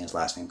pronouncing his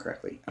last name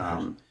correctly.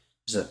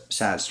 It's a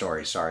sad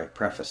story. Sorry.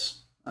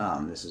 Preface.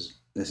 This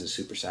is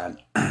super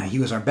sad. He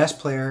was our best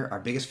player, our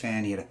biggest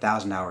fan. He had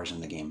 1,000 hours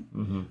in the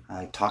game.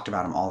 I talked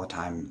about him all the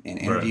time in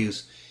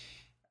interviews.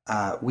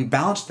 Right. We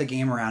balanced the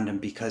game around him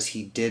because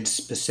he did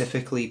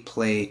specifically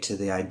play to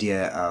the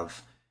idea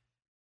of,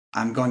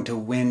 I'm going to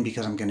win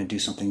because I'm going to do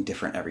something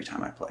different every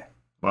time I play.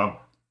 Wow.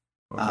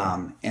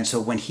 Okay. And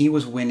so when he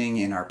was winning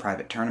in our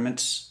private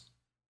tournaments,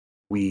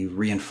 we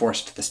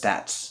reinforced the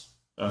stats.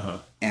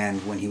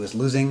 And when he was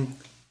losing,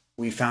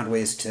 we found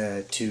ways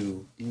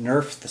to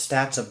nerf the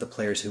stats of the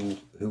players who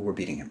were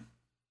beating him.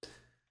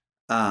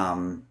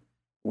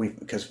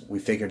 Because we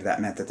figured that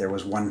meant that there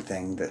was one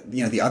thing that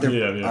the other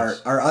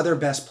our other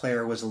best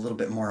player was a little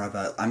bit more of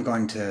a, I'm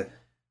going to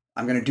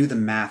I'm going to do the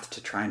math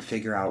to try and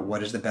figure out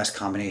what is the best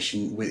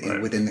combination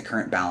within the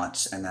current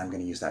balance, and then I'm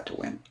going to use that to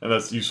win. And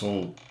that's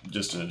useful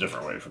just in a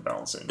different way for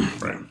balancing,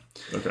 right?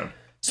 Okay.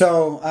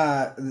 So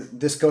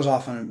this goes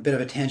off on a bit of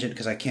a tangent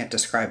because I can't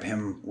describe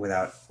him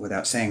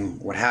without saying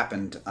what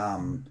happened.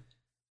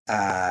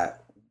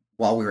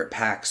 While we were at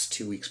PAX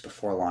 2 weeks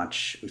before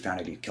launch, we found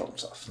out he'd killed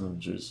himself. Oh,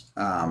 jeez.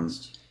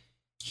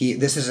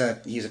 He's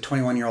a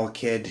 21-year-old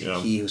kid.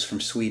 Yeah. He was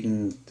from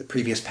Sweden. The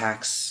previous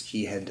PAX,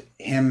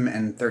 him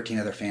and 13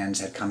 other fans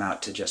had come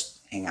out to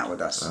just hang out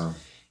with us. Oh.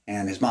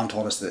 And his mom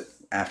told us that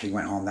after he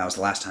went home, that was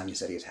the last time he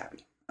said he was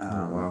happy.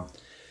 Wow.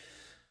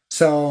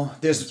 So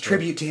there's a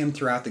tribute to him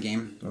throughout the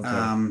game,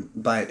 Okay.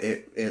 but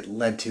it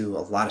led to a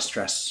lot of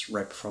stress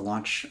right before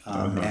launch,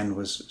 and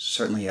was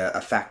certainly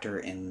a factor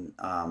in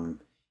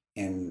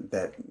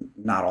that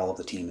not all of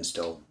the team is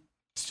still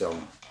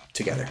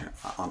together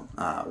on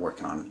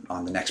working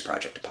on the next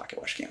project of Pocket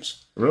Watch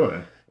Games.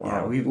 Really?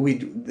 Wow. Yeah,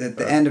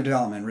 the end of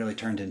development really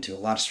turned into a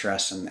lot of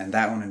stress, and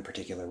that one in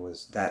particular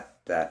was that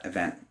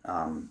event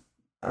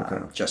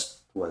just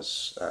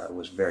was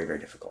very, very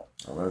difficult.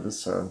 Oh, that is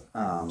sad.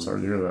 I'm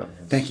sorry to hear that.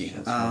 Thank you.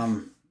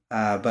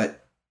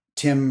 But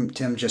Tim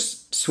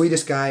just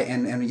sweetest guy,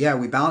 and yeah,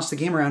 we balanced the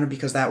game around him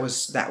because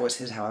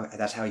that's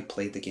how he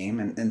played the game,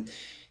 and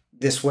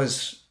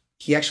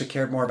he actually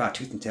cared more about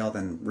Tooth and Tail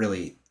than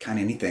really kind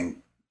of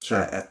anything. Sure.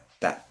 At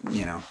that,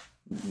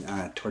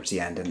 towards the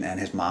end, and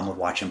his mom would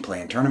watch him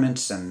play in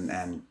tournaments,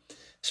 and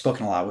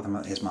spoken a lot with him.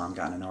 His mom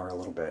got to know her a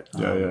little bit.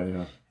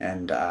 Yeah.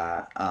 And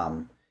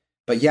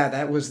but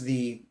yeah,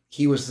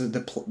 he was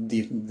the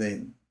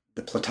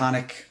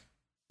platonic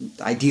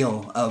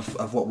ideal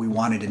of what we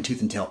wanted in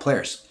Tooth and Tail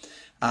players,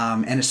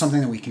 and it's something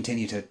that we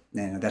continue to.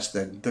 That's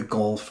the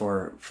goal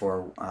for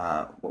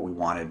what we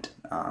wanted.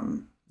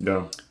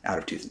 Out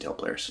of Tooth and Tail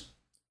players.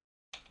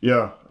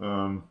 Yeah.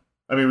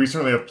 I mean, we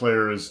certainly have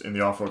players in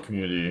the off-road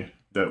community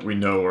that we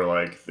know are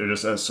like, they're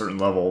just at a certain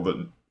level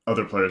that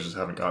other players just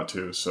haven't got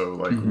to. So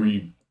like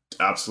we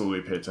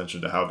absolutely pay attention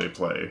to how they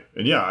play.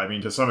 And yeah, I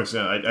mean, to some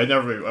extent, I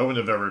wouldn't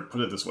have ever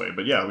put it this way,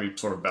 but yeah, we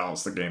sort of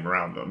balance the game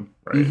around them,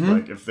 right?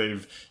 Like if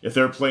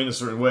they're playing a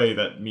certain way,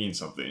 that means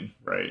something,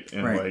 right?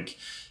 And like,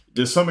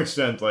 to some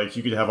extent, like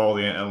you could have all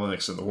the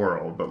analytics in the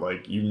world, but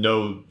like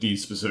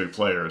these specific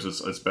players,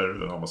 it's better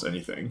than almost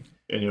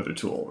any other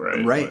tool,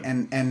 right? Right, but,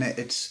 and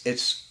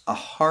it's a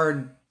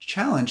hard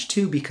challenge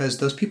too because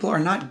those people are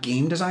not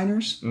game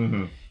designers,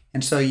 and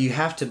so you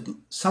have to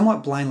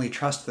somewhat blindly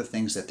trust the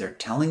things that they're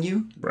telling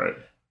you, right?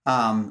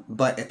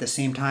 But at the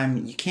same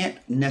time, you can't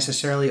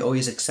necessarily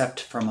always accept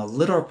from a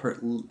literal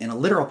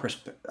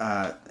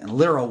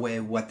way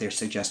what they're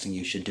suggesting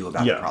you should do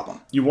about the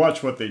problem. You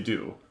watch what they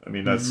do. I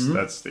mean,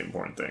 that's the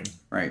important thing,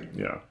 right?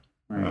 Yeah.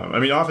 Right. I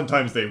mean,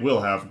 oftentimes they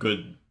will have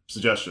good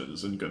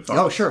suggestions and good thoughts.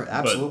 Oh, sure,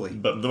 absolutely.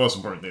 But the most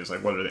important thing is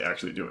like, what are they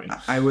actually doing?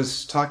 I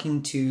was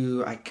talking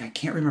to I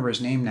can't remember his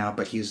name now,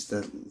 but he's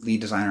the lead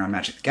designer on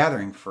Magic the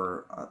Gathering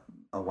for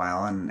a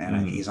while,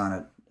 and he's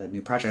on a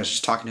new project. I was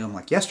just talking to him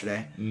like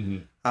yesterday,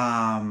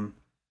 and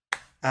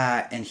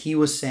he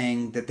was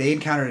saying that they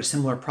encountered a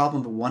similar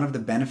problem. But one of the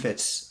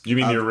benefits. You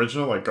mean the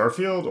original, like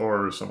Garfield,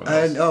 or someone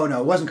else? No,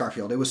 it wasn't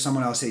Garfield. It was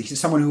someone else. He's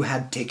someone who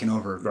had taken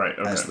over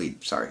as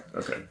lead. Sorry.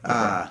 Okay.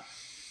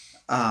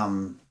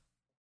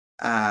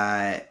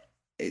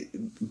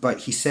 But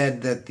he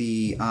said that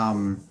the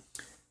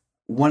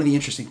one of the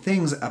interesting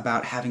things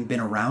about having been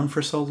around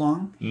for so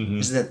long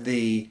is that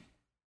the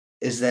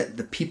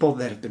people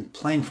that have been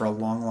playing for a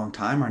long, long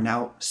time are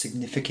now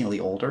significantly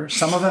older.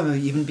 Some of them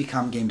have even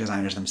become game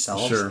designers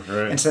themselves. Sure,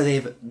 right. And so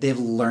they've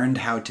learned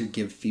how to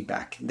give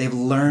feedback. They've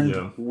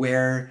learned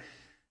where,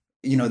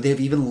 they've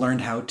even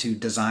learned how to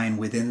design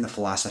within the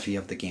philosophy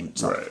of the game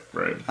itself.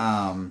 Right.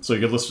 So you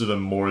could listen to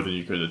them more than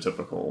you could a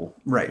typical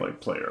like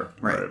player.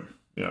 Right.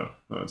 Yeah,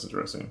 that's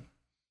interesting.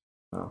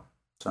 Wow.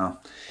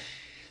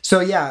 So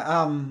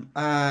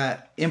yeah,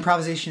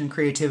 improvisation and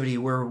creativity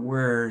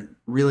were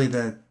really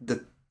the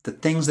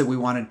things that we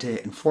wanted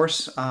to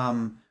enforce.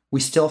 We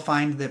still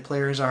find that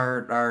players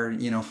are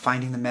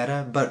finding the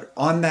meta, but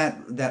on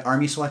that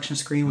army selection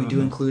screen, we do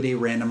include a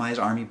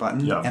randomized army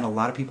button, and a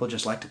lot of people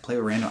just like to play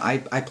random.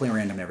 I play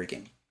random every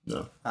game.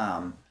 Yeah.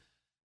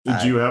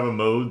 Did you have a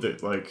mode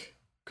that like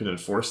could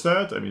enforce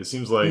that? I mean, it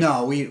seems like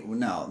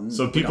no.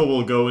 So people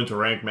will go into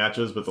ranked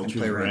matches, but they'll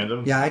choose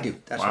random. Yeah, I do.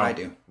 That's what I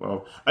do.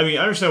 Well, I mean,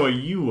 I understand why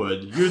you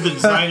would. You're the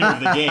designer of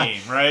the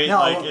game, right?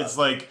 It's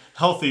like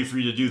healthy for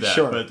you to do that,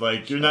 but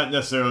like you're not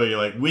necessarily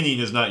like winning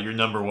is not your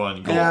number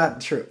one goal. Yeah,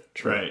 true.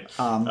 Right.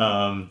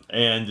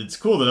 And it's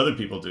cool that other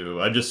people do.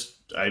 I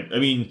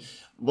mean,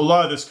 a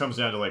lot of this comes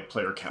down to like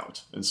player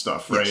count and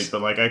stuff, right? Yes.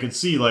 But like I could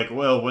see like,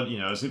 well, what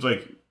it seems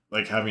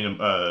like having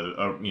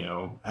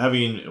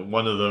having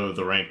one of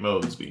the rank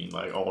modes being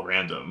like all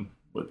random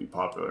would be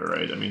popular,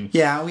 right? I mean,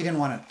 yeah, we didn't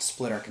want to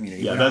split our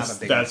community. Yeah, that's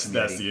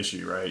the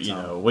issue, right?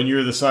 So, when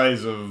you're the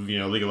size of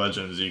League of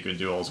Legends, you can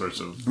do all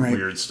sorts of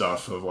weird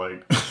stuff of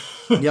like,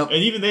 and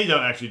even they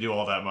don't actually do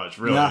all that much,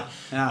 really.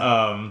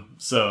 Yeah.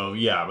 So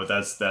yeah, but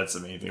that's the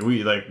main thing.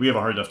 We have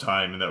a hard enough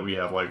time in that we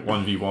have like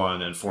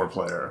 1v1 and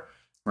 4-player.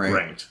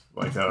 ranked.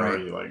 Like that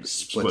already like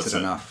splits it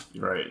enough.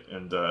 Right.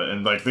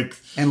 And like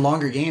and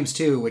longer games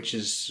too, which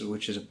is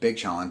a big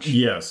challenge.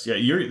 Yes. Yeah.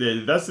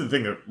 That's the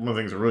thing that one of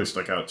the things that really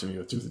stuck out to me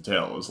with Tooth and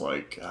Tail was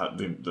like how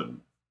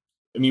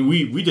I mean,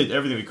 we did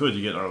everything we could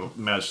to get our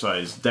match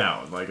size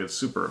down. Like, it's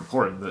super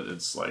important that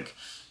it's like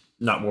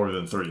not more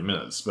than 30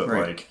 minutes, but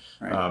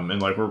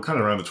and like we're kind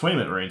of around the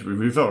 20-minute range.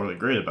 We felt really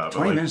great about it.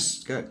 20 minutes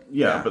is good.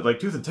 Yeah, but like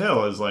Tooth and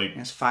Tail is like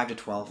it's 5 to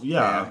 12.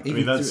 Yeah, I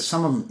mean that's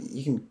some of them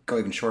you can go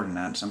even shorter than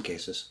that in some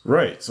cases.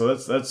 Right, so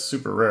that's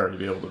super rare to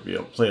be able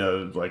to play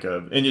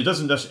and it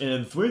doesn't.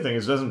 And the weird thing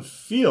is, it doesn't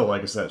feel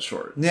like it's that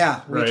short.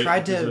 Yeah, we right?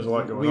 tried There's a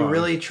lot to. going on.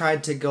 Really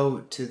tried to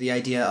go to the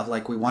idea of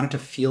like we wanted to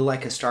feel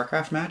like a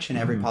StarCraft match in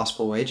every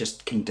possible way,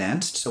 just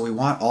condensed. So we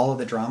want all of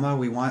the drama.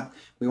 We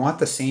want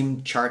the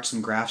same charts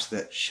and graphs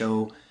that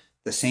show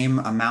the same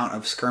amount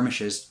of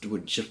skirmishes. We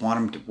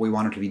want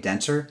them to be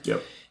denser.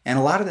 Yep. And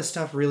a lot of this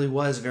stuff really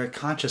was very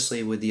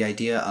consciously with the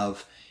idea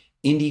of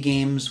indie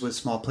games with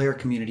small player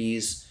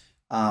communities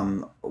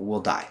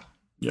will die.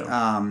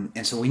 Yeah.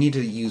 And so we need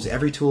to use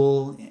every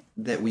tool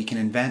that we can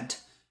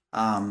invent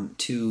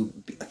to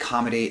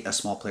accommodate a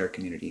small player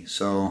community.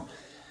 So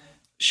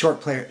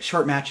short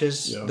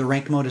matches. Yeah. The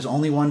ranked mode is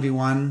only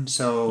 1v1,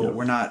 so Yep.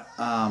 we're not.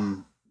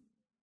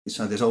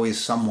 So there's always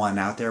someone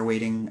out there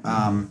waiting.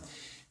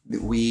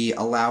 We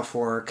allow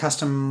for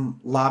custom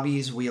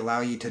lobbies. We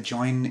allow you to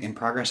join in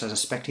progress as a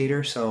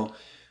spectator. So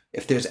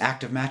if there's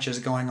active matches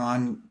going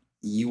on,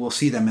 you will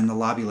see them in the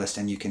lobby list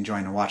and you can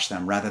join and watch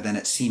them rather than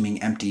it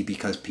seeming empty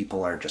because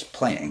people are just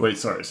playing. Wait,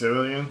 sorry, say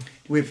that again?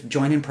 We've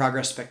joined in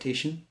progress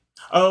spectation.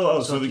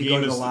 So the if you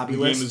game go to is the lobby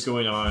game list- is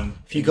going on.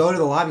 If you go to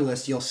the lobby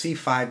list, you'll see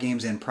 5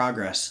 games in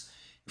progress.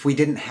 If we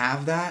didn't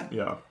have that,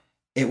 Yeah.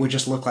 it would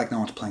just look like no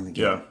one's playing the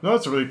game. Yeah. No,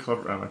 that's a really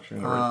clever. I'm actually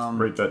going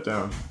to write that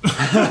down.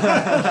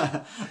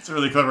 It's a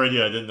really clever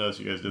idea. I didn't notice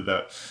you guys did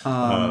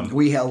that.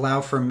 We allow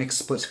for mixed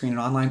split screen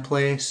and online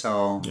play.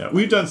 So Yeah,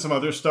 we've done some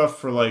other stuff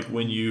for like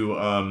when you're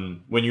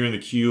in the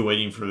queue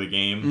waiting for the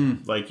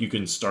game, like you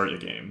can start a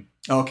game.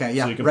 Okay,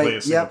 yeah, So you can right. play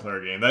a single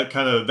player game.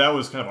 That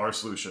was kind of our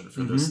solution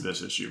for this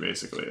issue,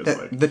 basically. It's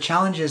The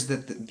challenge is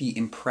that the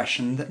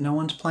impression that no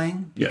one's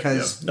playing,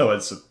 because no,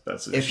 that's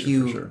an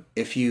issue for sure.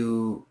 if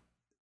you,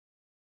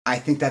 I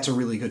think that's a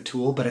really good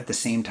tool, but at the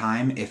same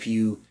time, if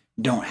you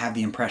don't have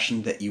the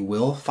impression that you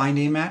will find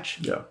a match,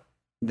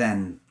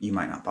 then you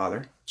might not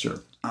bother. Sure.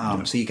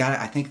 So you got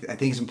to. I think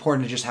it's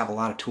important to just have a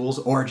lot of tools,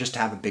 or just to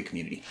have a big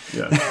community.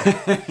 Yeah.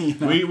 You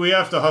know? We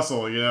have to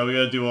hustle. We got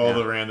to do all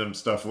the random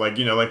stuff. Like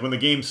like when the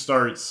game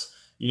starts.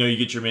 You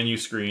get your menu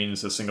screen, it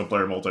says single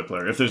player,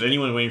 multiplayer. If there's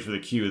anyone waiting for the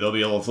queue, there'll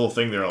be a little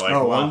thing there like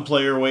one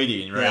player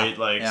waiting, right?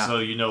 So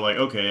like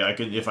okay, I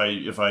can if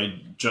I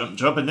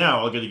jump in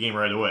now, I'll get a game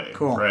right away.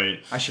 Cool.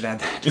 Right. I should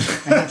add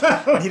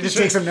that. I need to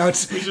take some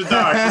notes. We should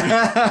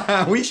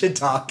talk. We should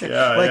talk.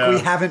 Yeah, we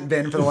haven't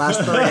been for the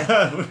last 3.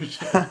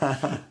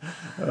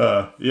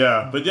 But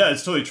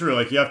it's totally true.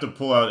 Like you have to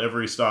pull out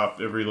every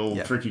little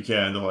trick you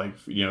can to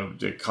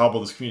to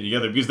cobble this community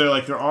together because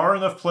there are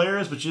enough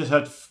players, but you just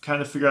have to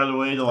kind of figure out a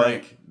way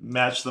to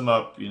match them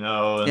up, And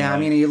I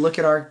mean, you look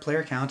at our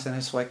player count and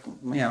it's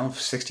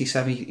 60,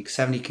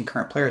 70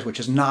 concurrent players, which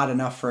is not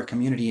enough for a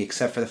community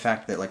except for the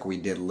fact that we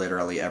did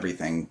literally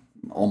everything,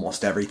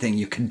 almost everything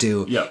you could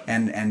do. Yeah.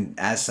 And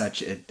as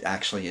such, it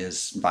actually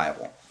is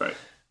viable. Right.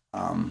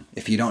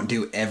 If you don't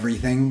do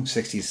everything,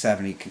 60,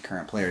 70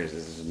 concurrent players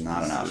is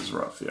not enough. It's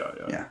rough.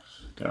 Yeah.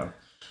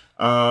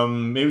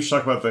 Maybe we should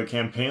talk about the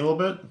campaign a little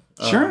bit.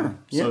 Sure.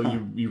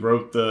 So you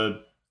wrote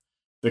the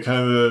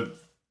kind of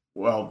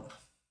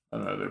I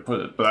don't know how to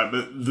put it, but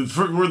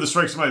the word that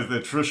strikes me is the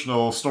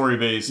traditional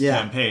story-based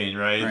campaign,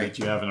 right? That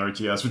you have in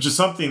RTS, which is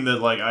something that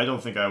I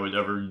don't think I would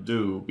ever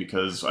do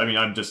because I'd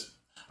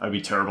be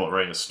terrible at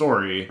writing a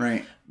story,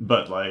 right?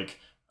 But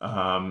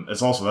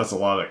it's also that's a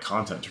lot of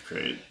content to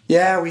create.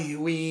 Yeah,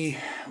 we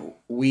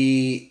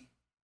worked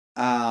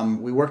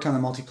on the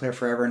multiplayer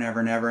forever and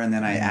ever and ever, and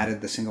then I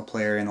added the single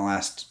player in the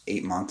last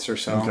 8 months or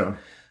so. Okay.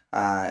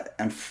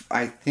 And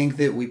I think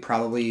that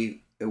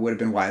it would have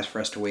been wise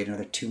for us to wait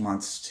another 2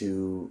 months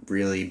to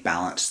really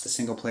balance the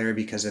single player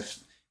because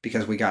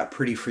we got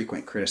pretty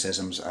frequent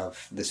criticisms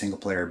of the single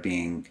player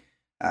being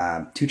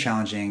too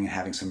challenging,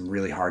 having some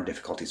really hard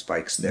difficulty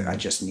spikes that I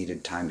just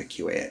needed time to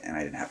QA it, and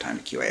I didn't have time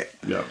to QA it.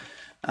 Yeah.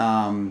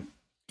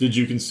 Did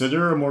you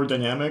consider a more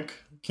dynamic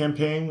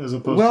campaign as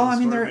opposed to the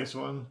story-based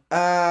one?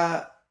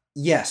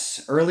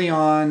 Yes. Early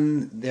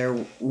on,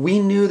 we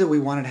knew that we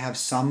wanted to have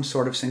some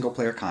sort of single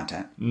player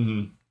content.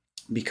 Mm-hmm.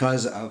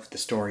 Because of the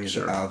stories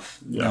of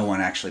no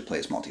one actually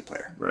plays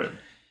multiplayer. Right.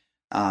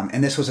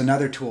 And this was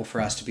another tool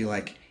for us to be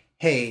like,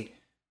 hey,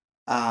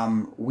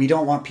 we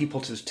don't want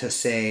people to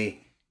say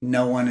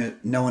no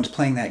one's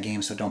playing that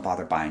game, so don't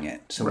bother buying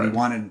it. So we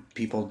wanted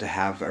people to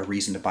have a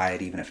reason to buy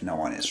it even if no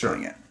one is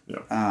playing it.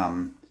 Yeah.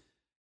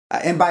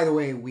 And by the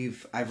way,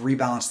 I've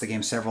rebalanced the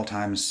game several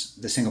times,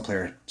 the single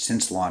player,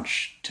 since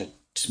launch to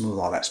smooth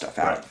all that stuff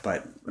out.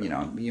 But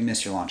you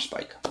miss your launch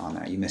spike on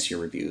that. You miss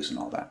your reviews and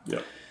all that. Yeah.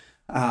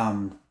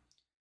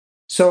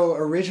 So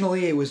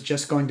originally it was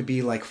just going to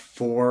be like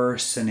 4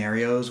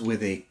 scenarios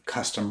with a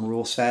custom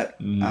rule set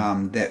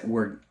that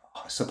were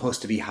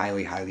supposed to be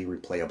highly, highly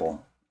replayable.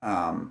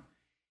 And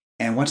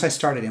once I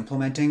started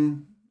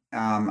implementing,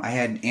 I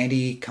had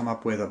Andy come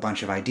up with a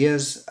bunch of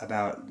ideas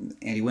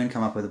Andy Wynn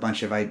come up with a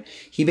bunch of I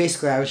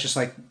was just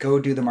like, go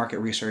do the market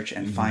research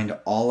and find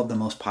all of the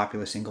most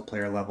popular single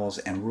player levels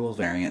and rule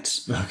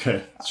variants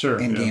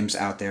in games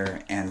out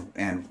there,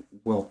 and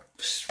we'll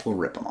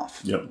rip them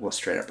off. Yep. We'll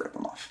straight up rip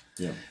them off.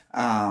 Yeah.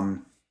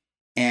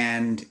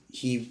 And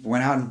he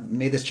went out and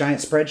made this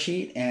giant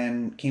spreadsheet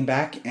and came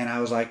back, and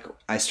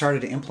I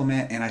started to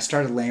implement, and I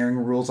started layering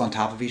rules on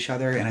top of each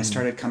other, and I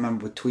started coming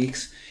up with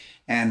tweaks,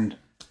 and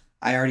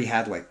I already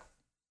had like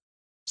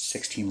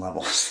 16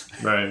 levels.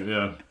 Right,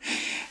 yeah.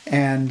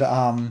 And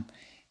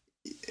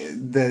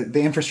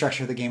the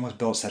infrastructure of the game was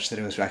built such that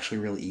it was actually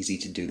really easy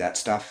to do that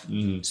stuff.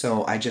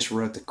 So I just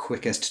wrote the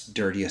quickest,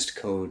 dirtiest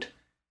code,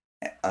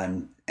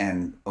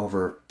 and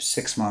over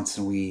 6 months,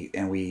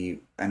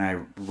 and I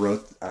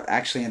wrote,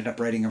 actually ended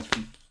up writing a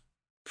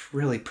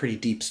really pretty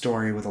deep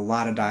story with a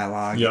lot of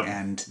dialogue,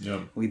 and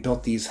we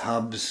built these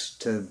hubs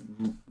to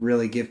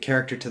really give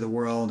character to the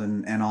world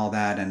and all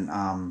that, and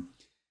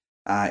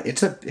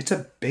it's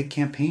a big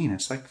campaign.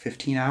 It's like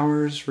 15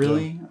 hours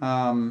really,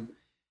 and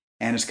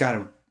it's got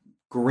a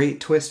great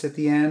twist at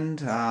the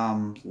end.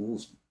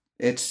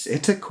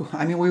 It's a cool.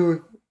 I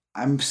mean,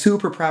 I'm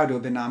super proud to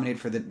have been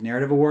nominated for the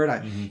narrative award.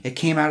 It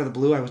came out of the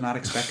blue. I was not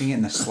expecting it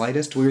in the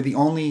slightest. We were the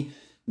only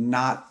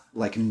not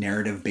like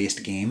narrative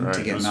based game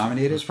to get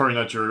nominated. It's probably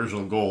not your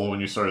original goal when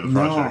you started the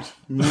project.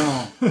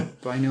 No,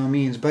 by no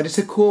means. But it's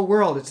a cool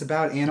world. It's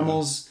about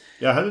animals.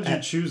 Yeah, how did you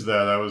choose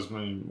that? I was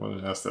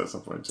wanted to ask that at some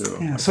point too.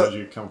 Yeah, how did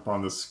you come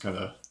upon this kind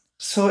of?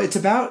 So it's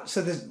about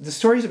the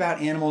story's about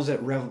animals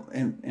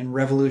in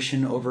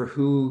revolution over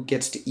who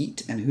gets to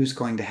eat and who's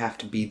going to have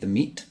to be the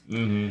meat.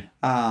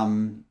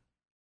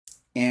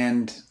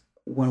 And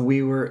when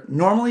we were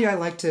normally, I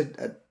like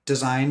to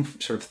design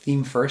sort of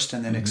theme first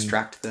and then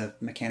extract the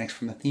mechanics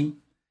from the theme.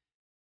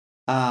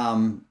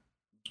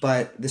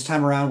 But this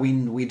time around,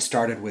 we'd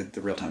started with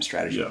the real-time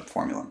strategy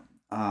formula.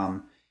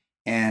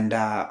 And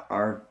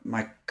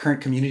my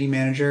current community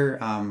manager,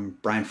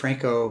 Brian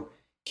Franco,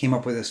 came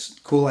up with this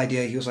cool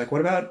idea. He was like,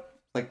 what about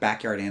like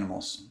backyard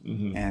animals?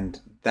 And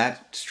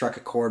that struck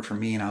a chord for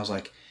me. And I was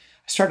like,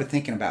 I started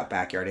thinking about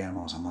backyard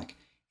animals. I'm like,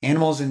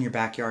 animals in your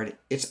backyard,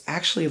 it's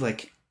actually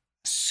like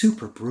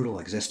super brutal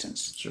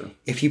existence. Sure.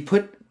 If you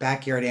put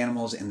backyard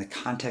animals in the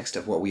context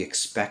of what we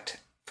expect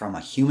from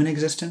a human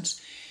existence,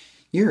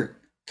 you're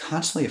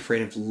constantly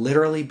afraid of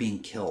literally being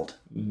killed.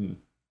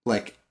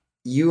 Like,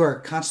 you are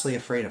constantly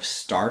afraid of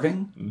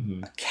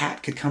starving. A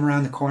cat could come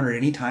around the corner at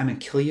any time and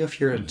kill you if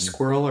you're a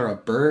squirrel or a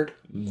bird.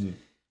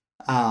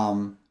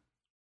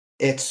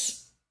 It's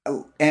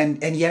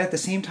and yet at the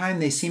same time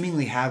they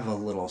seemingly have a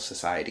little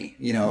society.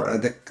 You know,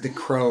 the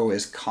crow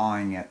is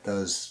cawing at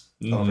those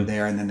over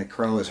there, and then the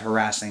crow is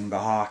harassing the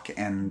hawk,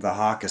 and the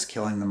hawk is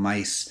killing the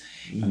mice,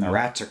 and the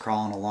rats are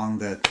crawling along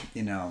the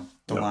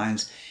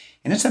lines.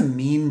 And it's a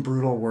mean,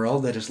 brutal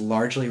world that is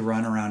largely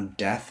run around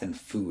death and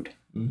food.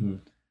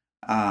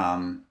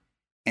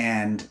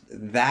 And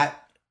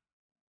that,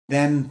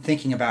 then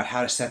thinking about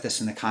how to set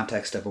this in the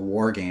context of a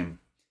war game,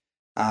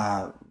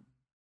 I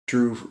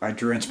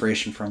drew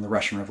inspiration from the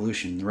Russian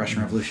Revolution. The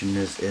Russian Revolution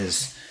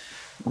is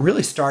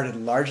really started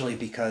largely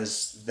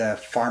because the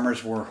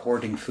farmers were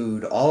hoarding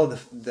food. All of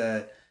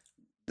the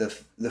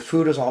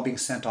food was all being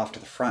sent off to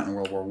the front in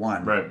World War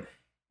I. Right.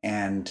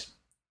 And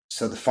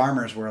so the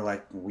farmers were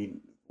like, we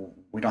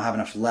don't have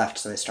enough left,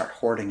 so they start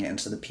hoarding it. And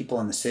so the people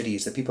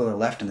that are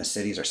left in the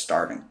cities are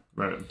starving.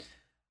 Right.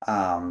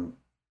 And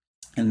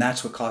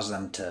that's what caused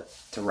them to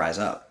rise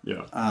up.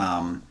 Yeah.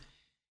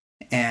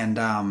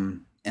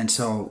 And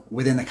so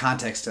within the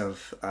context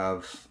of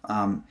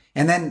and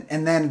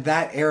then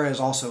that era is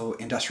also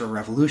Industrial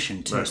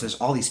Revolution too. Right. So there's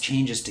all these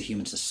changes to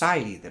human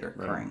society that are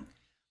occurring. Right.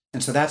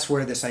 And so that's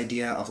where this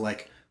idea of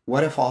like,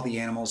 what if all the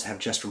animals have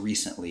just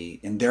recently,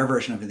 in their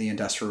version of the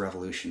Industrial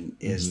Revolution,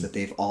 is that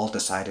they've all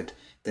decided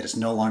that it's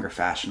no longer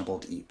fashionable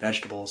to eat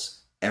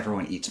vegetables.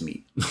 Everyone eats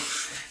meat.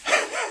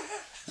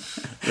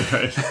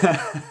 Right.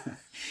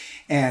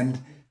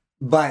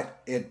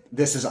 But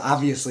this is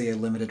obviously a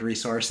limited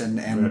resource,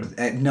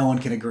 and no one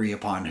can agree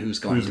upon who's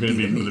going to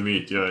be the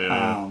meat.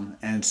 Yeah.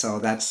 And so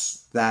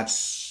that's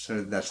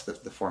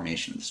the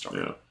formation of the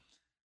story. Yeah.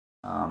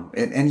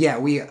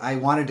 I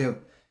wanted to.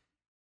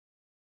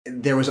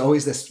 There was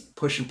always this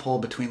push and pull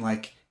between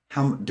like,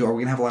 are we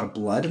gonna have a lot of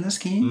blood in this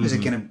game? Is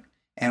it gonna?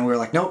 And we were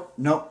like, nope.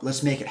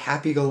 Let's make it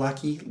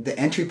happy-go-lucky. The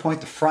entry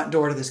point, the front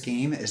door to this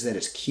game is that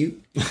it's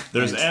cute.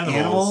 There's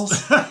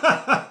animals.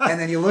 And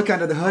then you look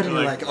under the hood and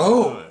you're like,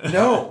 oh,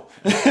 no.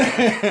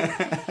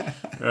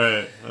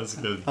 Right, that's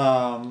good.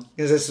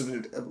 Because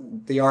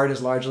the art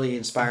is largely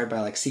inspired by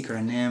like Secret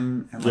of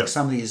Nim and like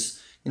some of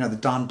these, the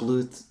Don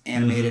Bluth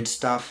animated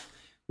stuff,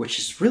 which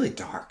is really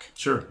dark.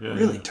 Sure, yeah.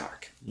 Really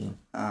dark. Yeah.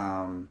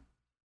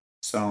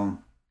 So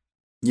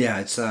Yeah,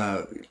 it's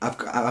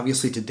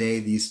obviously today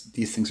these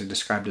things are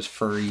described as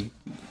furry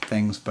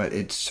things, but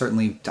it's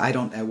certainly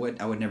I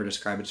would never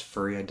describe it as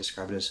furry. I'd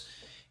describe it as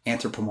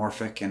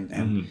anthropomorphic,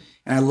 and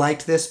I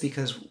liked this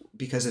because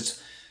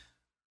it's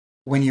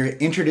when you're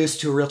introduced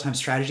to a real-time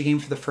strategy game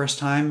for the first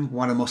time,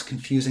 one of the most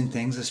confusing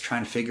things is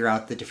trying to figure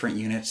out the different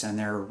units and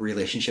their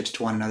relationships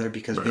to one another,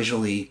 because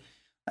visually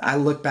I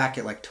look back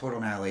at like Total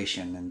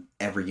Annihilation and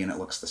every unit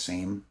looks the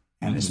same,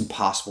 and it's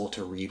impossible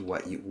to read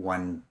what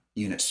one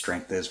unit's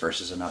strength is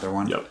versus another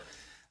one. Yep.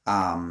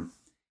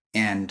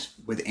 And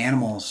with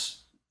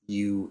animals,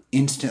 you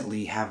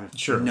instantly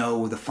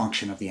know the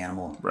function of the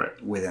animal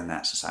within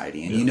that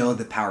society, and you know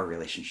the power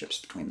relationships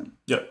between them.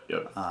 Yep.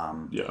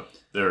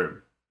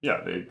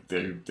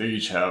 They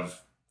each have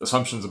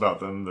assumptions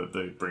about them that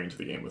they bring into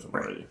the game with them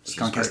already.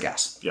 Skunk has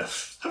gas. Yeah,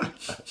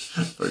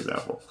 for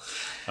example.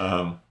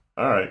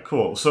 All right,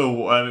 cool. So,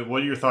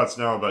 what are your thoughts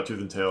now about Tooth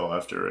and Tail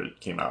after it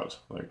came out?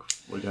 Like,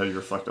 how do you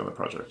reflect on the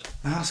project?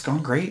 It's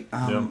going great.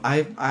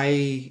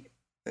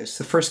 It's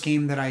the first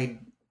game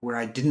where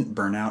I didn't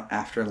burn out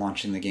after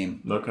launching the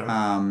game. Okay.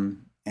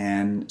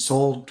 And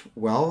sold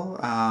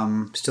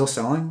well. Still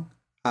selling.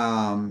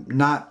 I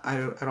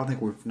don't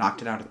think we've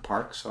knocked it out of the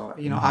park. So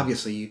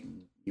obviously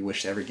you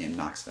wish every game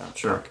knocks it out of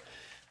the park.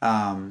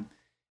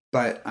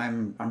 But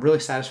I'm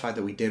really satisfied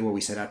that we did what we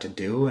set out to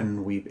do,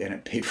 and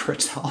it paid for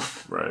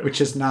itself. Right.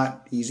 Which is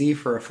not easy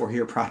for a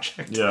 4-year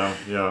project. Yeah.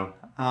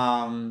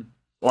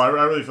 Well, I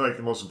really feel like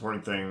the most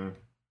important thing,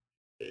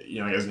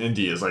 as an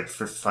indie, is like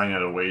for finding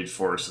out a way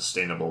for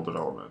sustainable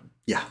development.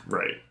 Yeah.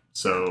 Right.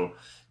 So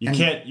you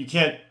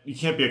can't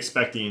be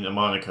expecting a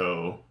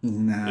Monaco.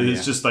 No,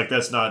 it's just like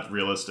that's not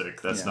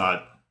realistic. That's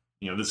not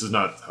this is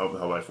not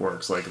how life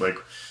works. Like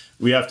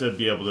we have to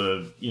be able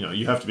to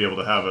you have to be able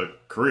to have a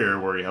career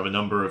where you have a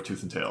number of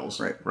Tooth and Tails,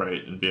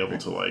 right, and be able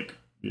to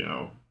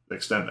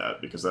extend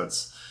that, because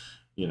that's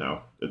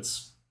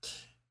it's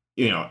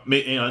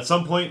at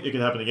some point it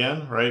could happen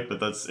again, right?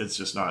 But it's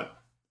just not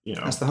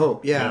that's the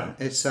hope.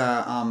 It's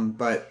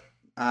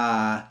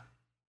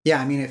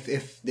I mean,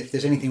 if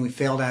there's anything we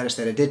failed at, is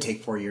that it did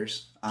take 4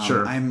 years.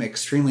 I'm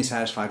extremely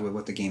satisfied with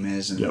what the game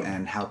is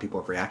and how people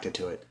have reacted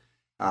to it.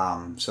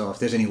 So if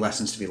there's any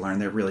lessons to be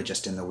learned, they're really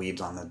just in the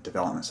weeds on the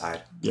development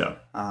side. Yeah.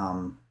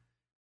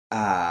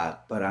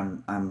 But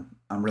I'm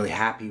really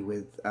happy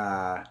with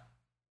the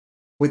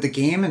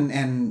game,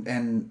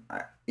 and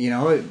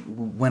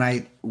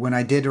when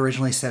I did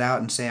originally set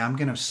out and say I'm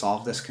going to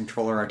solve this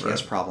controller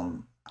RTS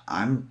problem,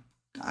 I'm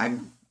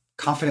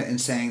confident in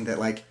saying that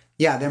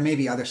there may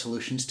be other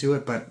solutions to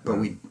it, but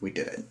we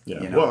did it.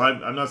 Yeah. Well,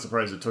 I'm not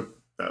surprised it took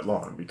that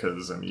long,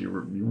 because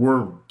you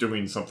were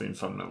doing something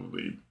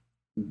fundamentally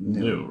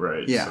new,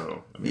 right? Yeah.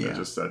 So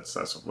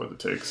that's what it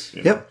takes.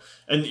 Yep.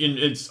 And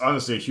it's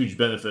honestly a huge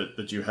benefit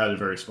that you had a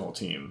very small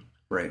team,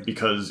 right?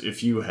 Because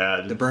if you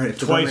had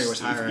twice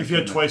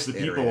the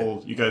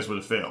people, you guys would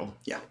have failed.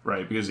 Yeah.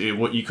 Right. Because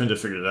you couldn't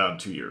have figured it out in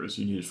 2 years.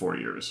 You needed 4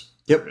 years.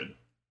 Yep.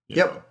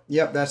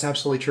 Yep. That's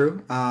absolutely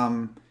true.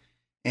 I'm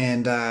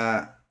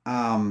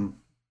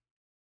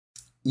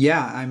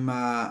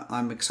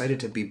excited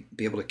to be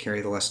able to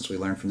carry the lessons we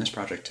learned from this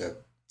project to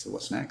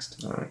what's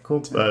next. All right,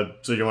 cool. So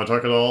you want to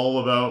talk at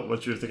all about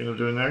what you're thinking of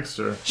doing next,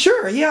 or?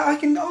 Sure. Yeah,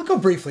 I'll go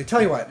briefly.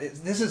 Tell you what, I'm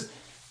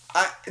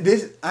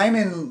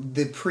in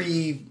the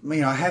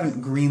I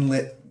haven't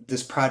greenlit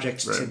this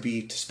project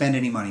to spend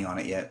any money on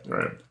it yet.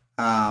 Right.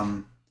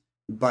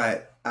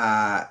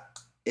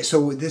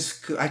 So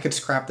I could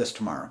scrap this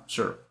tomorrow.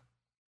 Sure.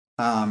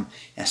 And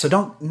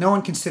so no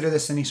one consider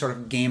this any sort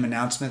of game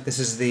announcement. This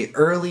is the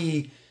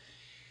early.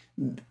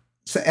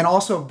 And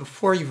also,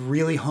 before you've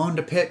really honed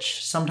a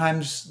pitch,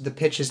 sometimes the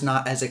pitch is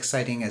not as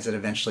exciting as it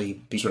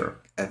eventually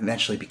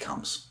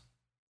becomes.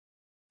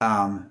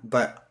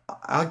 But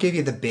I'll give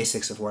you the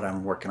basics of what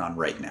I'm working on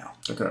right now.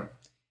 Okay.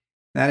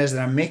 That is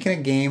that I'm making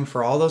a game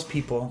for all those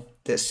people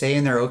that say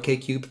in their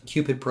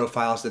OkCupid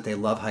profiles that they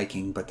love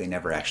hiking, but they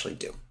never actually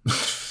do.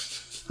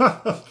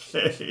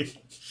 Okay.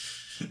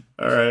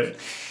 All right.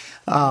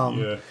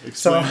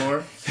 Explain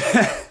more.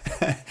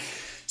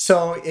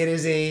 So it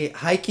is a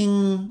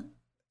hiking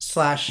 /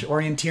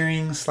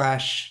 orienteering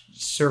 /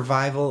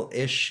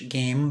 survival-ish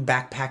game,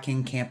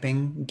 backpacking,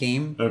 camping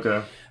game.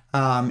 Okay.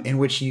 In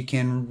which you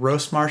can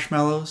roast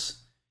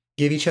marshmallows,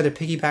 give each other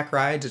piggyback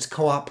rides. It's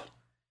co-op.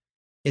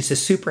 It's a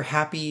super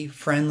happy,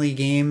 friendly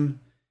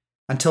game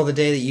until the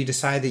day that you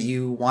decide that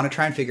you want to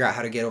try and figure out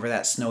how to get over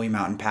that snowy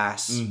mountain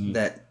pass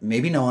that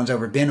maybe no one's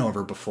ever been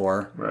over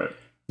before. Right.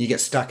 You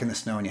get stuck in the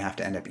snow and you have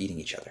to end up eating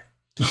each other.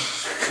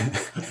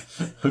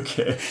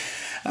 Okay.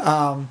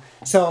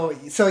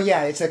 So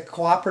yeah, it's a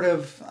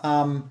cooperative.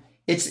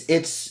 It's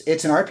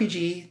an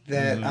RPG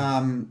that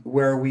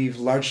where we've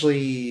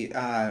largely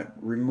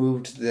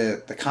removed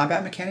the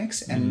combat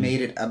mechanics and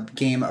made it a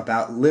game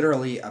about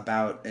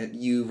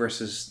you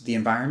versus the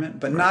environment,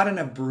 but not in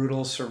a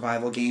brutal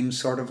survival game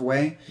sort of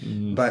way,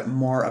 but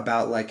more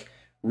about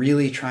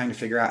really trying to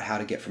figure out how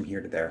to get from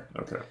here to there.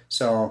 Okay.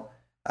 So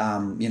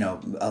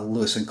a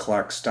Lewis and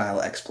Clark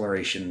style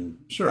exploration.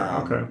 Sure.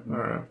 Okay. All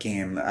right.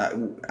 Game.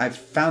 I've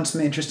found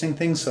some interesting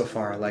things so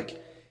far.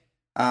 Like,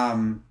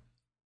 I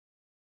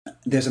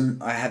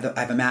have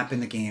a map in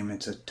the game.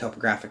 It's a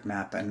topographic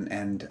map,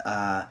 and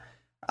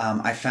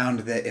I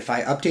found that if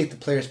I update the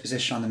player's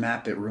position on the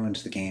map, it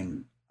ruins the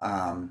game.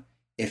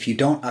 If you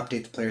don't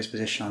update the player's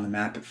position on the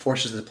map, it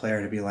forces the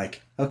player to be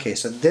like, okay,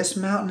 so this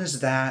mountain is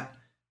that,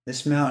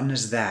 this mountain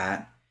is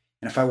that,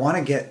 and if I want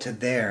to get to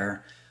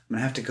there, I'm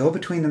gonna have to go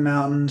between the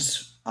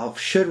mountains.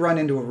 Should run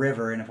into a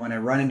river, and if when I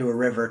run into a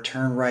river,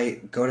 turn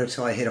right, go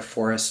till I hit a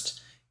forest,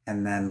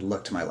 and then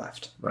look to my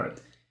left. Right.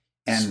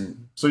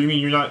 And so you mean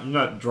you're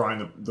not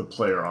drawing the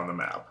player on the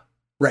map?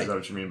 Right. Is that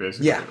what you mean,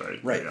 basically? Yeah.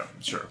 Right. Yeah.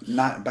 Sure.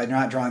 Not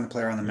drawing the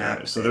player on the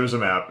map. Yeah, so there's a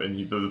map, and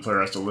the player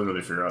has to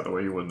literally figure out the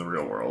way you would in the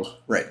real world.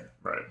 Right.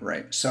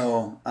 Right.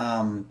 So,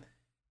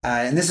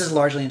 and this is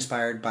largely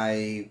inspired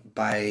by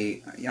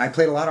I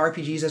played a lot of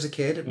RPGs as a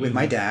kid with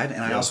my dad,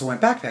 and I also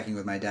went backpacking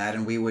with my dad,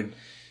 and we would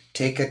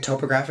take a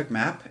topographic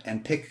map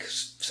and pick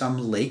some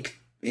lake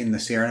in the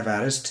Sierra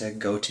Nevadas to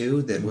go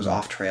to that was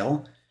off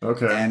trail.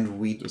 Okay. And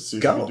we'd Just see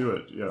go. if you can do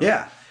it. Yeah.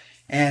 Yeah.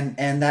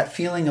 And that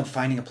feeling of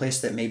finding a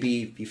place that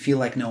maybe you feel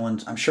like no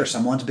one's, I'm sure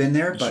someone's been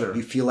there, but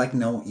you feel like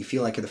you're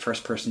the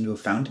first person to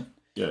have found it.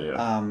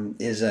 Yeah.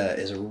 Is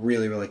a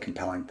really, really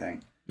compelling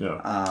thing.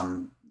 Yeah.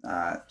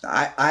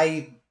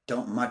 I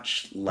don't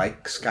much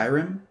like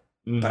Skyrim,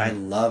 but I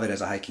love it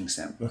as a hiking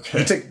sim.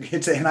 Okay.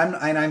 And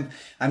I'm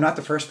not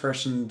the first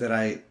person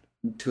to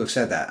have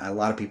said that. A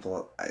lot of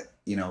people,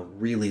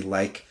 really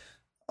like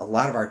a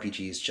lot of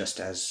RPGs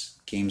just as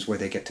games where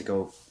they get to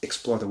go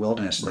explore the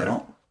wilderness. Right. They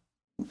don't.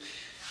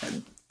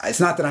 It's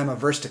not that I'm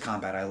averse to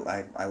combat.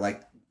 I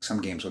like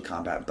some games with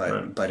combat,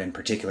 but in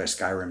particular,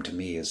 Skyrim to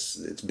me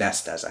it's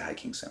best as a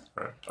hiking sim.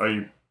 Right. Are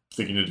you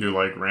thinking to do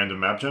like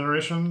random map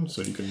generation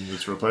so you can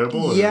it's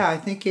replayable? Yeah, I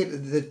think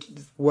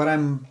what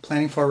I'm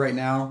planning for right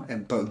now,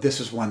 but this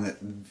is one that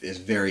is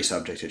very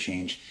subject to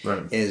change.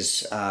 Right.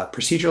 Is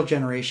procedural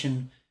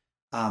generation,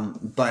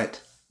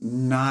 but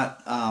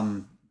not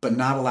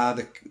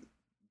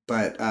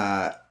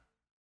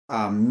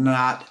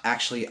not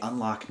actually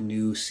unlock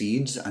new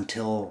seeds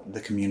until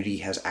the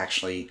community as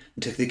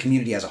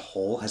a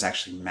whole has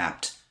actually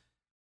mapped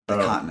the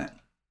continent.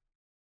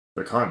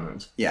 The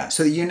continent. Yeah,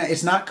 so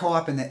it's not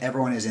co-op in that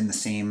everyone is in the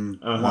same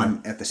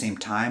one at the same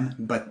time,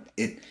 but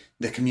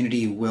the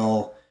community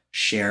will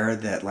share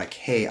that, like,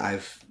 hey,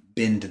 I've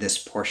been to this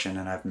portion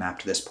and I've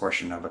mapped this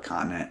portion of a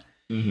continent.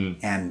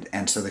 Mm-hmm.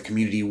 And so the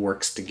community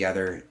works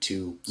together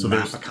to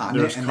map a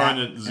continent. There's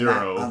continent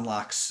 0 that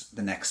unlocks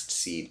the next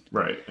seed.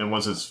 Right, and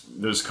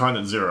there's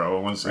continent 0,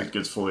 and once it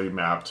gets fully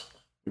mapped,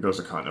 it goes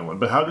to continent 1.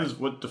 But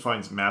what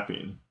defines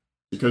mapping?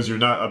 Because you're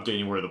not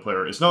updating where the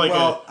player is. It's not like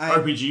an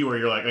RPG where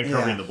you're like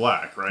uncovering the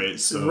black, right?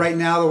 So right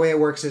now, the way it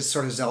works is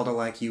sort of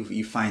Zelda-like.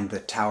 You find the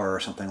tower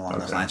or something along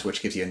those lines,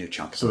 which gives you a new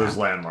chunk. So there's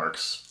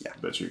landmarks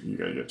that you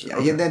got to get to. Yeah,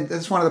 okay. Then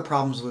that's one of the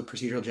problems with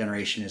procedural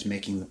generation is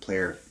making the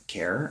player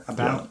care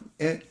about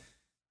it.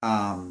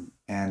 No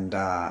Man's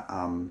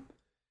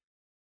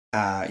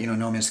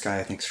Sky,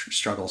 I think,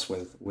 struggles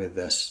with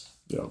this.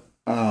 Yeah.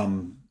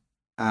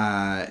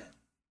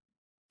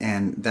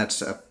 And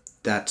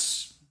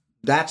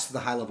that's the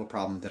high level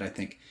problem that I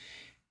think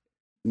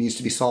needs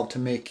to be solved to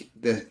make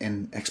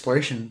an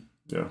exploration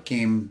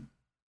game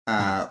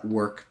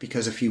work.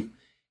 Because I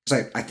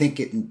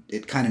think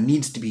it kind of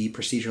needs to be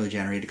procedurally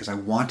generated because I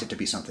want it to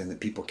be something that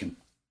people can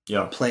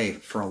play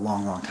for a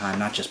long, long time,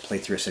 not just play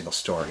through a single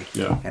story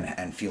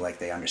and feel like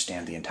they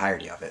understand the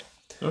entirety of it.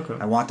 Okay.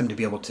 I want them to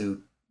be able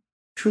to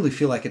truly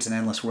feel like it's an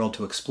endless world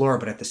to explore,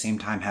 but at the same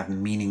time have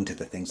meaning to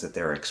the things that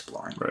they're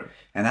exploring. Right.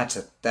 And that's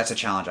a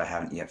challenge I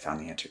haven't yet found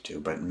the answer to,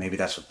 but maybe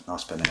that's what I'll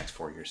spend the next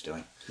 4 years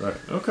doing. Right.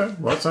 Okay.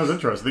 Well, that sounds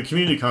interesting. The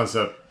community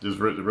concept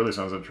really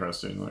sounds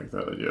interesting. Like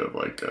that idea of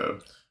like,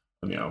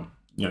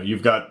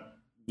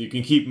 you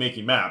can keep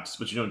making maps,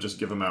 but you don't just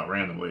give them out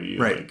randomly.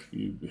 Like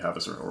you have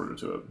a certain order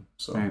to it.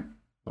 So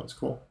that's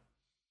cool.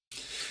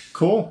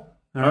 Cool.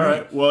 All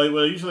right. Well,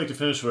 what I usually like to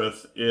finish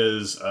with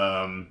is,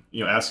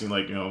 asking,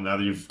 like, now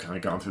that you've kind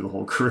of gone through the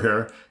whole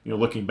career,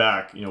 looking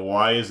back,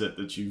 why is it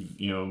that you've,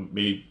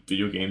 made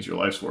video games your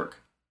life's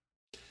work?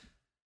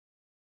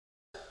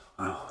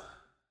 Wow.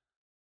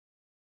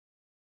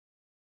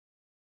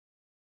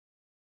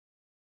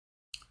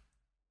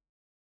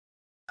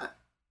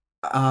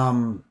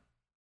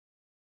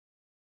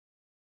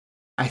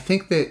 I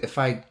think that if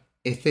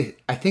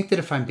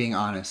I'm being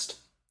honest,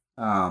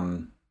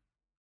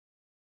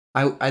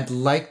 I'd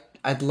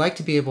like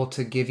to be able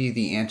to give you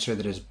the answer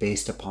that is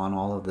based upon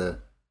all of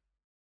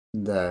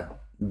the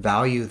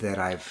value that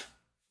I've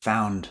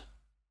found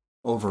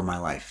over my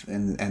life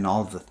and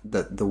all of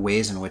the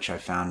ways in which I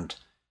found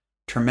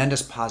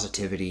tremendous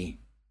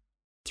positivity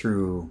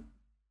through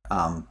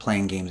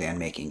playing games and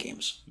making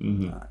games.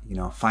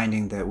 Mm-hmm.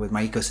 Finding that with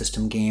my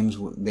ecosystem games,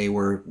 they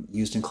were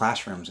used in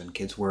classrooms and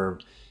kids were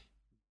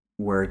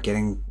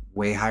getting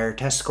way higher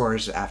test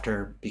scores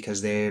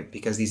because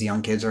these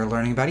young kids are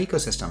learning about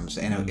ecosystems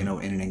in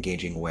an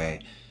engaging way.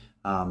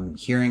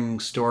 Hearing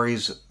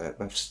stories,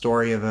 a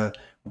story of a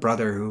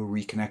brother who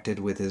reconnected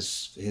with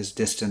his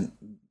distant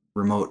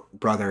remote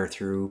brother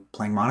through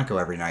playing Monaco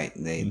every night.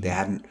 And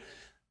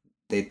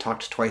they'd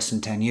talked twice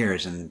in 10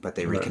 years, but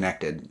they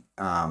reconnected.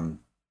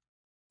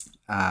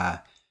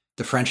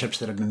 The friendships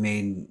that have been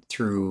made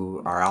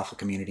through our alpha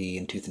community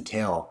in Tooth and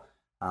Tail,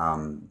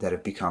 that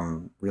have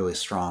become really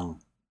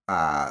strong,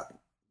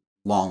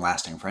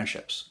 long-lasting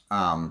friendships.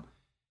 I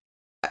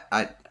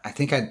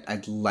think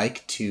I'd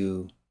like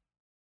to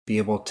be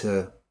able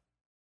to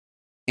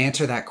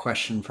answer that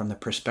question from the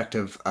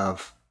perspective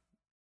of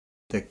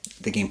the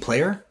game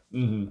player.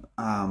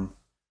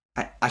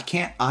 I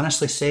can't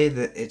honestly say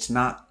that it's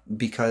not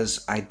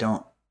because I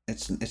don't.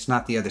 It's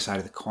not the other side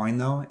of the coin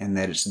though, and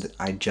that it's that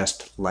I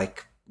just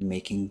like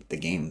making the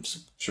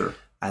games. Sure.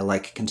 I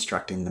like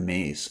constructing the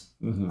maze.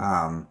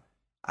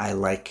 I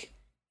like,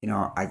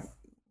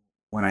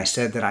 when I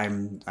said that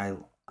I'm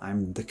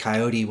the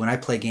coyote. When I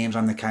play games,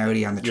 I'm the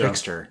coyote. I'm the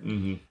trickster.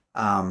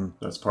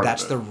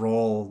 That's the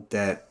role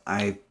that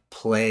I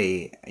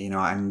play.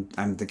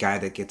 I'm the guy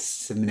that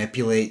gets to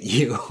manipulate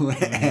you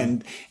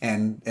and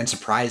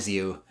surprise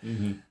you.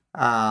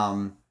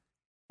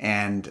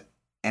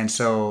 And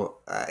so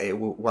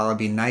while it'd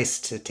be nice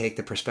to take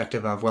the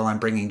perspective of, well, I'm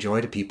bringing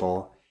joy to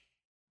people,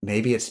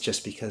 maybe it's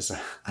just because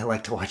I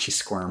like to watch you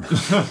squirm.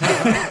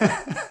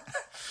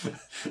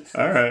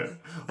 All right.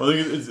 Well,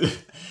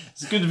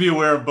 it's good to be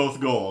aware of both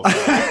goals.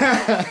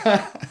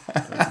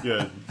 That's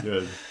good.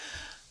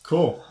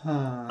 Cool.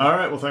 All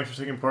right. Well, thanks for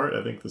taking part.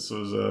 I think this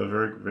was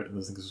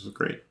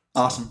great.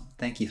 Awesome.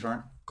 Thank you,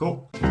 Thorne.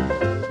 Cool.